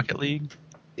 Rocket League.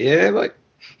 Yeah, like.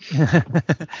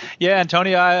 Yeah,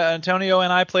 Antonio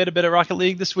and I played a bit of Rocket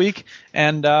League this week,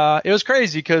 and it was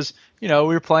crazy because we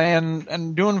were playing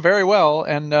and doing very well,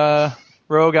 and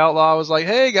Rogue Outlaw was like,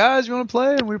 "Hey guys, you want to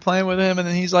play?" And we were playing with him, and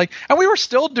then he's like, and we were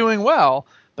still doing well.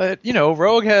 But,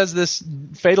 Rogue has this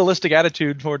fatalistic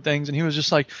attitude toward things, and he was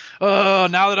just like, oh,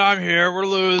 now that I'm here, we're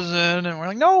losing. And we're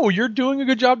like, no, you're doing a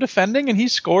good job defending, and he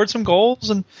scored some goals.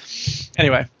 And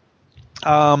anyway,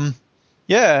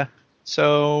 yeah,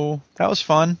 so that was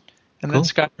fun. And then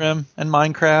Skyrim and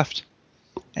Minecraft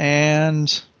and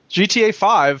GTA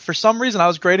 5. For some reason, I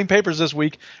was grading papers this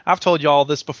week. I've told you all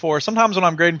this before. Sometimes when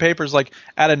I'm grading papers, like,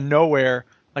 out of nowhere,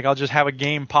 like, I'll just have a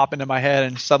game pop into my head,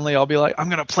 and suddenly I'll be like, I'm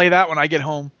going to play that when I get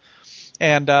home.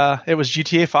 And it was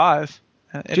GTA 5.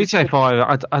 GTA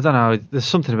 5, I don't know. There's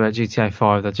something about GTA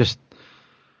 5 that just...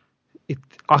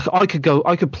 I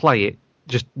could play it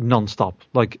just non-stop.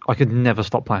 Like, I could never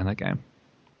stop playing that game.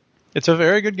 It's a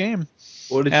very good game.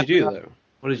 What did you do, though?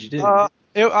 What did you do?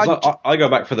 I go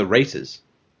back for the Raiders.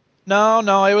 No,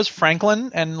 it was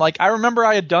Franklin, and, like, I remember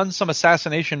I had done some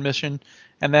assassination mission.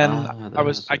 And then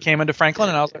I came into Franklin,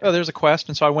 and I was like, oh, there's a quest.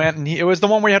 And so I went, and it was the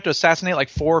one where you have to assassinate like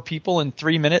 4 people in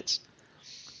 3 minutes.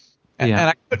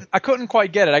 And I couldn't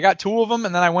quite get it. I got 2 of them,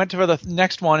 and then I went to the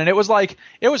next one, and it was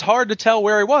hard to tell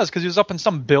where he was because he was up in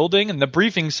some building, and the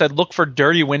briefing said look for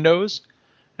dirty windows.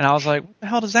 And I was like, what the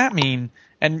hell does that mean?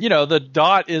 And the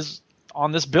dot is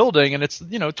on this building, and it's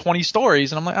 20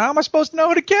 stories, and I'm like, how am I supposed to know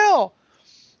who to kill?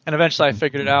 And eventually I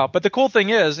figured it out. But the cool thing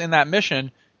is in that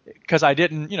mission, because I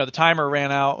didn't, the timer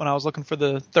ran out when I was looking for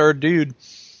the third dude,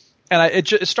 and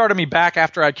it started me back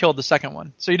after I killed the second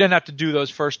one. So you didn't have to do those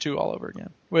first 2 all over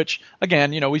again, which,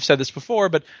 again, we've said this before,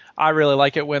 but I really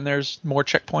like it when there's more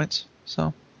checkpoints.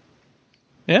 So,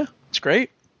 yeah, it's great.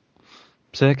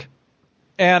 Sick.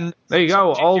 And there you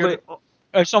go.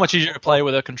 It's so much easier to play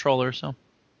with a controller, so.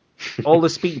 All the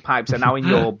speak pipes are now in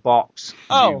your box.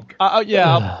 Yeah.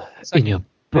 In your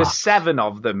There's 7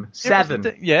 of them.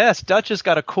 7. Yes, Dutch has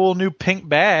got a cool new pink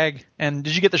bag. And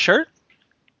did you get the shirt?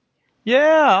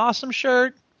 Yeah, awesome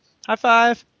shirt. High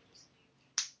five.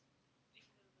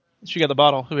 She got the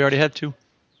bottle. We already had 2.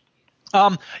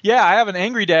 Yeah, I have an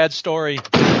Angry Dad story.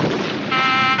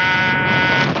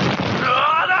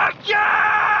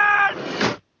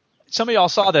 Some of y'all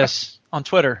saw this on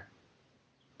Twitter.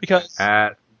 Because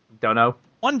don't know.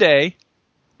 One day,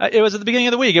 it was at the beginning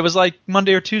of the week. It was like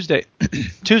Monday or Tuesday.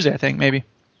 Tuesday, I think, maybe.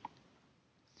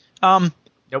 Nope.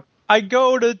 I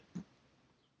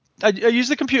use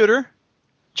the computer,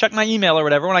 check my email or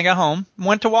whatever when I got home,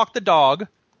 went to walk the dog,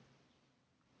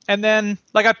 and then,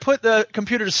 like, I put the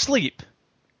computer to sleep.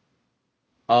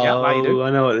 Oh, yeah, I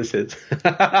know what this is.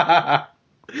 I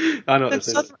know what this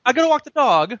is. I go to walk the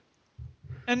dog,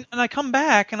 and I come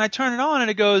back, and I turn it on,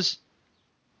 and it goes,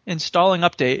 installing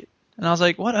update. And I was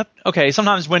like, what up? Okay,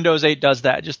 sometimes Windows 8 does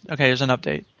that. Just, okay, there's an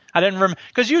update. I didn't remember.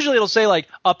 Because usually it'll say, like,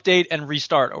 update and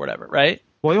restart or whatever, right?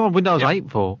 What are you on Windows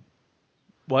 8 for?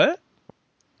 What?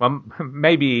 Well,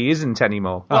 maybe he isn't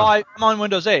anymore. Well, I'm on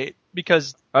Windows 8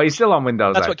 because... Oh, you're still on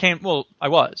Windows 8? That's what came... Well, I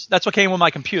was. That's what came with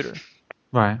my computer.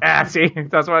 Right. See,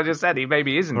 that's what I just said. He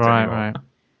maybe isn't anymore. Right.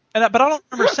 But I don't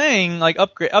remember saying, like,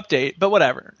 update, but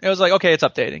whatever. It was like, okay, it's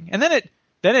updating. And then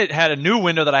Then it had a new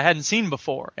window that I hadn't seen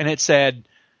before, and it said,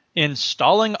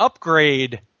 installing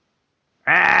upgrade.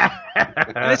 And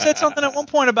it said something at one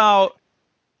point about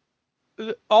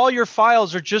all your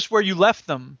files are just where you left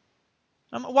them.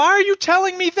 Why are you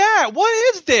telling me that?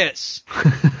 What is this?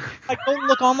 I don't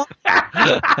look online.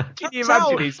 Can you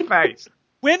imagine his face?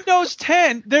 Windows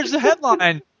 10, there's a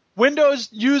headline. Windows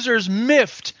users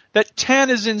miffed that 10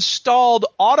 is installed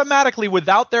automatically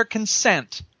without their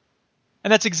consent.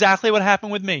 And that's exactly what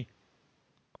happened with me.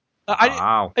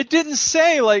 Wow. It didn't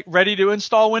say, like, ready to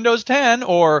install Windows 10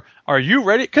 or are you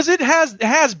ready? Because it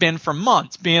has been for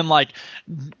months being like,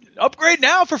 upgrade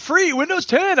now for free, Windows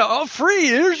 10, free,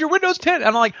 here's your Windows 10. And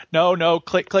I'm like, no,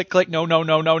 click, no.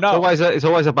 It's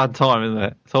always a bad time, isn't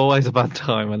it? It's always a bad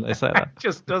time when they say that.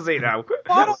 Just does it now.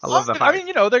 Well, I love the fact. I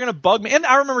mean, they're going to bug me. And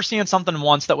I remember seeing something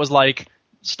once that was like,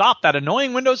 stop that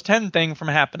annoying Windows 10 thing from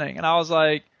happening. And I was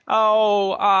like,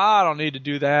 oh, I don't need to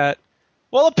do that.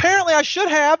 Well, apparently I should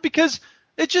have, because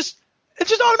it just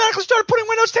automatically started putting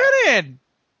Windows 10 in.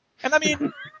 And I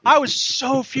mean, I was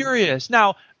so furious.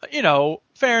 Now,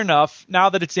 fair enough. Now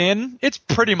that it's in, it's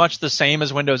pretty much the same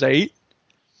as Windows 8.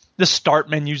 The start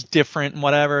menu's different and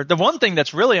whatever. The one thing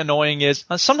that's really annoying is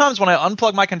sometimes when I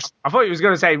unplug my controller. I thought you was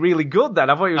going to say really good then.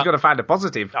 I thought you was going to find a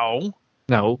positive.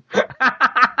 No.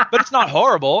 But it's not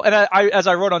horrible. And as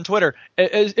I wrote on Twitter,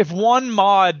 if one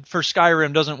mod for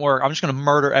Skyrim doesn't work, I'm just going to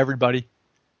murder everybody.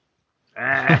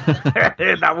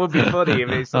 That would be funny if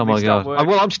it's. Oh my god!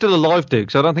 Well, I'm still alive, Duke,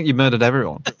 so I don't think you murdered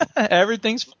everyone.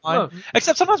 Everything's fine. Oh.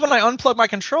 Except sometimes when I unplug my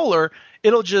controller,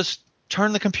 it'll just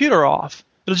turn the computer off.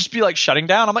 It'll just be like shutting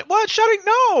down. I'm like, what? Shutting?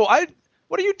 No!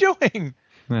 What are you doing?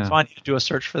 Yeah. So I need to do a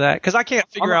search for that because I can't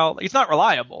figure out. It's not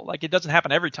reliable. Like, it doesn't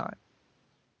happen every time.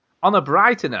 On a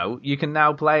brighter note, you can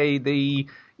now play the,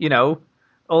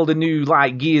 all the new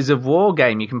like Gears of War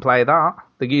game. You can play that,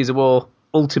 the Gears of War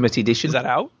Ultimate Edition. Is that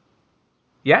out?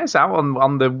 Yeah, it's out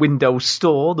on the Windows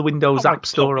Store, the Windows App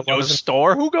Store. Windows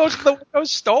Store? Who goes to the Windows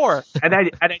Store? And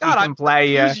then God, you can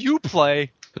play. You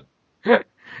play.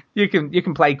 You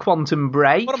can play Quantum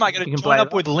Break. What am I going to join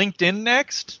up with LinkedIn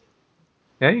next?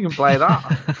 Yeah, you can play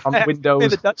that on the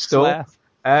Windows Store.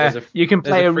 You can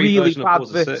play a really bad.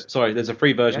 There's a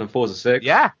free version of Forza 6.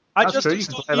 Yeah, I just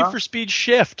installed Need for Speed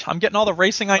Shift. I'm getting all the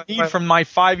racing I need from my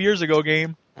 5 years ago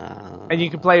game. And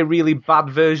you can play a really bad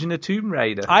version of Tomb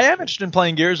Raider. I am interested in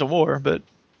playing Gears of War, but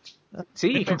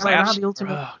see, you can play that the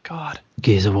Ultimate. Oh God,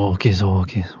 Gears of War. Gears of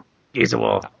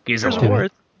War. It's a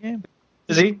game.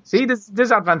 See,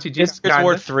 there's advantages. Is Gears of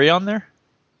War 3 on there?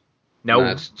 No,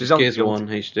 it's just Gears of 1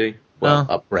 HD. Well,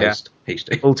 upraised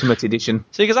HD. Ultimate Edition.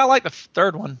 See, because I like the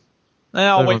third one.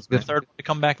 I'll wait for the third one to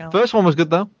come back out. First one was good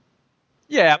though.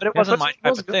 Yeah, but it wasn't my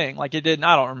type of thing. Like, it didn't.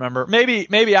 I don't remember. Maybe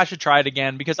I should try it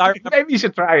again because I remember. Maybe you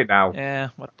should try it now. Yeah.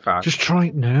 Just try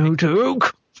it now,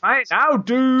 Duke. Try it now,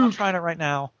 Duke. I'm trying it right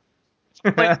now. If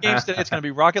I'm playing games today, it's going to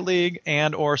be Rocket League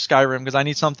and or Skyrim because I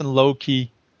need something low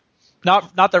key.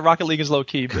 Not that Rocket League is low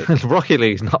key, but Rocket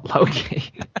League's not low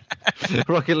key.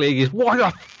 Rocket League is why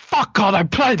the fuck can't I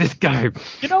play this game?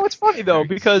 It's funny though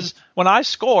because when I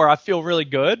score, I feel really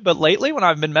good. But lately, when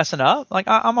I've been messing up, like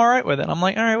I'm all right with it. I'm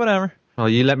like, all right, whatever. Oh,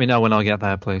 you let me know when I get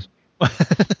there, please.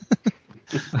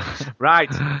 Right.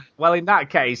 Well, in that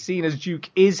case, seeing as Duke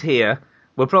is here,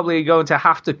 we're probably going to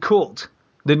have to cut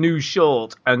the news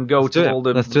short and go to all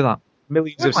the. Let's do that.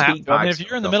 Millions of speed I mean, if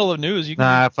you're in the middle of news, you can.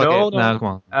 Nah, fuck it. No, come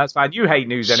on. That's fine. You hate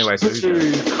news anyway, so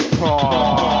Speak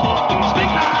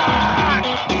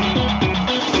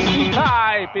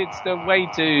Pipe! It's the way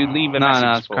to leave a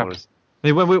message for us. I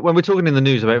mean, when we're talking in the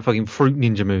news about fucking Fruit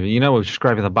Ninja movie, we're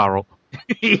scraping the barrel.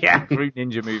 Yeah, Fruit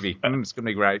Ninja movie. It's going to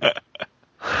be great.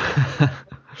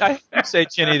 I say,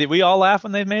 Chinny, that we all laugh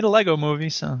when they've made a Lego movie,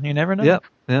 so you never know.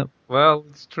 Yep. Well,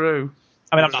 it's true.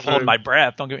 I mean, I'm not holding my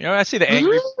breath. Don't get me. I see the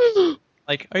angry.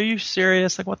 Like, are you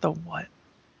serious? Like, what? But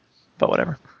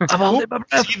whatever. I'm holding my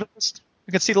breath. You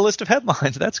can see the list of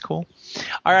headlines. That's cool.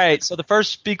 All right. So the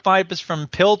first speak pipe is from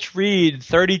Pilch Reed.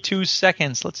 32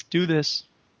 seconds. Let's do this.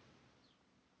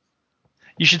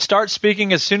 You should start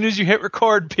speaking as soon as you hit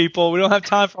record, people. We don't have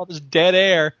time for all this dead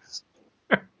air.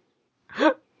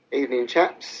 Evening,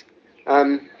 chaps.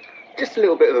 Just a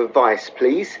little bit of advice,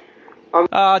 please.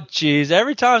 Jeez.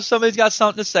 Every time somebody's got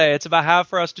something to say, it's about how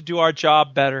for us to do our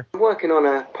job better. I'm working on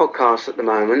a podcast at the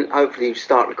moment. Hopefully you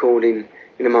start recording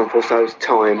in a month or so's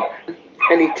time.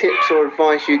 Any tips or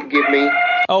advice you can give me?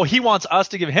 Oh, he wants us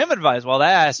to give him advice. Well,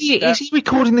 that's... Is he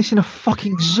recording this in a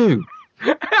fucking zoo?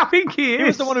 I think he is. He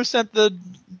was the one who sent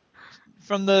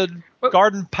from the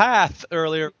garden path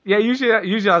earlier. Yeah, usually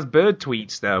has bird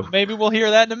tweets, though. Maybe we'll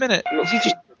hear that in a minute. Is he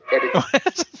just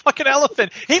It's a fucking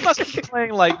elephant. He must be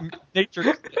playing like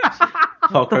nature.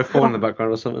 Far 4 in the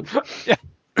background or something. Yeah.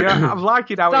 Yeah, I'm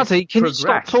liking how Daddy, it's can progressed. you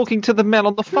stop talking to the men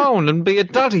on the phone and be a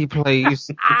daddy,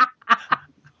 please?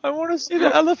 I want to see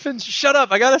the elephants. Shut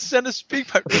up. I got to send a speak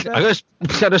pipe. I got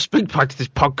to send a speak pipe to this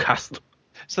podcast.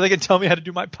 So they can tell me how to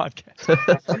do my podcast.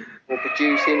 Or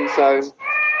producing, so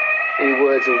any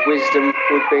words of wisdom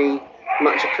would be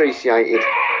much appreciated.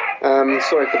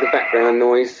 Sorry for the background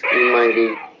noise you may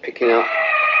be picking up.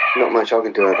 Not much I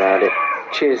can do about it.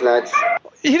 Cheers, lads.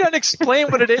 He doesn't explain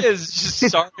what it is.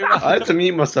 Just sorry. I had to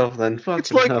mute myself then.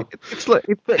 It's like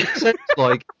it sounds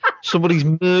like somebody's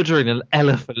murdering an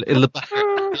elephant in the back.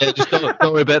 Yeah, just don't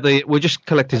worry about we're just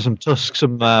collecting some tusks,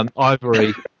 some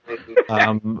ivory.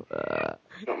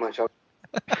 Not much I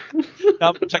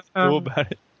Not much I can do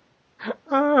about it.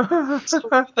 So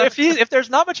if there's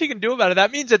not much he can do about it,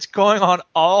 that means it's going on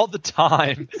all the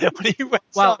time.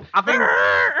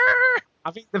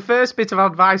 I think the first bit of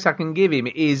advice I can give him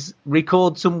is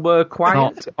record somewhere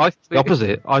quiet. No, I think the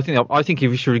opposite. I think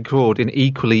you should record in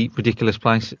equally ridiculous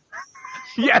places.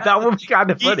 Yeah, that would be kind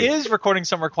of funny. He is recording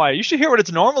somewhere quiet. You should hear what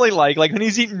it's normally like when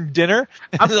he's eating dinner.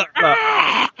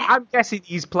 I'm guessing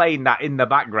he's playing that in the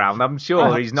background. I'm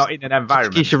sure he's not in an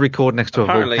environment. He should record next to a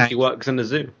volcano. Apparently, he works in a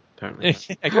zoo. Apparently,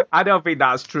 I don't think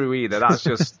that's true either. That's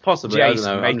just possibly. I don't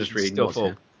Jason know. I'm just reading stuff what's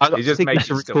up. I He's just think he making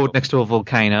should stuff record up. next to a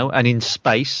volcano and in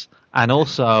space, and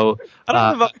also I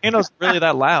don't know if volcano's really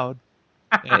that loud.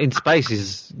 in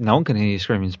space no one can hear you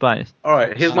scream in space. All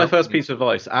right, here's my first piece of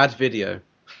advice: add video,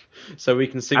 so we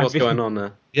can see what's going on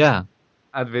there. Yeah.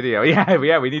 Add video.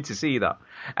 Yeah, we need to see that.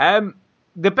 You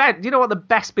know what the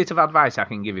best bit of advice I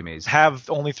can give him is? Have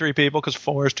only 3 people because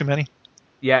 4 is too many.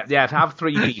 Yeah, have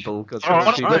 3 people. Cause One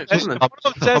of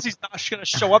them says he's not going to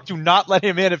show up. Do not let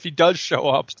him in if he does show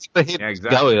up. Yeah,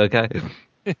 exactly. Okay.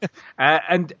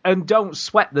 And don't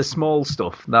sweat the small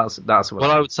stuff. That's what. What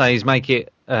I would say is make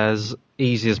it as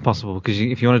easy as possible, because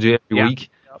if you want to do it every week,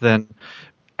 then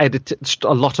a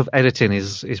lot of editing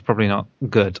is probably not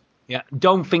good. Yeah,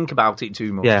 don't think about it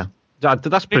too much. Yeah,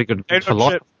 that's pretty good for a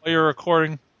lot. While you're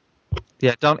recording.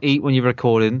 Yeah, don't eat when you're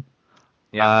recording.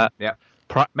 Yeah,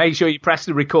 make sure you press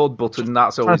the record button.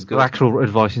 That's always good. Actual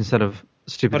advice instead of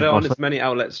stupid Put it on advice. as many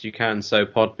outlets as you can. So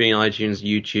Podbean, iTunes,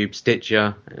 YouTube,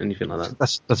 Stitcher, anything like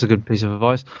that. That's a good piece of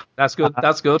advice. That's good.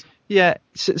 That's good. Yeah,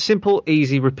 simple,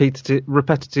 easy,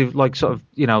 repetitive. Like sort of,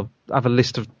 have a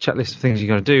checklist of things you're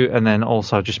going to do, and then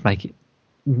also just make it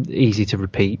easy to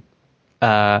repeat.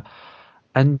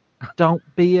 And don't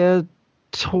be a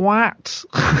twat.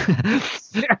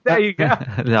 Yeah, there you go.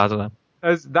 No, I don't know.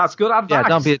 That's good advice. Yeah,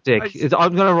 don't be a dick.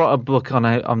 I'm going to write a book on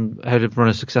how to run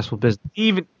a successful business.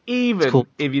 Even cool.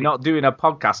 if you're not doing a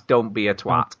podcast, don't be a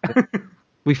twat.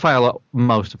 We fail at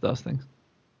most of those things.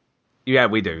 Yeah,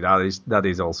 we do. That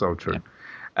is also true.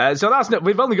 Yeah. So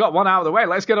we've only got one out of the way.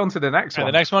 Let's get on to the next one.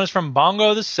 The next one is from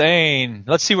Bongo the Sane.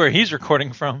 Let's see where he's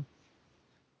recording from.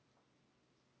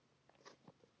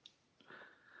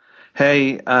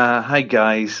 Hey, hi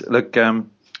guys. Look,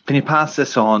 can you pass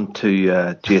this on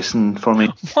to Jason for me?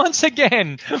 Once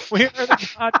again, we're the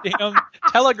goddamn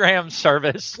Telegram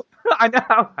service. I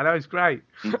know, it's great.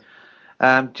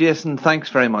 Jason, thanks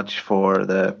very much for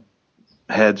the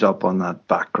heads up on that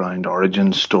background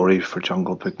origin story for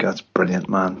Jungle Book. That's brilliant,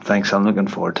 man. Thanks, I'm looking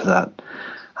forward to that.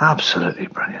 Absolutely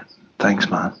brilliant. Thanks,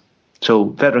 man. So,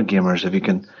 veteran gamers, if you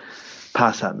can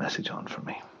pass that message on for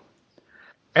me.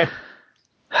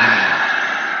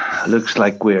 Looks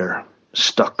like we're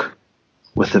stuck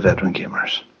with the veteran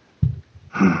gamers.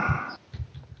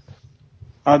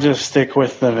 I'll just stick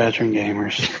with the veteran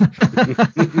gamers.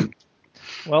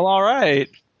 Well, all right.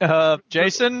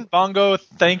 Jason, Bongo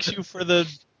thanks you for the...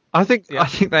 I think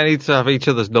they need to have each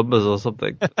other's numbers or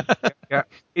something. Yeah.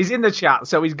 He's in the chat,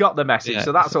 so he's got the message,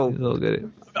 so that's all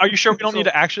good. Are you sure we don't need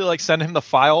to actually send him the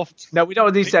file? No, we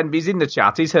don't need to send him. He's in the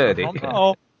chat. He's heard it. Oh,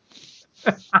 no.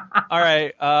 All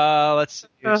right, let's see.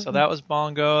 So that was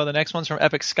Bongo. The next one's from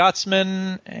Epic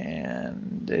Scotsman,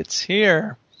 and it's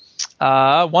here.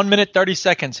 1 minute, 30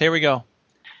 seconds. Here we go.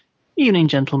 Evening,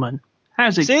 gentlemen.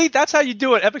 How's it See, that's how you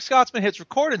do it. Epic Scotsman hits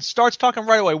record and starts talking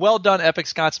right away. Well done, Epic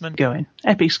Scotsman. going?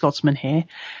 Epic Scotsman here.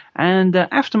 And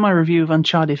after my review of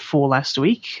Uncharted 4 last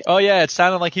week... Oh, yeah, it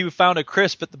sounded like he found a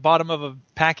crisp at the bottom of a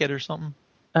packet or something.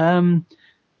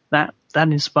 That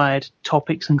inspired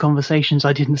topics and conversations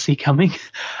I didn't see coming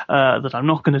that I'm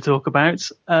not going to talk about.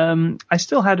 I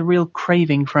still had a real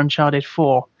craving for Uncharted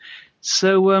 4.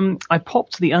 So I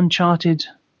popped the Uncharted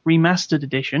Remastered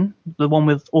Edition, the one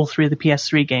with all 3 of the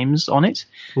PS3 games on it,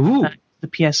 the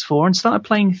PS4, and started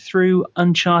playing through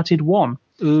Uncharted 1.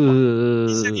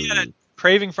 He said he had a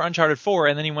craving for Uncharted 4,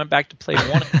 and then he went back to play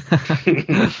 1.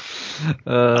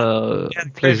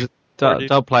 Please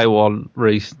don't play 1,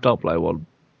 Reese. Don't play 1.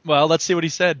 Well, let's see what he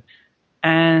said.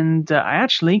 And I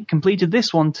actually completed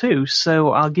this one too,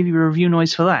 so I'll give you a review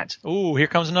noise for that. Ooh, here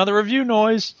comes another review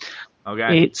noise.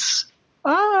 Okay. It's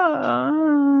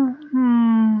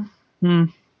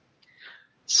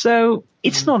So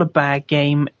it's not a bad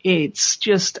game. It's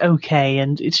just okay,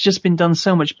 and it's just been done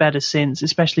so much better since,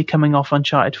 especially coming off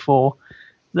Uncharted 4.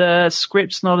 The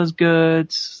script's not as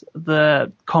good.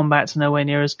 The combat's nowhere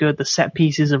near as good. The set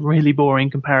pieces are really boring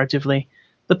comparatively.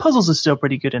 The puzzles are still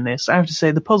pretty good in this. I have to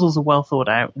say the puzzles are well thought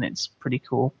out, and it's pretty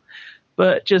cool.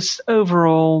 But just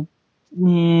overall,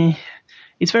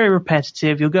 it's very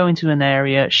repetitive. You'll go into an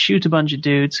area, shoot a bunch of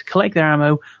dudes, collect their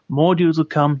ammo, more dudes will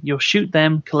come, you'll shoot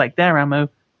them, collect their ammo,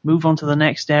 move on to the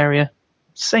next area,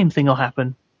 same thing will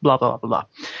happen, blah, blah, blah, blah.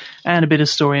 And a bit of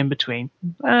story in between.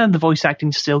 And the voice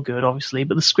acting's still good, obviously,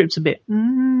 but the script's a bit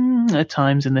at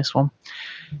times in this one.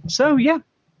 So, yeah,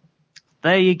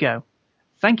 there you go.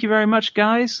 Thank you very much,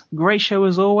 guys. Great show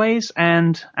as always,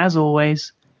 and as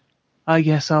always, I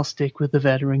guess I'll stick with the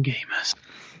veteran gamers.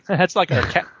 That's like a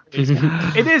cat. It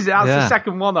is. That's the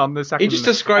second one on the second. He just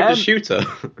described a shooter.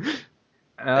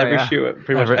 Every shooter,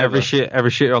 pretty much every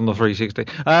shooter on the 360.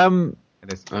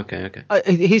 It is. Okay.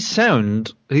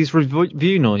 His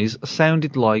review noise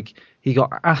sounded like he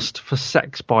got asked for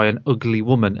sex by an ugly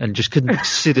woman and just couldn't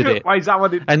consider it. Why is that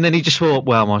what it? And then he just thought,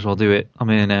 well, might as well do it. I'm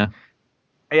here now.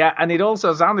 Yeah, and it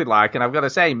also sounded like, and I've got to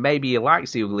say, maybe he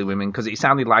likes the ugly women because it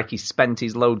sounded like he spent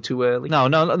his load too early. No,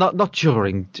 not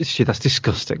during. Shit, that's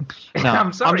disgusting. No,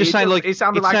 I'm sorry. I'm just saying, like, it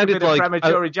sounded like a bit of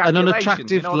premature ejaculation. An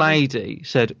unattractive lady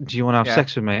said, "Do you want to have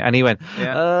sex with me?" And he went,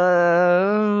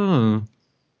 "Oh,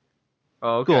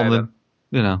 okay, go on then."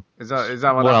 You know, is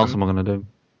that what else am I going to do?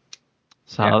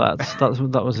 So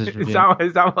that was his review.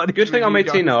 Is that what? Good thing I'm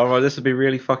 18 now, or this would be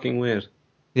really fucking weird.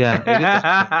 Yeah,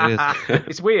 it is.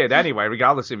 It's weird anyway,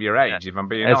 regardless of your age, if I'm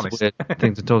being honest. It's a weird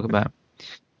thing to talk about.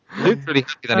 Luke's really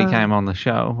happy that he came on the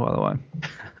show, by the way.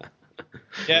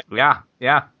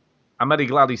 Yeah. I'm very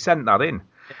glad he sent that in.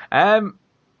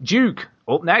 Duke,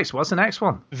 up next. What's the next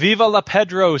one? Viva La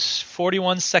Pedros,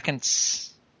 41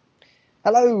 seconds.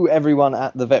 Hello, everyone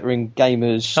at the Veteran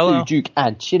Gamers, Stu, Duke,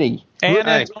 and Chinny.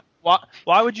 And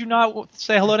why would you not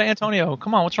say hello to Antonio?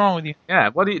 Come on, what's wrong with you?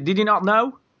 Yeah, did you not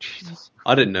know? Jesus.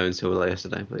 I didn't know until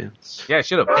yesterday, but yeah. Yeah,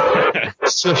 shut up.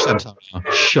 Shush,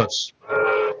 Antonio. Shush.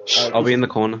 I'll be in the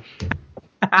corner.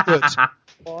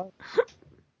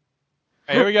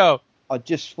 Here we go. I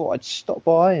just thought I'd stop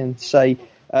by and say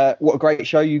what a great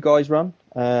show you guys run.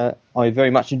 I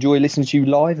very much enjoy listening to you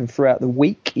live, and throughout the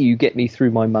week you get me through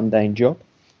my mundane job.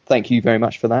 Thank you very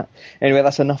much for that. Anyway,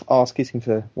 that's enough ass kissing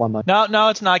for one month. No,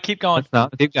 it's not. Keep going.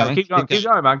 Keep going,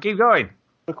 man. Keep going.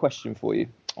 A question for you.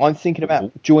 I'm thinking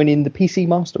about joining the PC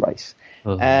Master Race.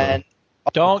 And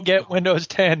don't get Windows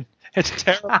 10. It's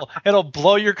terrible. It'll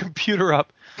blow your computer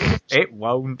up. It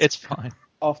won't. It's fine.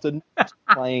 After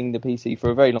playing the PC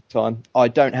for a very long time, I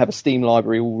don't have a Steam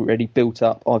library already built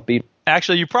up.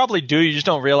 Actually, you probably do. You just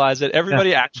don't realize it.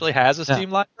 Everybody actually has a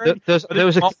Steam library.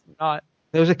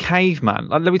 There was a caveman.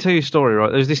 Let me tell you a story, right?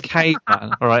 There was this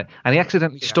caveman, all right, and he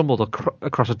accidentally stumbled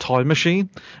across a time machine.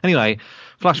 Anyway,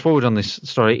 flash forward on this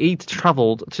story. He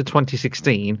travelled to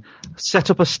 2016,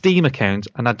 set up a Steam account,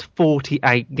 and had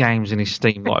 48 games in his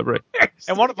Steam library.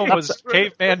 And one of them was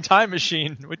Caveman Time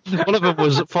Machine. One of them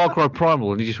was Far Cry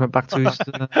Primal, and he just went back to his...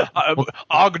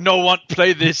 Og no want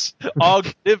play this. Og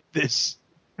live this.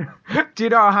 Do you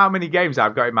know how many games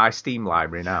I've got in my Steam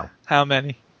library now? How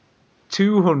many?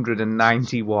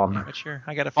 291. Sure,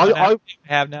 I got to find out how many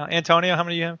I have now. Antonio, how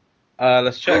many do you have?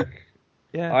 Let's check.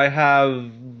 Yeah, I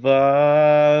have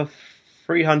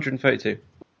 332.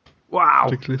 Wow.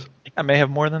 Ridiculous. I may have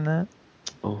more than that.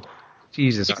 Oh,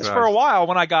 Jesus Christ. For a while,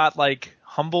 when I got like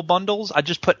Humble Bundles, I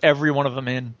just put every one of them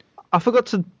in. I forgot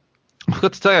to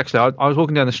tell you, actually, I was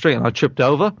walking down the street and I tripped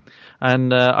over.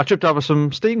 And I tripped over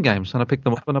some Steam games, and I picked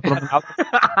them up and I put them out.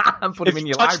 And put them in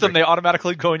your touch library. them, they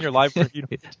automatically go in your library.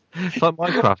 It's like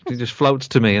Minecraft. It just floats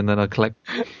to me, and then I collect.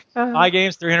 My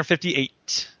game's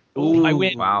 358. Ooh, I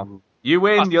win. Wow. You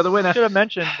win. You're the winner. I should have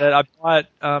mentioned that I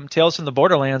bought Tales from the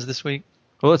Borderlands this week.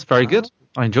 Well, it's very good.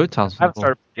 I enjoyed Tales from the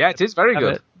Borderlands. Yeah, it is very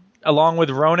good. Along with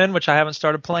Ronin, which I haven't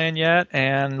started playing yet,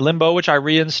 and Limbo, which I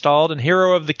reinstalled, and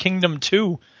Hero of the Kingdom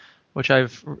 2. Which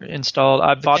I've installed.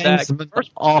 I bought that.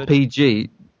 RPG,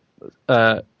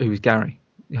 who is Gary?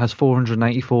 He has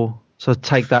 484. So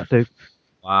take that, dude.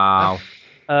 Wow.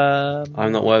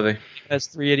 I'm not worthy. He has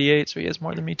 388, so he has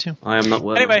more than me too. I am not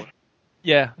worthy. Anyway,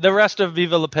 yeah, the rest of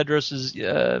Viva La Pedros is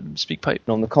Speak Pipe.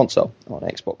 On the console, on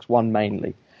Xbox One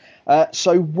mainly.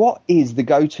 So what is the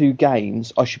go-to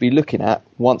games I should be looking at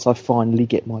once I finally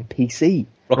get my PC?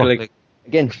 Rocket League.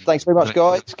 Again, thanks very much,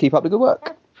 guys. Keep up the good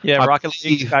work. Yeah, Rocket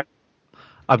League.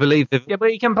 I believe. Yeah,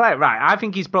 but you can play it right. I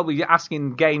think he's probably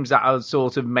asking games that are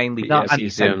sort of mainly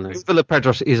PC only. Villa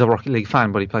Pedros is a Rocket League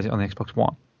fan, but he plays it on the Xbox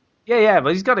One. Yeah,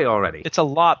 but he's got it already. It's a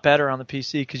lot better on the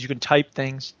PC because you can type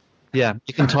things. Yeah,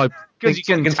 you can type. Because you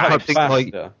can type things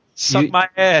like suck my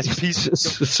ass, piece.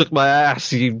 Suck my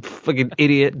ass, you fucking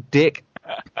idiot, dick.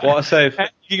 What a save!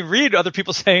 You can read other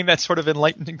people saying that sort of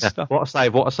enlightening stuff. What a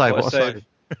save! What a save! What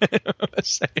a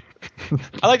save!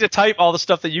 I like to type all the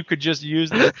stuff that you could just use.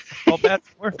 That's all bad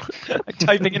for. Like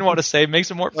typing in what to save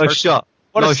makes it more personal. Shot.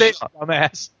 What a save,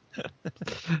 dumbass.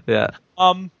 Yeah.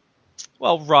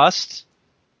 Well, Rust.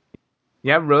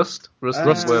 Yeah, Rust. Rust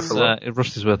is worth a look.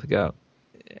 Rust is worth a go.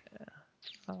 Yeah.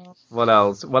 What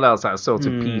else? What else? That's sort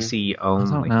of PC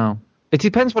only. I don't know. It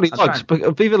depends what he likes.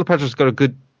 But Viva La Pedra's got a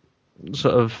good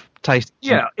sort of taste.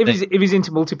 Yeah, if he's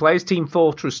into multiplayer, Team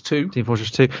Fortress 2. Team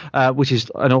Fortress 2, which is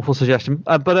an awful suggestion.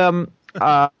 But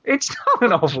it's not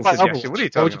an awful suggestion. What are you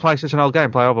talking about? Play such an old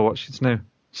game? Play Overwatch. It's new.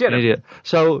 Shut up. Idiot.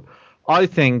 So I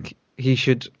think he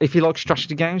should. If he likes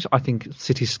strategy games, I think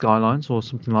City Skylines or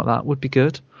something like that would be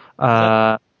good.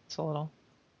 That's a little.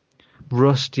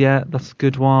 Rust, yeah, that's a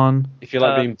good one. If you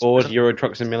like being bored, Euro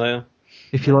Truck Simulator.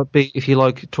 If you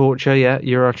like torture, yeah,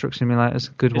 Euro Truck Simulator is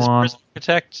a good one. Is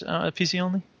Protect PC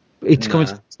only? It's coming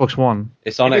to Xbox One.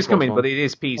 It's on Xbox It's coming, One. but it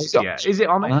is PC. Yeah. Is it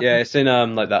on it? Yeah, it's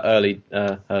in like that early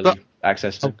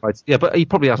access. To. Yeah, but he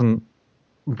probably hasn't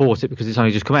bought it because it's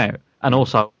only just come out. And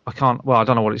also, I don't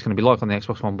know what it's going to be like on the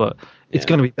Xbox One, but it's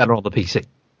going to be better on the PC,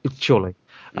 surely.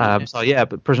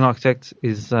 But Prison Architect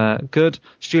is good.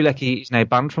 Stu Leckie is now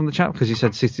banned from the chat because he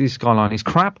said City Skyline is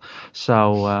crap.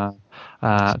 So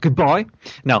goodbye.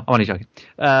 No, I'm only joking.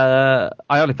 I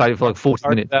only played it for like 40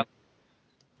 minutes.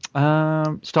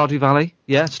 Stardew Valley.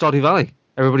 Yeah, Stardew Valley.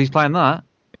 Everybody's playing that.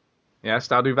 Yeah,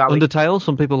 Stardew Valley. Undertale.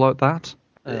 Some people like that.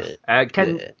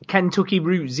 Kentucky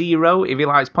Route Zero, if he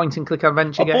likes point and click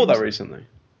adventure games. I bought that recently.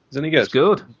 Is any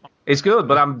good? It's good,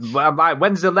 but I'm like,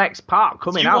 when's the next part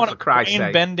coming out, for Christ's sake?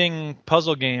 Brain-bending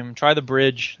puzzle game. Try The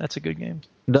Bridge. That's a good game.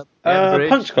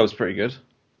 Punch Club's pretty good.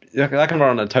 That can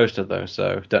run on a toaster, though,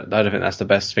 so I don't think that's the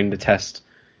best thing to test.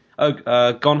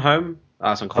 Gone Home?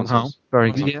 That's on consoles.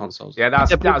 Very good. Consoles. Yeah, that's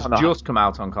just come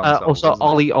out on consoles. Also,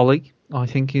 Ollie, I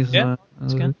think is...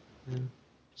 that's good.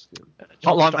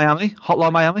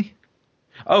 Hotline Miami?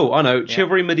 Oh, I know.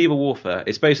 Chivalry Medieval Warfare.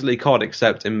 It's basically COD,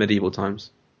 except in medieval times.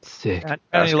 Sick.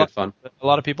 That's good fun. A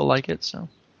lot of people like it, so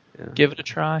give it a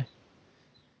try.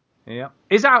 Yeah.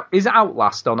 Is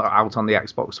Outlast out on the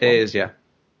Xbox One? It is, yeah.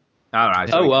 All right.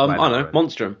 So I know.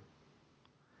 Monstrum.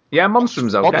 Yeah,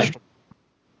 Monstrum's okay.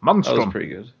 Monstrum. That was pretty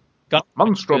good.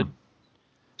 Monstrum.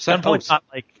 Gunpoint's not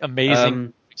like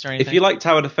amazing. If you like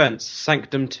Tower Defense,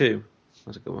 Sanctum 2.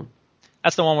 That's a good one.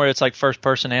 That's the one where it's like first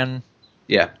person and...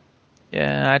 Yeah.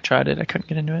 Yeah, I tried it. I couldn't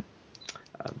get into it.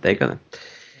 There you go then.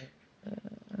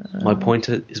 My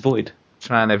pointer is void.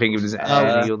 Trying to think if there's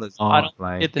any others.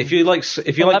 If you like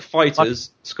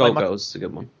fighters, Skullgirls is a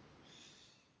good one.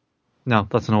 No,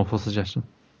 that's an awful suggestion.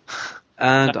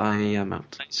 And I am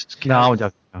out.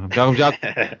 No, I'm joking.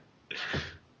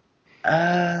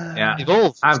 Yeah.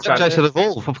 Evolve. I said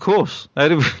Evolve, of course.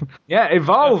 Yeah,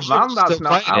 Evolve, man. That's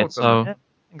not out. Yeah,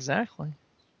 exactly.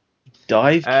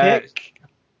 Dive Kick.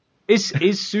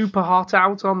 Is Super Hot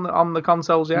out on the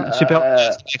consoles yet? Super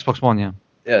Hot, Xbox One, yeah.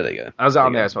 Yeah, there you go. How's that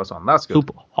on the Xbox One? That's good.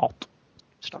 Super Hot.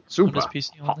 Super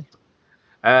PC only.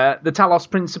 The Talos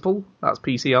Principle. That's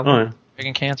PC only. Oh, yeah.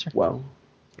 Dragon Cancer. Wow.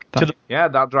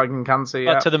 That Dragon Cancer.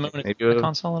 Yeah. To the Moon. Is the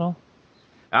console at all?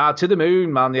 To the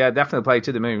Moon, man. Yeah, definitely play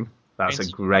To the Moon. That's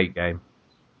a great game.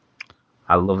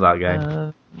 I love that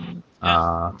game.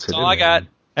 That's all I got.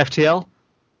 FTL.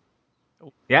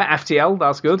 Yeah, FTL.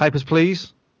 That's good. Papers,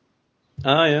 Please.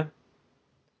 Oh, yeah.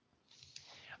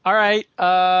 All right.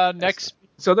 Next.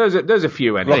 So there's a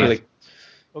few anyway.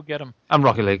 Go get them. I'm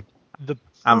Rocket League.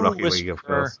 I'm Rocket League, of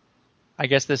course. I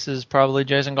guess this is probably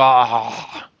Jason.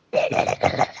 Oh,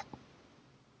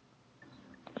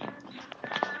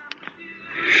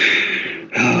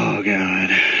 God.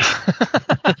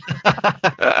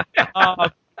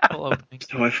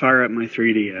 So I fire up my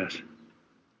 3DS.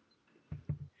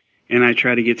 And I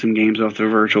try to get some games off the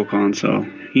Virtual Console.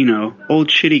 You know, old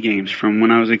shitty games from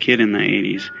when I was a kid in the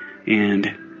 80s.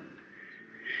 And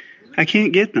I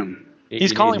can't get them.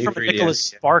 He's calling from a Nicholas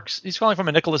Sparks. He's calling from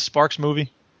a Nicholas Sparks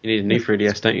movie. You need a new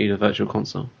 3DS, don't you, the Virtual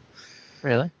Console?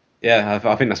 Really? Yeah,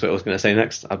 I think that's what I was going to say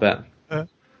next, I bet.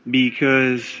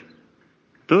 Because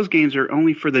those games are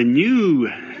only for the new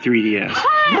 3DS.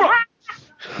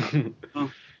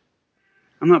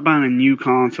 I'm not buying a new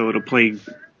console to play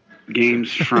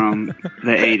games from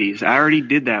the 80s. I already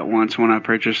did that once when I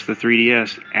purchased the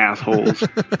 3DS, assholes.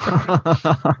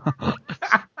 Oh,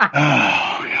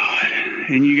 God.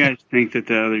 And you guys think that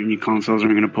the other new consoles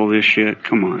aren't going to pull this shit?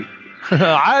 Come on.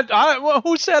 Well,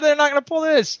 who said they're not going to pull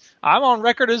this? I'm on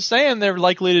record as saying they're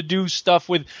likely to do stuff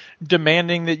with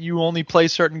demanding that you only play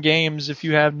certain games if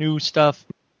you have new stuff.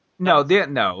 No.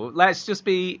 Let's just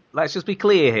be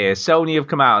clear here. Sony have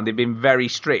come out and they've been very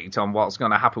strict on what's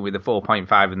going to happen with the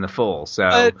 4.5 and the 4.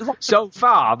 So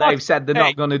far they've said they're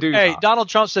not going to do that. Hey, Donald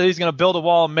Trump said he's going to build a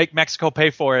wall and make Mexico pay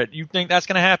for it. You think that's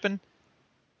going to happen?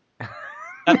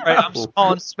 That's right. I'm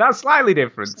calling. That's slightly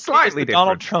different.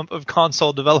 Donald Trump of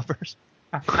console developers.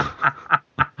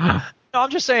 No, I'm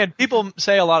just saying people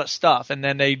say a lot of stuff and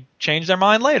then they change their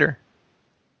mind later.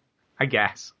 I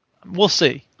guess. We'll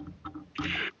see.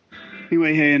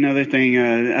 Anyway, hey, another thing.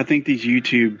 I think these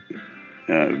YouTube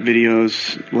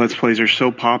videos, Let's Plays are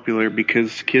so popular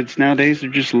because kids nowadays are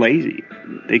just lazy.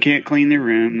 They can't clean their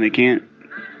room. They can't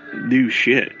do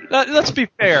shit. Let's be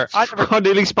fair. I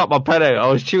nearly spat my pen out. I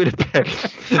was chewing a pen.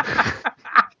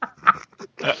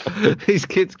 These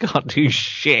kids can't do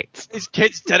shit. These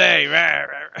kids today.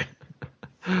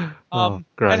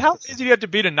 Great. And how easy do you have to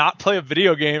be to not play a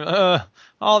video game?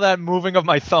 All that moving of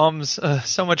my thumbs.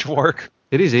 So much work.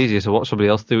 It is easier to watch somebody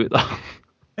else do it, though.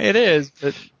 It is,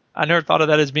 but I never thought of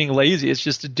that as being lazy. It's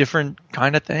just a different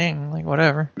kind of thing. Like,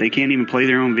 whatever. They can't even play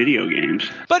their own video games.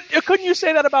 But couldn't you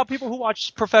say that about people who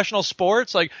watch professional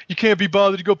sports? Like, you can't be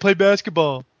bothered to go play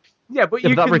basketball. Yeah, but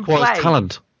that requires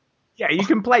talent. Yeah, you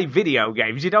can play video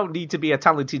games. You don't need to be a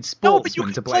talented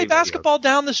sportsman to play basketball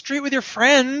down the street with your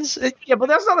friends. Yeah, but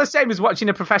that's not the same as watching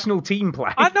a professional team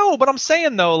play. I know, but I'm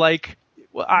saying, though, like,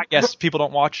 well, I guess people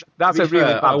don't watch. That's a really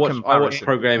bad I watch comparison.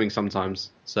 pro gaming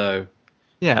sometimes, so...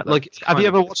 Yeah, like, have you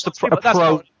ever watched the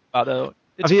pro...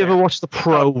 Have you ever watched the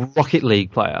pro Rocket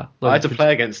League player? Like, I had to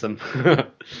play against them.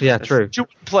 Yeah, true.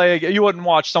 You wouldn't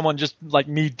watch someone just like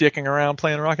me dicking around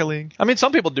playing Rocket League. I mean,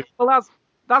 some people do. Well,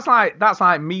 that's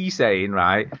like me saying,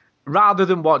 right, rather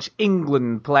than watch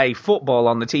England play football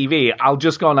on the TV, I'll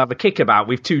just go and have a kickabout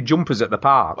with two jumpers at the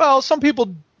park. Well, some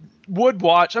people would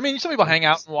watch. I mean, some people hang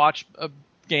out and watch a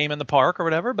game in the park or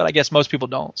whatever, but I guess most people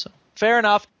don't. So fair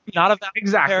enough. Not a valid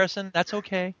comparison. That's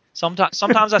okay.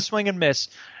 Sometimes I swing and miss.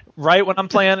 Right when I'm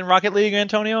playing in Rocket League,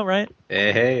 Antonio, right?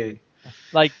 Hey.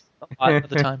 Like, a lot of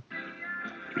the time.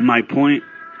 My point,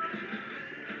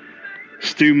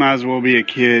 Stu might as well be a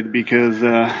kid because,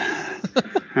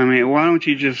 I mean, why don't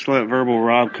you just let Verbal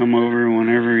Rob come over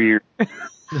whenever you're...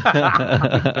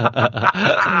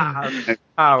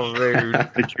 How rude.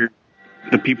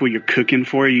 The people you're cooking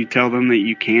for, you tell them that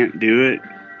you can't do it.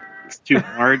 It's too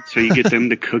hard, so you get them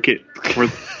to cook it for...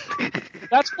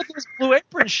 That's what this Blue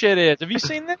Apron shit is. Have you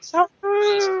seen this?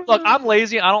 Look, I'm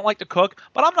lazy. I don't like to cook,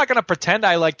 but I'm not going to pretend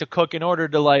I like to cook in order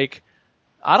to, like,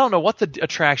 I don't know what the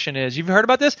attraction is. You've heard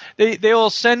about this? They will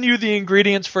send you the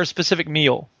ingredients for a specific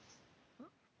meal.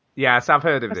 Yes, I've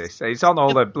heard of this. It's on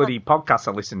all the bloody podcasts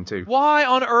I listen to. Why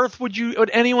on earth would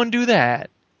anyone do that?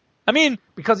 I mean,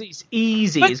 because it's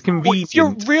easy, it's convenient. If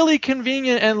you're really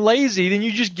convenient and lazy, then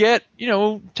you just get,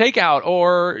 takeout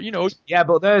or, Yeah,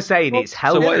 but they're saying it's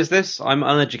healthy. So what is this? I'm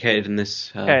uneducated in this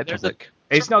topic.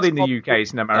 It's not in the UK,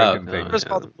 it's an American thing. It's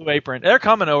called the Blue Apron. They're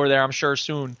coming over there, I'm sure,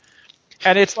 soon.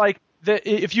 And it's like,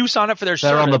 if you sign up for their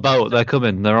service... They're on the boat. They're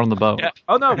coming. They're on the boat. Yeah.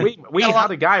 Oh, no, we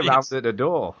had a guy round at the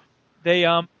door. Did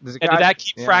that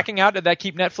keep fracking out? Did that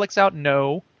keep Netflix out?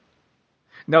 No.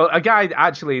 No, a guy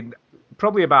actually...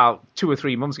 Probably about 2 or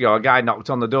 3 months ago, a guy knocked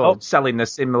on the door selling a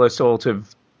similar sort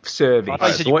of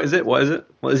service. So what is it? What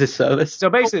is this service?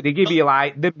 So basically, they give you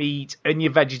like the meat and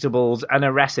your vegetables and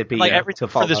a recipe to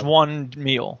follow. For this one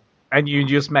meal. And you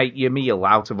just make your meal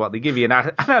out of what they give you.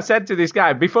 And I said to this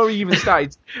guy, before he even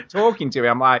started talking to me,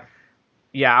 I'm like,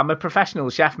 yeah, I'm a professional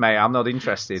chef, mate. I'm not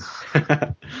interested.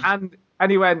 and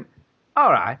he went,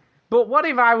 all right, but what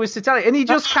if I was to tell you? And he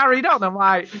just carried on. I'm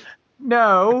like,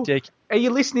 no. Are you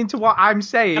listening to what I'm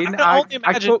saying? I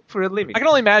cook for a living. I can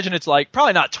only imagine it's like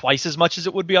probably not twice as much as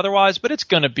it would be otherwise, but it's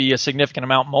going to be a significant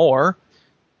amount more.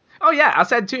 Oh yeah, I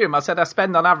said to him, I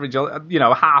spend on average,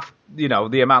 half,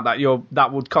 the amount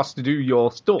that would cost to do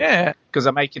your stuff. Yeah. Because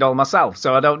I make it all myself,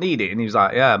 so I don't need it. And he was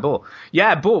like,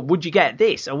 but would you get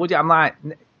this? Or would you? I'm like,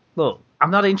 look,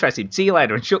 I'm not interested. See you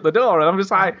later, and shut the door. And I'm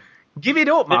just like, give it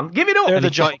up, man, give it up. They're the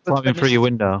giant climbing through your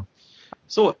window.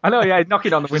 So I know,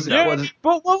 knocking on the window. Yeah,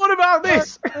 but what about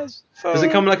this? Does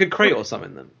it come like a crate or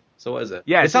something then? So what is it?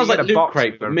 Yeah, it sounds like a Loot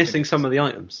Crate, but missing some of the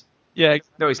items. Yeah,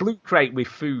 no, it's Loot Crate with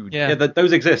food. Yeah,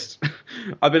 those exist.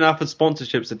 I've been offered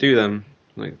sponsorships to do them.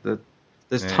 Like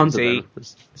There's tons of them.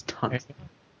 There's tons.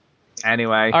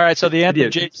 Anyway. All right, so the end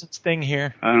of Jason's thing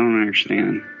here. I don't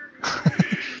understand.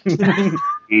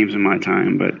 Games in my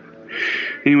time, but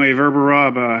anyway, Verbal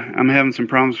Rob, I'm having some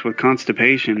problems with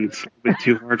constipation. It's a bit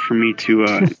too hard for me to.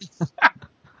 And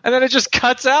then it just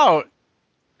cuts out.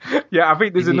 Yeah, I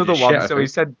think there's another one. So he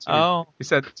said two. Oh. He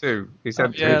said two. He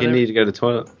said two. Yeah, you need to go to the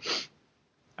toilet.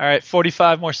 All right,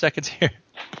 45 more seconds here.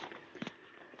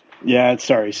 Yeah,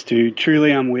 sorry, Stu.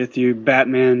 Truly, I'm with you.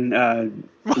 Batman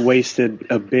wasted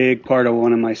a big part of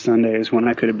one of my Sundays when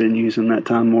I could have been using that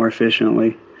time more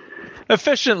efficiently.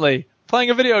 Efficiently? Playing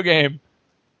a video game.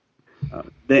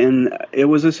 Then it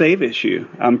was a save issue.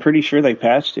 I'm pretty sure they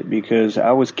patched it because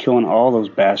I was killing all those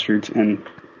bastards, and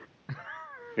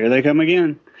here they come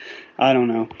again. I don't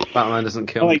know. Batman doesn't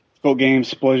kill. I like difficult games.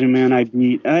 Explosion Man, I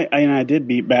beat. I did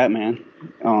beat Batman.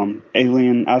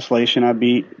 Alien Isolation, I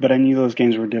beat, but I knew those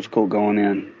games were difficult going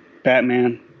in.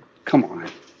 Batman, come on.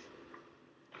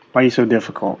 Why are you so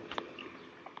difficult?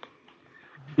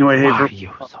 Anyway, hey,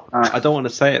 I don't want to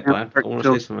say it, but I want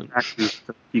to say something.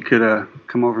 You could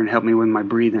come over and help me with my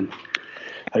breathing.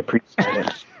 I appreciate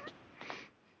it.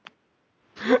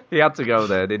 He had to go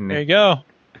there, didn't he? There you go.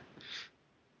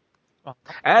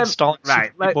 Installing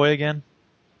right, Super Boy again.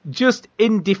 Just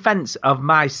in defense of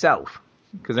myself,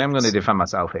 because I'm going to defend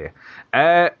myself here.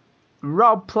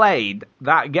 Rob played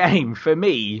that game for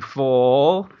me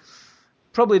for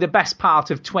probably the best part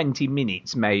of 20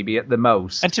 minutes, maybe at the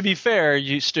most. And to be fair,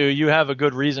 Stu, you have a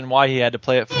good reason why he had to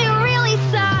play it for You really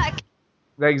suck!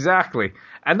 Exactly.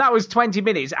 And that was 20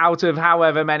 minutes out of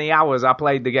however many hours I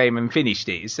played the game and finished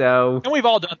it. So, and we've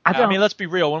all done that. I mean, let's be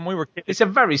real. When we were kids, it's a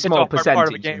very small percentage. Part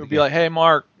of the game would be like, hey,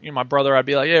 Mark, my brother, I'd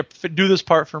be like, yeah, do this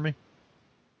part for me.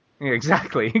 Yeah,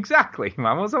 exactly,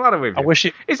 man. What's the matter with you? I wish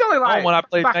it's only like when I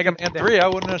played Mega Man 3, I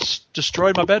wouldn't have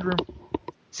destroyed my bedroom.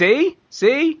 See?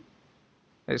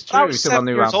 It's true. I was 7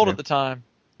 years old at the time.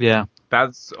 Yeah.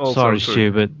 That's also Sorry, true.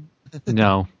 Stu, but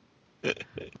no.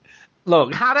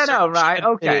 Look, I don't know, right?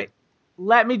 Okay.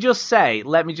 Let me just say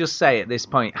at this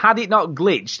point, had it not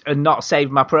glitched and not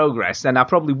saved my progress, then I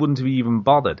probably wouldn't have even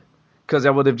bothered. Because I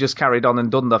would have just carried on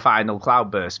and done the final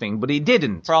cloudburst thing, but it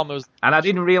didn't. Problem was, and I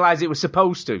didn't realise it was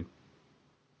supposed to.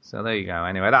 So there you go.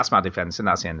 Anyway, that's my defence, and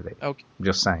that's the end of it. Okay. I'm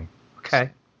just saying.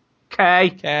 Okay.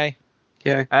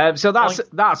 So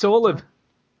that's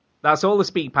all the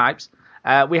speak pipes.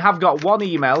 We have got one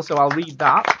email, so I'll read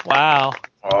that. Wow.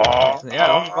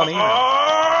 Yeah, only one email.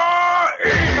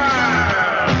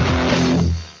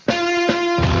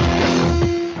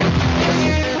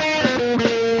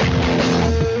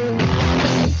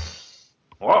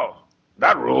 Whoa,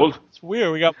 that ruled. It's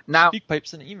weird. We got speak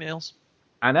pipes and emails.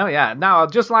 I know, yeah. Now,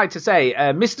 I'd just like to say,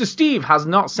 Mr. Steve has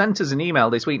not sent us an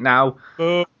email this week. Now,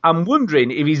 I'm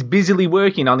wondering if he's busily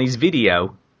working on his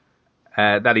video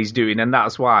that he's doing, and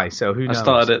that's why. So who knows? I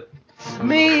started it.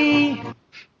 Me!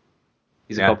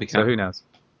 He's a copycat. So who knows?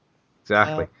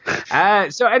 Exactly.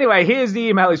 So anyway, here's the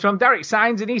email. It's from Derek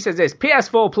Signs, and he says this: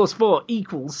 PS4 plus 4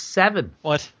 equals 7.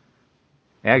 What?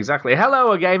 Yeah, exactly.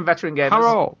 Hello again, veteran gamers.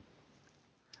 Hello.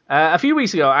 A few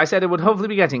weeks ago, I said I would hopefully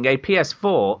be getting a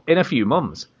PS4 in a few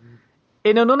months.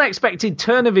 In an unexpected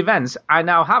turn of events, I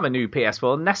now have a new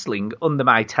PS4 nestling under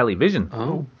my television.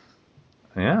 Oh.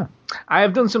 Yeah. I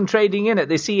have done some trading in at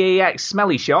the CEX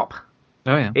Smelly Shop.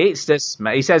 Oh, yeah. It's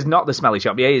the he says not the Smelly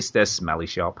Shop. Yeah, it's the Smelly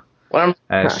Shop. What I'm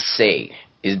trying to say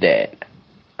is that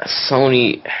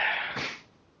Sony...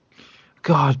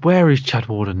 God, where is Chad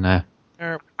Warden there?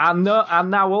 And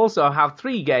now also have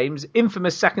 3 games: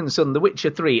 Infamous Second Son, The Witcher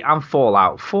 3, and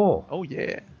Fallout 4. Oh,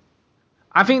 yeah.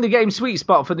 I think the game's sweet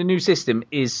spot for the new system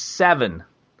is 7.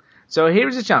 So here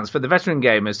is a chance for the veteran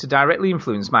gamers to directly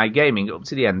influence my gaming up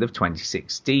to the end of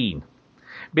 2016.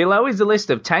 Below is the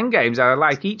list of 10 games I would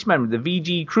like each member of the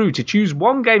VG crew to choose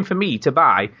one game for me to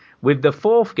buy, with the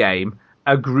 4th game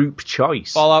a group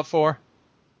choice. Fallout 4.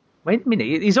 Wait a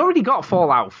minute, he's already got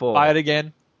Fallout 4. Buy it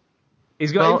again.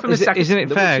 He's got Infamous Second Isn't Son, it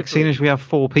The fair, Witcher 3. seeing as we have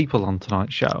 4 people on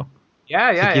tonight's show?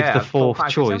 Yeah. To give the 4th 5%.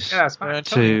 choice Yeah, that's fine.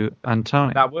 to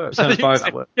Antonio. That works. Give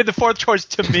the 4th choice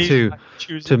to me.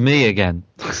 to me again.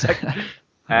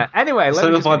 Anyway, let me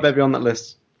Certified baby on that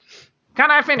list.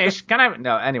 Can I finish?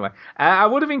 No, anyway. I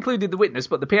would have included The Witness,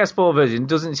 but the PS4 version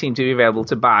doesn't seem to be available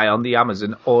to buy on the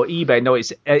Amazon or eBay. No,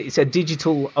 it's a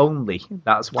digital only.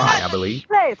 That's why, I believe.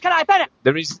 Please, can I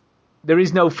finish? There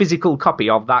is no physical copy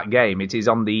of that game. It is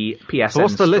on the PSN So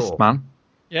what's the store. list, man?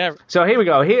 Yeah. So here we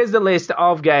go. Here's the list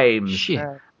of games. Shit.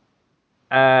 So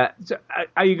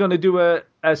are you going to do a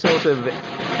sort of...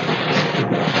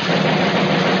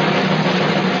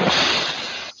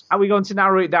 Are we going to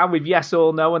narrow it down with yes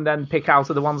or no and then pick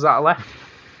out of the ones that are left?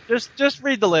 Just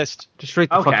read the list. Just read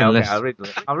the fucking list.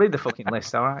 I'll read the fucking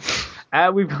list. All right.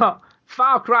 We've got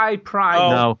Far Cry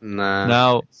Primal.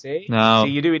 No. See,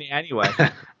 you're doing it anyway.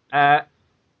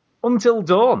 Until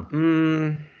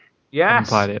Dawn. Yes. Haven't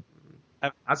played it.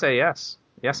 I'd say yes.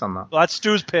 Yes on that. Well, that's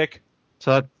Stu's pick.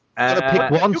 So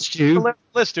pick one, Stu.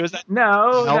 List, Stu, is that?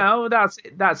 No,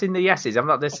 that's in the yeses. I've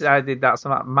not decided that's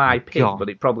not my pick, but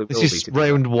it probably will be. This is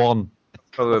round one.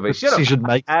 Probably will be. Shut up.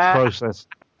 Decision-making process.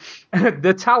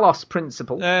 The Talos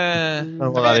Principle. I don't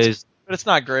know what that is. But it's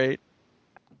not great.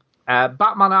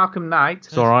 Batman Arkham Knight.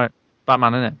 It's alright.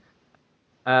 Batman,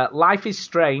 innit? Life is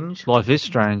Strange. Life is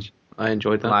Strange. I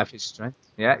enjoyed that. Life is Strange.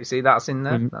 Yeah, you see, that's in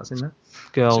there. That's in there.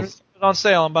 Girls. It's on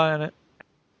sale. I'm buying it.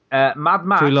 Mad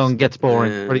Max. Too long, gets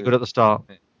boring. Pretty good at the start.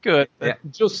 Good. Yeah,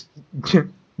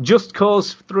 Just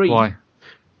Cause 3. Why?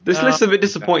 This list's a bit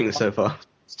disappointing so far.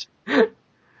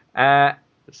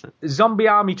 Zombie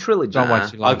Army Trilogy. Don't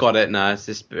waste your life. I got it. No, it's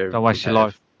just very Don't waste your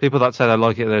life. People that say they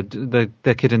like it,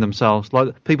 they're kidding themselves.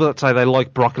 Like people that say they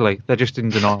like broccoli, they're just in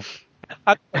denial.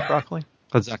 I like broccoli.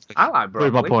 Exactly. I like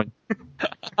broccoli. Prove my point.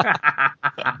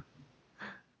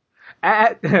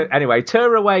 Anyway,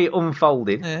 Tearaway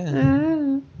Unfolded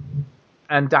and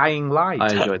Dying Light.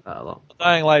 I enjoyed that a lot.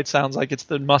 Dying Light sounds like it's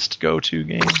the must-go-to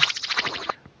game.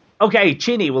 Okay,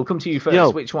 Chinny, we'll come to you first. Yo.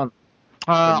 Which one?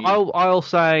 I'll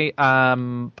say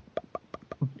Batman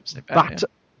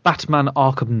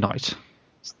Arkham Knight.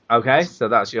 Okay, so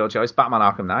that's your choice. Batman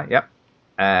Arkham Knight. Yep.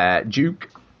 Duke.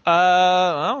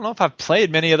 I don't know if I've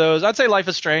played many of those. I'd say Life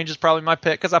is Strange is probably my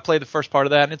pick because I played the first part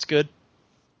of that and it's good.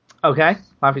 Okay,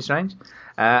 Life is Strange.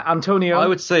 Antonio. I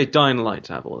would say Dying Light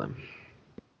to have all them.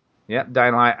 Yeah,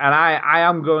 Dying Light. And I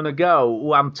am going to go.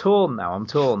 Ooh, I'm torn now. I'm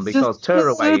torn because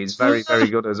Tearaway is very, very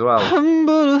good as well.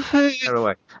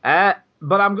 Tearaway.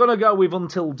 But I'm going to go with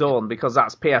Until Dawn because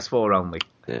that's PS4 only.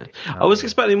 Yeah. I was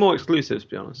expecting more exclusives, to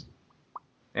be honest.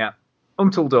 Yeah.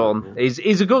 Until Dawn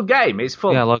is a good game. It's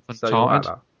fun. Yeah, like so Uncharted.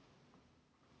 Like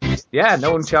that. Yeah,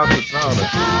 no Uncharted.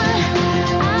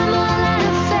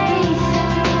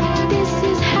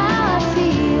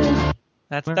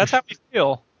 That's how we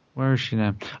feel. Where is she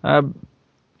now?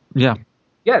 Yeah.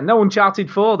 Yeah, no Uncharted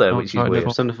 4 there, which is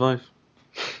weird. 75.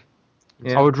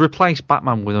 Yeah. I would replace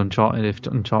Batman with Uncharted if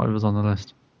Uncharted was on the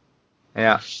list.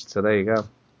 Yeah, so there you go.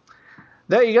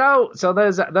 There you go. So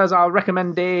there's our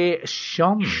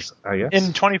recommendations, I guess.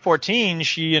 In 2014,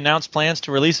 she announced plans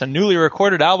to release a newly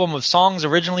recorded album of songs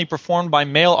originally performed by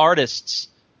male artists.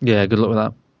 Yeah, good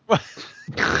luck with that.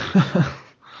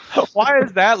 Why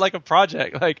is that like a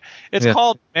project? Like it's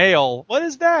called Male. What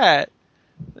is that?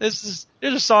 These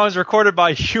are songs recorded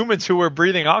by humans who were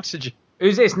breathing oxygen.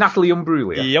 Who's this? Natalie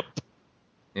Imbruglia. Yep.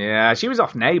 Yeah, she was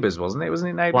off Neighbours, wasn't it? Wasn't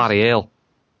it Neighbours? Bloody hell.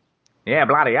 Yeah,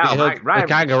 bloody hell. The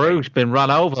kangaroo's been run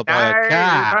over by a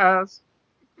car.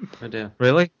 Oh dear.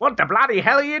 Really? What the bloody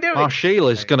hell are you doing? Oh,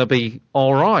 Sheila's going to be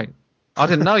all right. I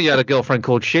didn't know you had a girlfriend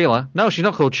called Sheila. No, she's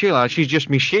not called Sheila. She's just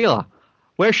me Sheila.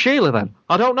 Where's Sheila then?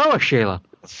 I don't know a Sheila.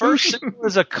 First single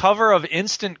is a cover of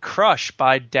Instant Crush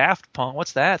by Daft Punk.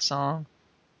 What's that song?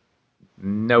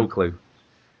 No clue.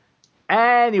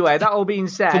 Anyway, that all being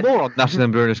said... For more on Natalie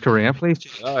Bruner's career, please.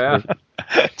 Oh, yeah.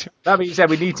 That being said,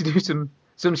 we need to do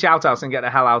some shout-outs and get the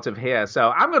hell out of here. So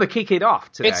I'm going to kick it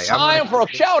off today. It's time for a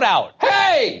shout-out.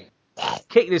 Hey!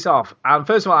 Kick this off. And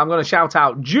first of all, I'm going to shout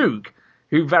out Duke,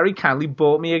 who very kindly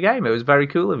bought me a game. It was very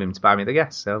cool of him to buy me the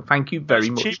guest. So thank you very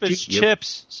much. Cheap as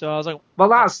chips. So I was like, well,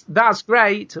 that's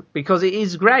great because it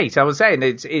is great. I was saying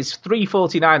it's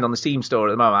 $3.49 on the Steam store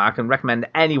at the moment. I can recommend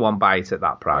anyone buy it at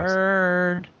that price.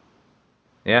 Word.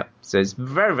 Yep. So it's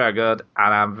very, very good,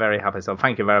 and I'm very happy. So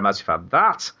thank you very much for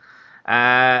that.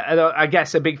 And I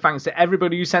guess a big thanks to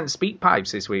everybody who sent speak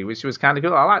pipes this week, which was kind of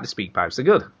cool. I like the speak pipes. They're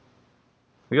good.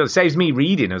 It saves me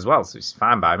reading as well, so it's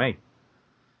fine by me.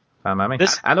 Fine by me.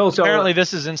 And also, apparently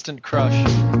this is Instant Crush.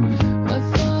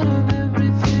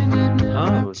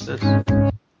 Oh, what's this?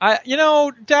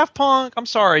 Daft Punk, I'm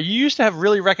sorry. You used to have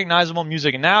really recognizable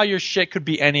music, and now your shit could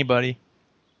be anybody.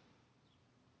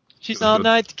 She's on a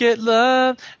night to get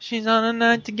love. She's on a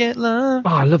night to get love. Oh,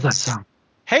 I love that song.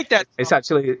 Hate that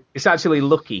song. It's actually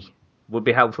Lucky. Would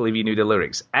be helpful if you knew the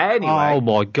lyrics. Anyway. Oh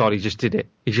my god, he just did it.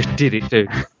 He just did it, dude.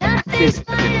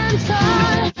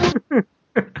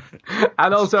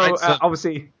 And also,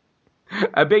 obviously,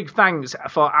 a big thanks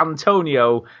for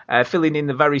Antonio filling in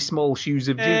the very small shoes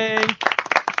of Duke. Hey.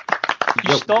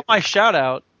 You stole my shout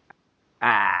out.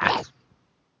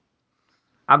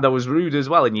 And that was rude as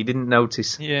well, and you didn't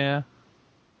notice. Yeah.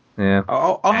 Yeah.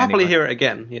 I'll happily hear it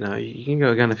again. You can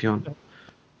go again if you want.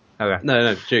 Okay.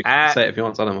 No, Duke, say it if you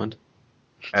want. I don't mind.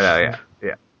 I know,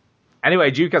 yeah.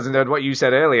 Anyway, Duke hasn't heard what you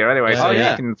said earlier anyway, so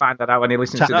you can find that out when he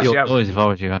listens to the show. Noise if I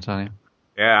was you, I tell you.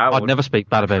 Yeah, I'd never speak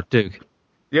bad about Duke.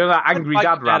 You're that angry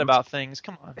dad rant. About things,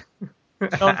 come on.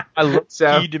 I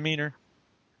love demeanor.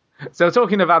 So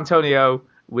talking of Antonio,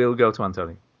 we'll go to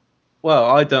Antonio.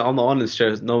 Well, I'm not on this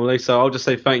show normally, so I'll just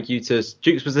say thank you to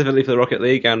Duke specifically for the Rocket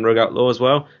League and Rogue Outlaw as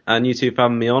well, and you two for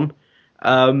having me on.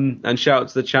 And shout out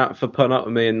to the chat for putting up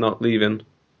with me and not leaving.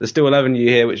 There's still 11 you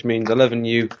here, which means 11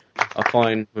 you are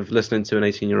fine with listening to an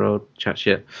 18-year-old chat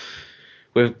shit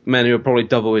with men who are probably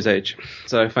double his age.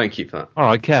 So thank you for that. All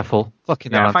right, careful.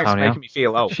 Fucking hell, thanks Antonio. for making me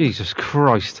feel old. Jesus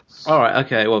Christ. All right,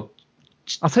 okay, well,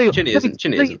 I'll tell you. Chinny isn't.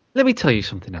 Let me tell you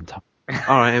something, Anton.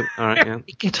 All right, yeah.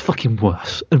 It gets fucking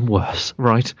worse and worse,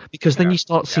 right? Because then you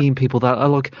start seeing people that are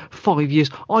like 5 years.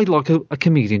 I like a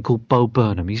comedian called Bo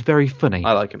Burnham. He's very funny.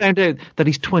 I like him. Found out that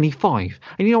he's 25.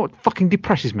 And you know what fucking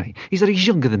depresses me? Is that he's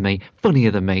younger than me,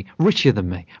 funnier than me, richer than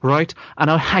me, right? And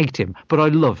I hate him, but I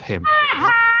love him.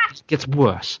 It gets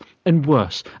worse and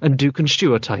worse. And Duke and Stu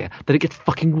will tell you that it gets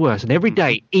fucking worse. And every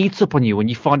day it eats up on you when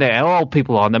you find out how old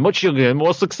people are and they're much younger and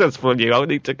more successful than you. I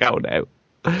need to go now.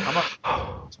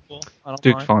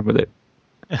 Duke's fine with it.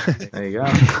 There you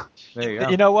go.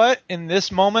 You know what? In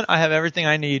this moment, I have everything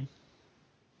I need.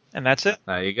 And that's it.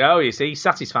 There you go. You see,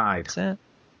 satisfied. That's it.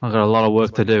 I've got a lot of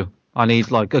work to do. I need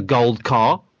like a gold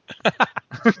car.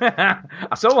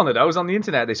 I saw one of those on the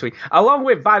internet this week. Along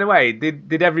with, by the way,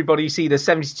 did everybody see the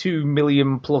 72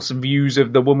 million plus views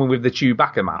of the woman with the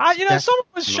Chewbacca mask? Someone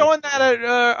was showing that at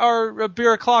our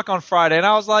beer o'clock on Friday, and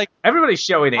I was like, everybody's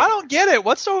showing it. I don't get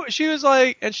it. She was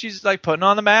like, and she's like putting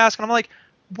on the mask, and I'm like,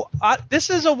 this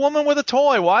is a woman with a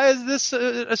toy. Why is this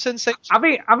a sensation? I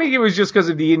think it was just because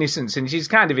of the innocence, and she's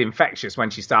kind of infectious when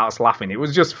she starts laughing. It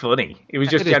was just funny. It was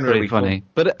just generally funny.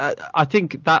 But I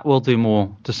think that will do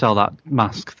more to sell that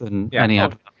mask than any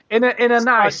ad. In a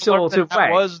nice sort of way.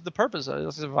 That was the purpose. It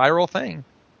was a viral thing.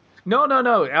 No.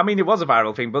 I mean, it was a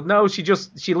viral thing, but no, she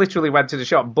literally went to the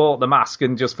shop, bought the mask,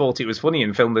 and just thought it was funny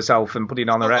and filmed herself and put it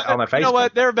on her Facebook. You know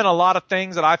what? There have been a lot of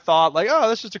things that I thought, like, oh,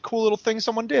 this is a cool little thing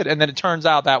someone did, and then it turns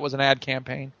out that was an ad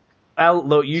campaign. Well,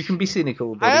 look, you can be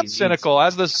cynical. I am cynical.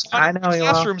 As the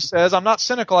classroom says, I'm not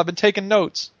cynical. I've been taking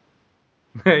notes.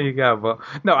 There you go. But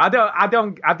no, I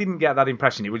didn't get that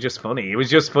impression. It was just funny. It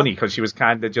was just funny because she was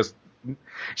kind of just,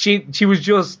 she was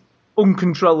just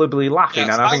uncontrollably laughing,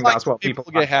 and I think that's what people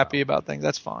get happy about things.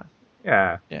 That's fine.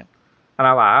 Yeah. And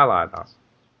I like that.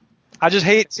 I just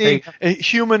hate seeing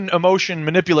human emotion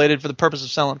manipulated for the purpose of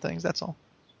selling things. That's all.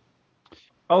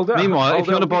 Meanwhile, if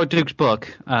you want to buy Duke's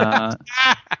book,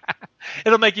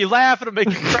 it'll make you laugh. It'll make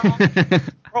you cry.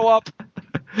 Grow up.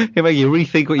 It'll make you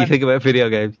rethink what you think about video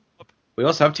games. We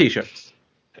also have T-shirts.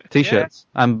 T-shirts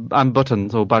and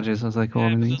buttons or badges, as they call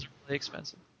them. Those are really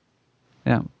expensive.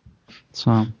 Yeah.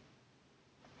 So.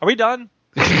 Are we done?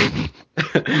 I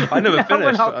never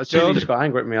finished. Chini just got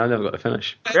angry at me. I never got to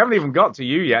finish. We haven't even got to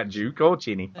you yet, Duke or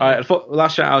Chini. All right,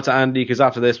 last shout out to Andy, because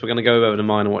after this we're going to go over to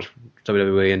mine and watch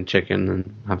WWE and chicken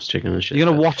and have chicken and shit. You're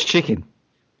going to watch chicken?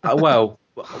 Well,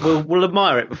 we'll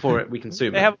admire it before we consume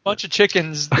it. They have a bunch of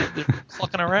chickens that they're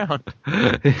clucking around.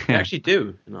 They actually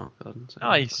do. No,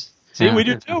 nice. See, we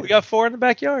do too. We got 4 in the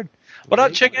backyard. What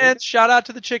up, chickens? Shout out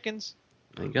to the chickens.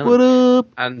 There you go. What up?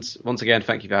 And once again,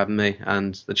 thank you for having me.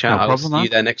 And the chat, I'll see you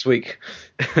there next week.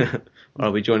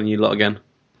 I'll be joining you lot again.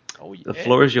 Oh, yeah. The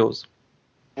floor is yours.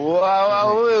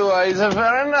 Wow, it's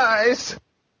very nice.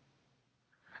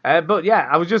 But yeah,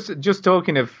 I was just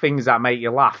talking of things that make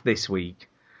you laugh this week.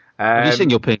 Have you seen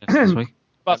your penis this week?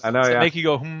 I know, yeah. Make you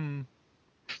go,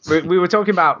 We were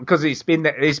talking about, because it's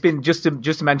been just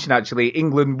to mention, actually,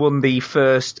 England won the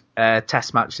first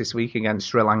test match this week against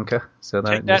Sri Lanka. So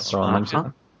that's what I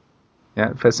mentioned.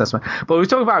 Yeah, first test match. But we were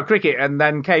talking about cricket, and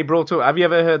then Kay brought up, have you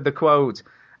ever heard the quote,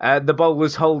 the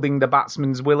bowler's holding the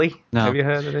batsman's willy? No. Have you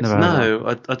heard of this? No,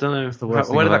 I don't know.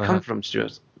 Where did that come from,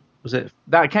 Stuart? Was it?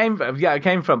 It came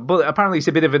from, but apparently it's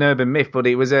a bit of an urban myth, but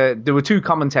it was there were 2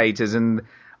 commentators, and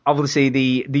obviously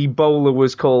the bowler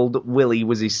was called Willie,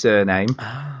 was his surname.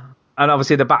 And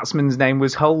obviously the batsman's name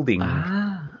was Holding.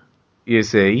 You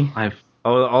see?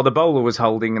 Or the bowler was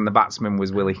Holding and the batsman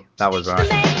was Willie. That was right.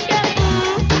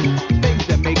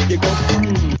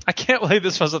 I can't believe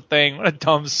this was a thing. What a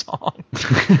dumb song.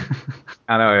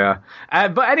 I know, yeah.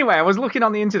 But anyway, I was looking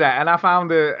on the internet and I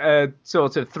found a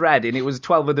sort of thread, and it was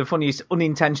 12 of the funniest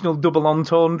unintentional double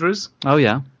entendres. Oh,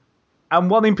 yeah. And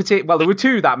one in particular, well, there were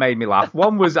 2 that made me laugh.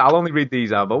 One was, I'll only read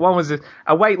these out, but one was a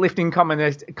weightlifting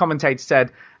commentator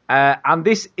said, and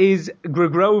this is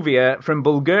Grigrovia from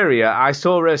Bulgaria. I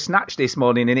saw her snatch this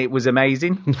morning and it was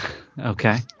amazing.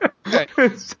 Okay. So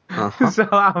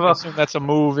I assume that's a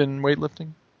move in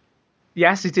weightlifting.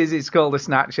 Yes, it is. It's called a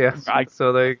snatch, yes. Right.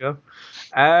 So there you go.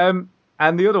 And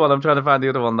the other one, I'm trying to find the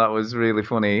other one that was really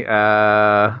funny.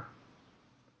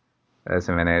 Just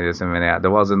a minute.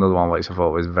 There was another one which I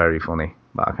thought was very funny,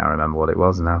 but I can't remember what it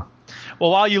was now. Well,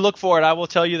 while you look for it, I will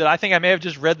tell you that I think I may have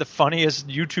just read the funniest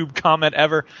YouTube comment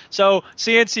ever. So,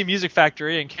 CNC Music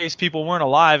Factory, in case people weren't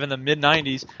alive in the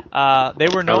mid-90s, they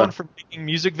were known for making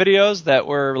music videos that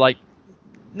were, like,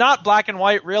 not black and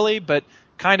white, really, but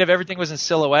kind of everything was in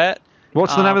silhouette.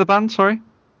 What's the name of the band, sorry?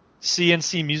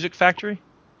 CNC Music Factory.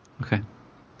 Okay.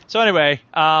 So anyway,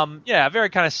 very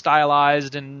kind of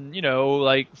stylized and,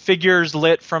 like figures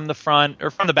lit from the front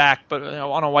or from the back, but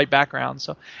on a white background.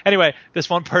 So anyway, this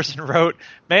one person wrote,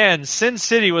 man, Sin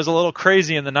City was a little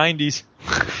crazy in the 90s.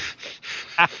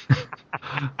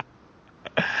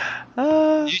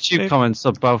 YouTube comments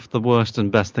are both the worst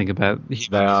and best thing about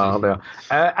they are.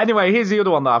 Anyway, here's the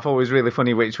other one that I thought was really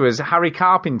funny, which was Harry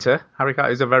Carpenter. Harry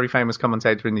Carpenter is a very famous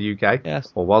commentator in the UK.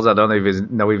 Yes. Or was. I don't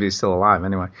know if he's still alive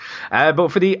anyway. But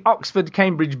for the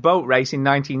Oxford-Cambridge boat race in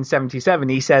 1977,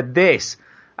 he said this.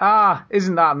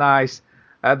 Isn't that nice?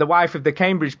 The wife of the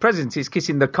Cambridge president is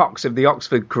kissing the cocks of the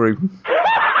Oxford crew.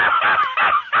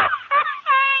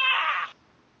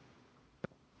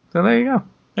 So there you go.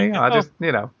 I just,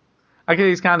 I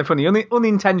think it's kind of funny.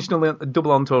 Unintentional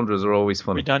double entendres are always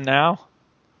funny. We done now?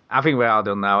 I think we are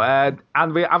done now. And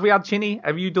have we had Chinny?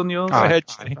 Have you done yours? Go ahead,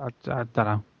 Chinny. I don't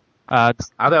know. I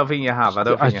don't think you have.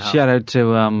 Shout out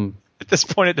to... At this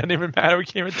point, it doesn't even matter. We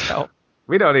can't even tell.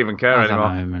 We don't even care anymore. I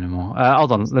don't know him anymore.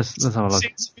 Hold on. Let's have a look.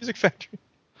 CNC Music Factory.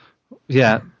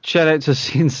 Yeah. Shout out to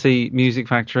CNC Music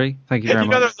Factory. Thank you very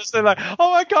much. They're listening like,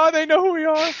 oh my God, they know who we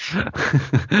are.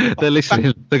 They're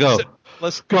listening. They go,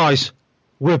 guys,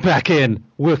 we're back in.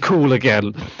 We're cool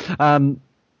again. Shout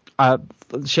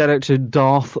out to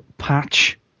Darth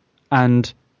Patch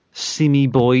and Simi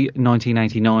Boy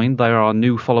 1989. They are our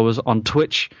new followers on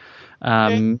Twitch.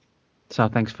 So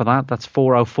thanks for that. That's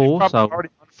 404. So already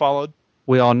unfollowed.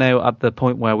 We are now at the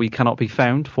point where we cannot be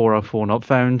found. 404 not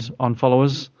found on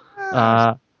followers.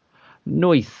 Noith.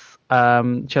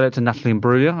 Shout out to Natalie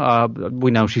Imbruglia.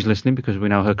 We know she's listening because we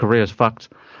know her career's fucked.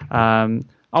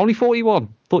 Only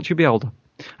 41. Thought she'd be older.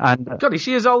 And God, is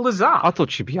she as old as that? I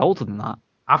thought she'd be older than that.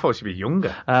 I thought she'd be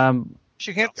younger.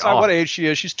 She can't decide what age she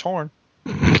is. She's torn.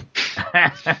 She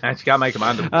can't make a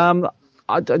mind up.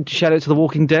 Shout out to The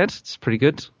Walking Dead. It's pretty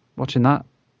good. Watching that.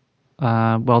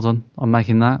 Well done on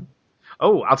making that.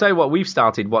 Oh, I'll tell you what we've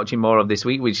started watching more of this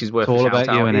week, which is worth a shout out. It's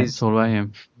all about you, innit? It's all about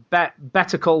you.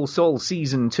 Better Call Saul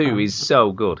Season 2 is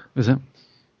so good. Is it?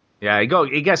 Yeah,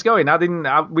 it gets going.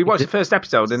 We watched the first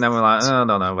episode and then we're like, I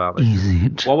don't know about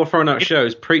this. While we're throwing out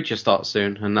shows, Preacher starts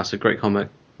soon, and that's a great comic.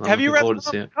 Have you read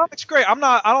the comic's great. I'm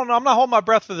not holding my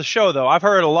breath for the show though. I've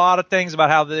heard a lot of things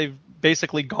about how they've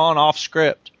basically gone off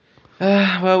script.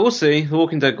 Well, we'll see. The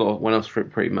Walking Dead went off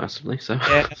script pretty massively, so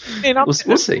yeah. we'll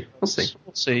see. We'll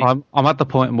see. I'm at the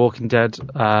point in Walking Dead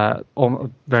on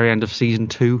the very end of season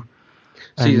 2.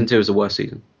 Season 2 is the worst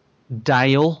season.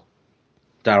 Daryl.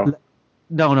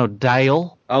 No,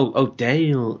 Dale. Oh,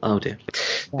 Dale. Oh dear.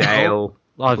 Dale.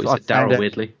 Daryl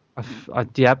Weirdly.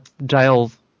 Yep,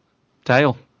 Dale.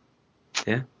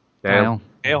 Yeah. Dale.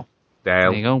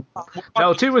 There you go.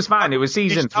 No, 2 was fine. It was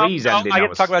season 3's ending. I get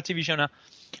to talk about a TV show now.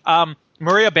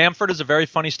 Maria Bamford is a very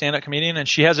funny stand-up comedian, and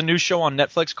she has a new show on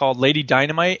Netflix called Lady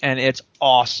Dynamite, and it's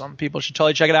awesome. People should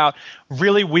totally check it out.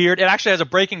 Really weird. It actually has a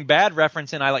Breaking Bad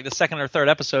reference in like the second or third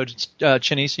episode,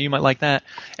 Chinny, so you might like that.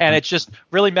 And it's just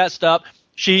really messed up.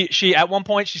 She at one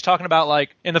point she's talking about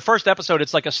like in the first episode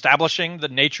it's like establishing the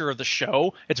nature of the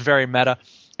show. It's very meta.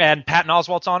 And Patton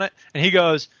Oswalt's on it, and he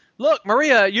goes, look,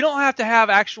 Maria, you don't have to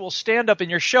have actual stand-up in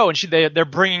your show. And they're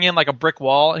bringing in like a brick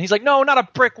wall. And he's like, no, not a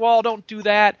brick wall. Don't do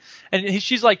that. And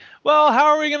she's like, well, how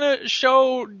are we going to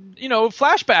show,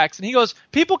 flashbacks? And he goes,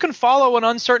 people can follow an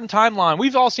uncertain timeline.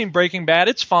 We've all seen Breaking Bad.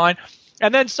 It's fine.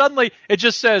 And then suddenly it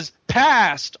just says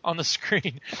past on the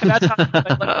screen. And that's how they let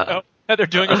you know that they're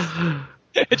doing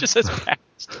it. It just says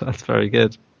past. That's very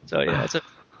good. So, yeah, is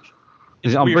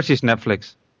it on British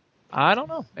Netflix? I don't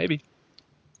know. Maybe.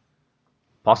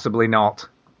 Possibly not.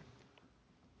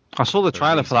 I saw the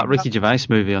trailer for that Ricky Gervais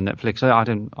movie on Netflix.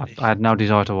 I had no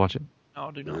desire to watch it.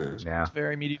 No, do not. Yeah. It's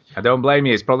very mediocre. I don't blame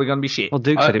you. It's probably going to be shit. Well,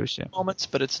 Duke said it was shit. Moments,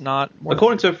 but it's not.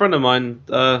 According to a friend of mine,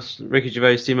 Ricky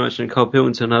Gervais, Steve Merchant, and Carl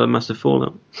Pilkington had a massive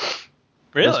fallout.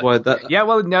 Really? That's why that. Yeah,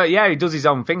 well, no, yeah, he does his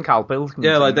own thing, Carl Pilkington.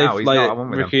 Yeah, like they've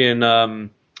like Ricky and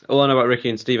all I know about Ricky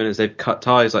and Steven is they've cut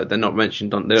ties. Like they're not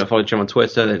mentioned. They don't follow each other on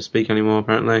Twitter. They don't speak anymore.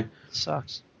 Apparently, it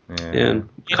sucks. Yeah, and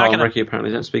Carl and Ricky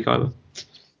apparently don't speak either.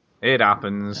 It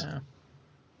happens. Yeah.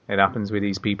 It happens with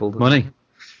these people. Money.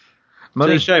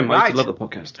 Money. It's a shame. I Right. used to love the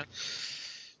podcast.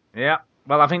 Yeah.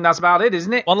 Well, I think that's about it,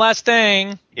 isn't it? One last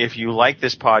thing. If you like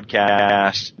this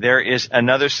podcast, there is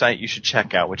another site you should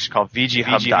check out, which is called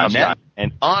VGHub.net.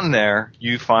 And on there,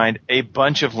 you find a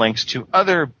bunch of links to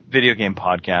other video game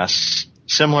podcasts,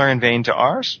 similar in vein to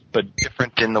ours, but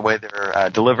different in the way they're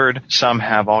delivered. Some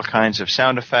have all kinds of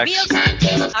sound effects. Video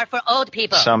games are for old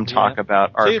people. Some talk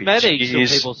about RPGs. Too many,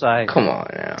 some people say. Come on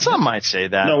now. Some might say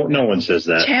that. No one says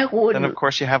that. Then, of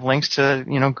course, you have links to,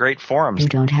 great forums. You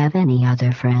don't have any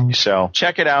other friends. So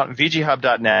check it out,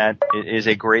 VGHub.net. It is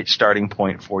a great starting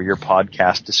point for your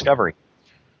podcast discovery.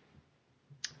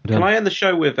 Can I end the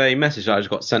show with a message that I just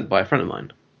got sent by a friend of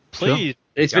mine? Please.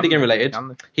 It's video game related.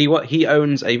 He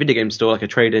owns a video game store, like a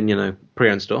trade-in,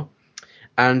 pre-owned store.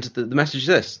 And the message is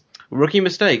this. Rookie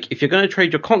mistake. If you're going to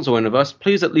trade your console in with us,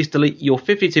 please at least delete your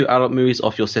 52 adult movies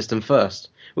off your system first.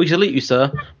 We delete you,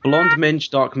 sir. Blonde Minge,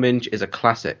 Dark Minge is a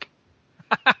classic.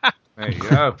 There you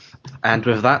go. And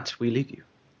with that, we leave you.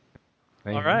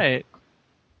 All right.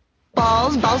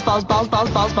 Balls, balls, balls, balls, balls,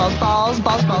 balls, balls, balls,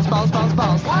 balls, balls, balls, balls,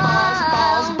 balls, balls,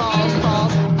 balls, balls,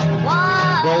 balls.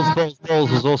 Balls, Balls, Balls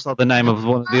was also the name of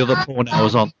one of the other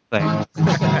pornos on the thing.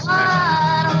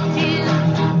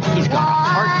 He's got a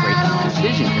heartbreaking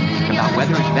decision to make about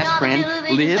whether his best friend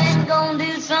lives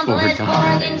or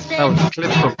dies. That was a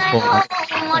clip from the porno.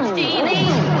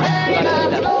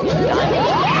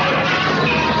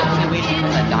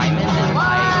 A diamond is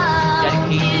my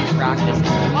dedication to practice.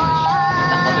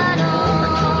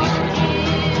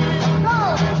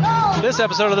 This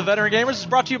episode of the Veteran Gamers is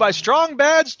brought to you by Strong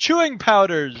Bad's Chewing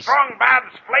Powders. Strong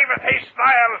Bad's flavor taste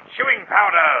style chewing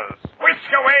powders.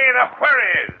 Whisk away the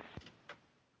worries.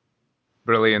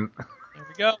 Brilliant. There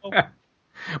we go.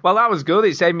 Well, that was good.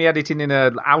 It saved me editing in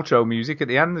an outro music at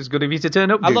the end. It's good of you to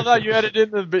turn up. I love how you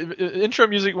edited in the intro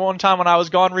music one time when I was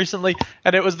gone recently,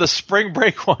 and it was the Spring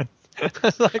Break one.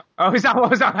 Like, oh, is that what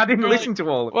was that? I didn't listen to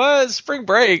all of it. What? Spring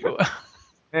Break?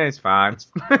 Yeah, it's fine.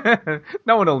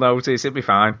 No one will notice. It'll be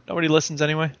fine. Nobody listens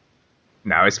anyway.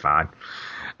 No, it's fine.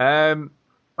 Well,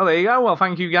 there you go. Well,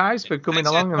 thank you guys for coming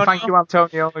along, and thank you,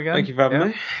 Antonio, again. Thank you for having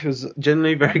me. It was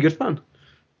genuinely very good fun.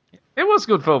 It was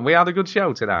good fun. We had a good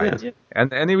show tonight. Yeah.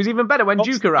 And it was even better when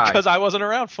Duke arrived. Because I wasn't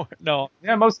around for it. No.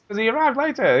 Yeah, most because he arrived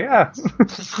later, yeah.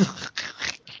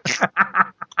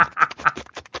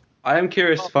 I am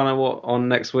curious to find out on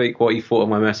next week what you thought of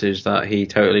my message that he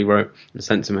totally wrote and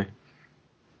sent to me.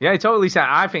 Yeah, he totally said.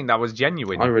 I think that was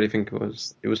genuine. I really think it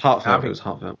was. It was heartfelt. It was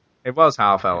heartfelt. It was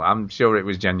heartfelt. I'm sure it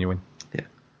was genuine.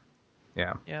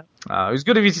 Yeah. Yeah. It was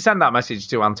good of you to send that message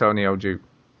to Antonio Duke.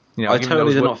 I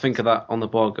totally did not think of that on the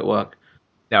blog at work.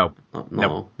 No.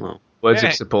 No. Words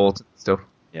of support and stuff.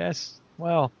 Yes.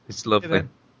 Well. It's lovely.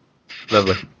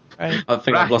 Lovely. Right. I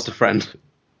think I've lost a friend.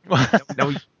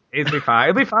 No, it'll be fine.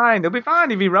 It'll be fine. It'll be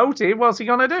fine. If he wrote it, what's he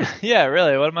going to do? Yeah,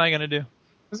 really. What am I going to do?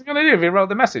 What's he going to do if he wrote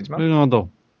the message, man? What are you going to do?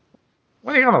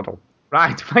 What are you going to do?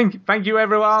 Right. Thank you,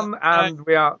 everyone. And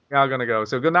we are going to go.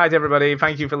 So good night, everybody.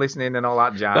 Thank you for listening and all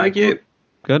that jazz. Thank you.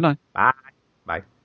 Good night. Bye. Bye.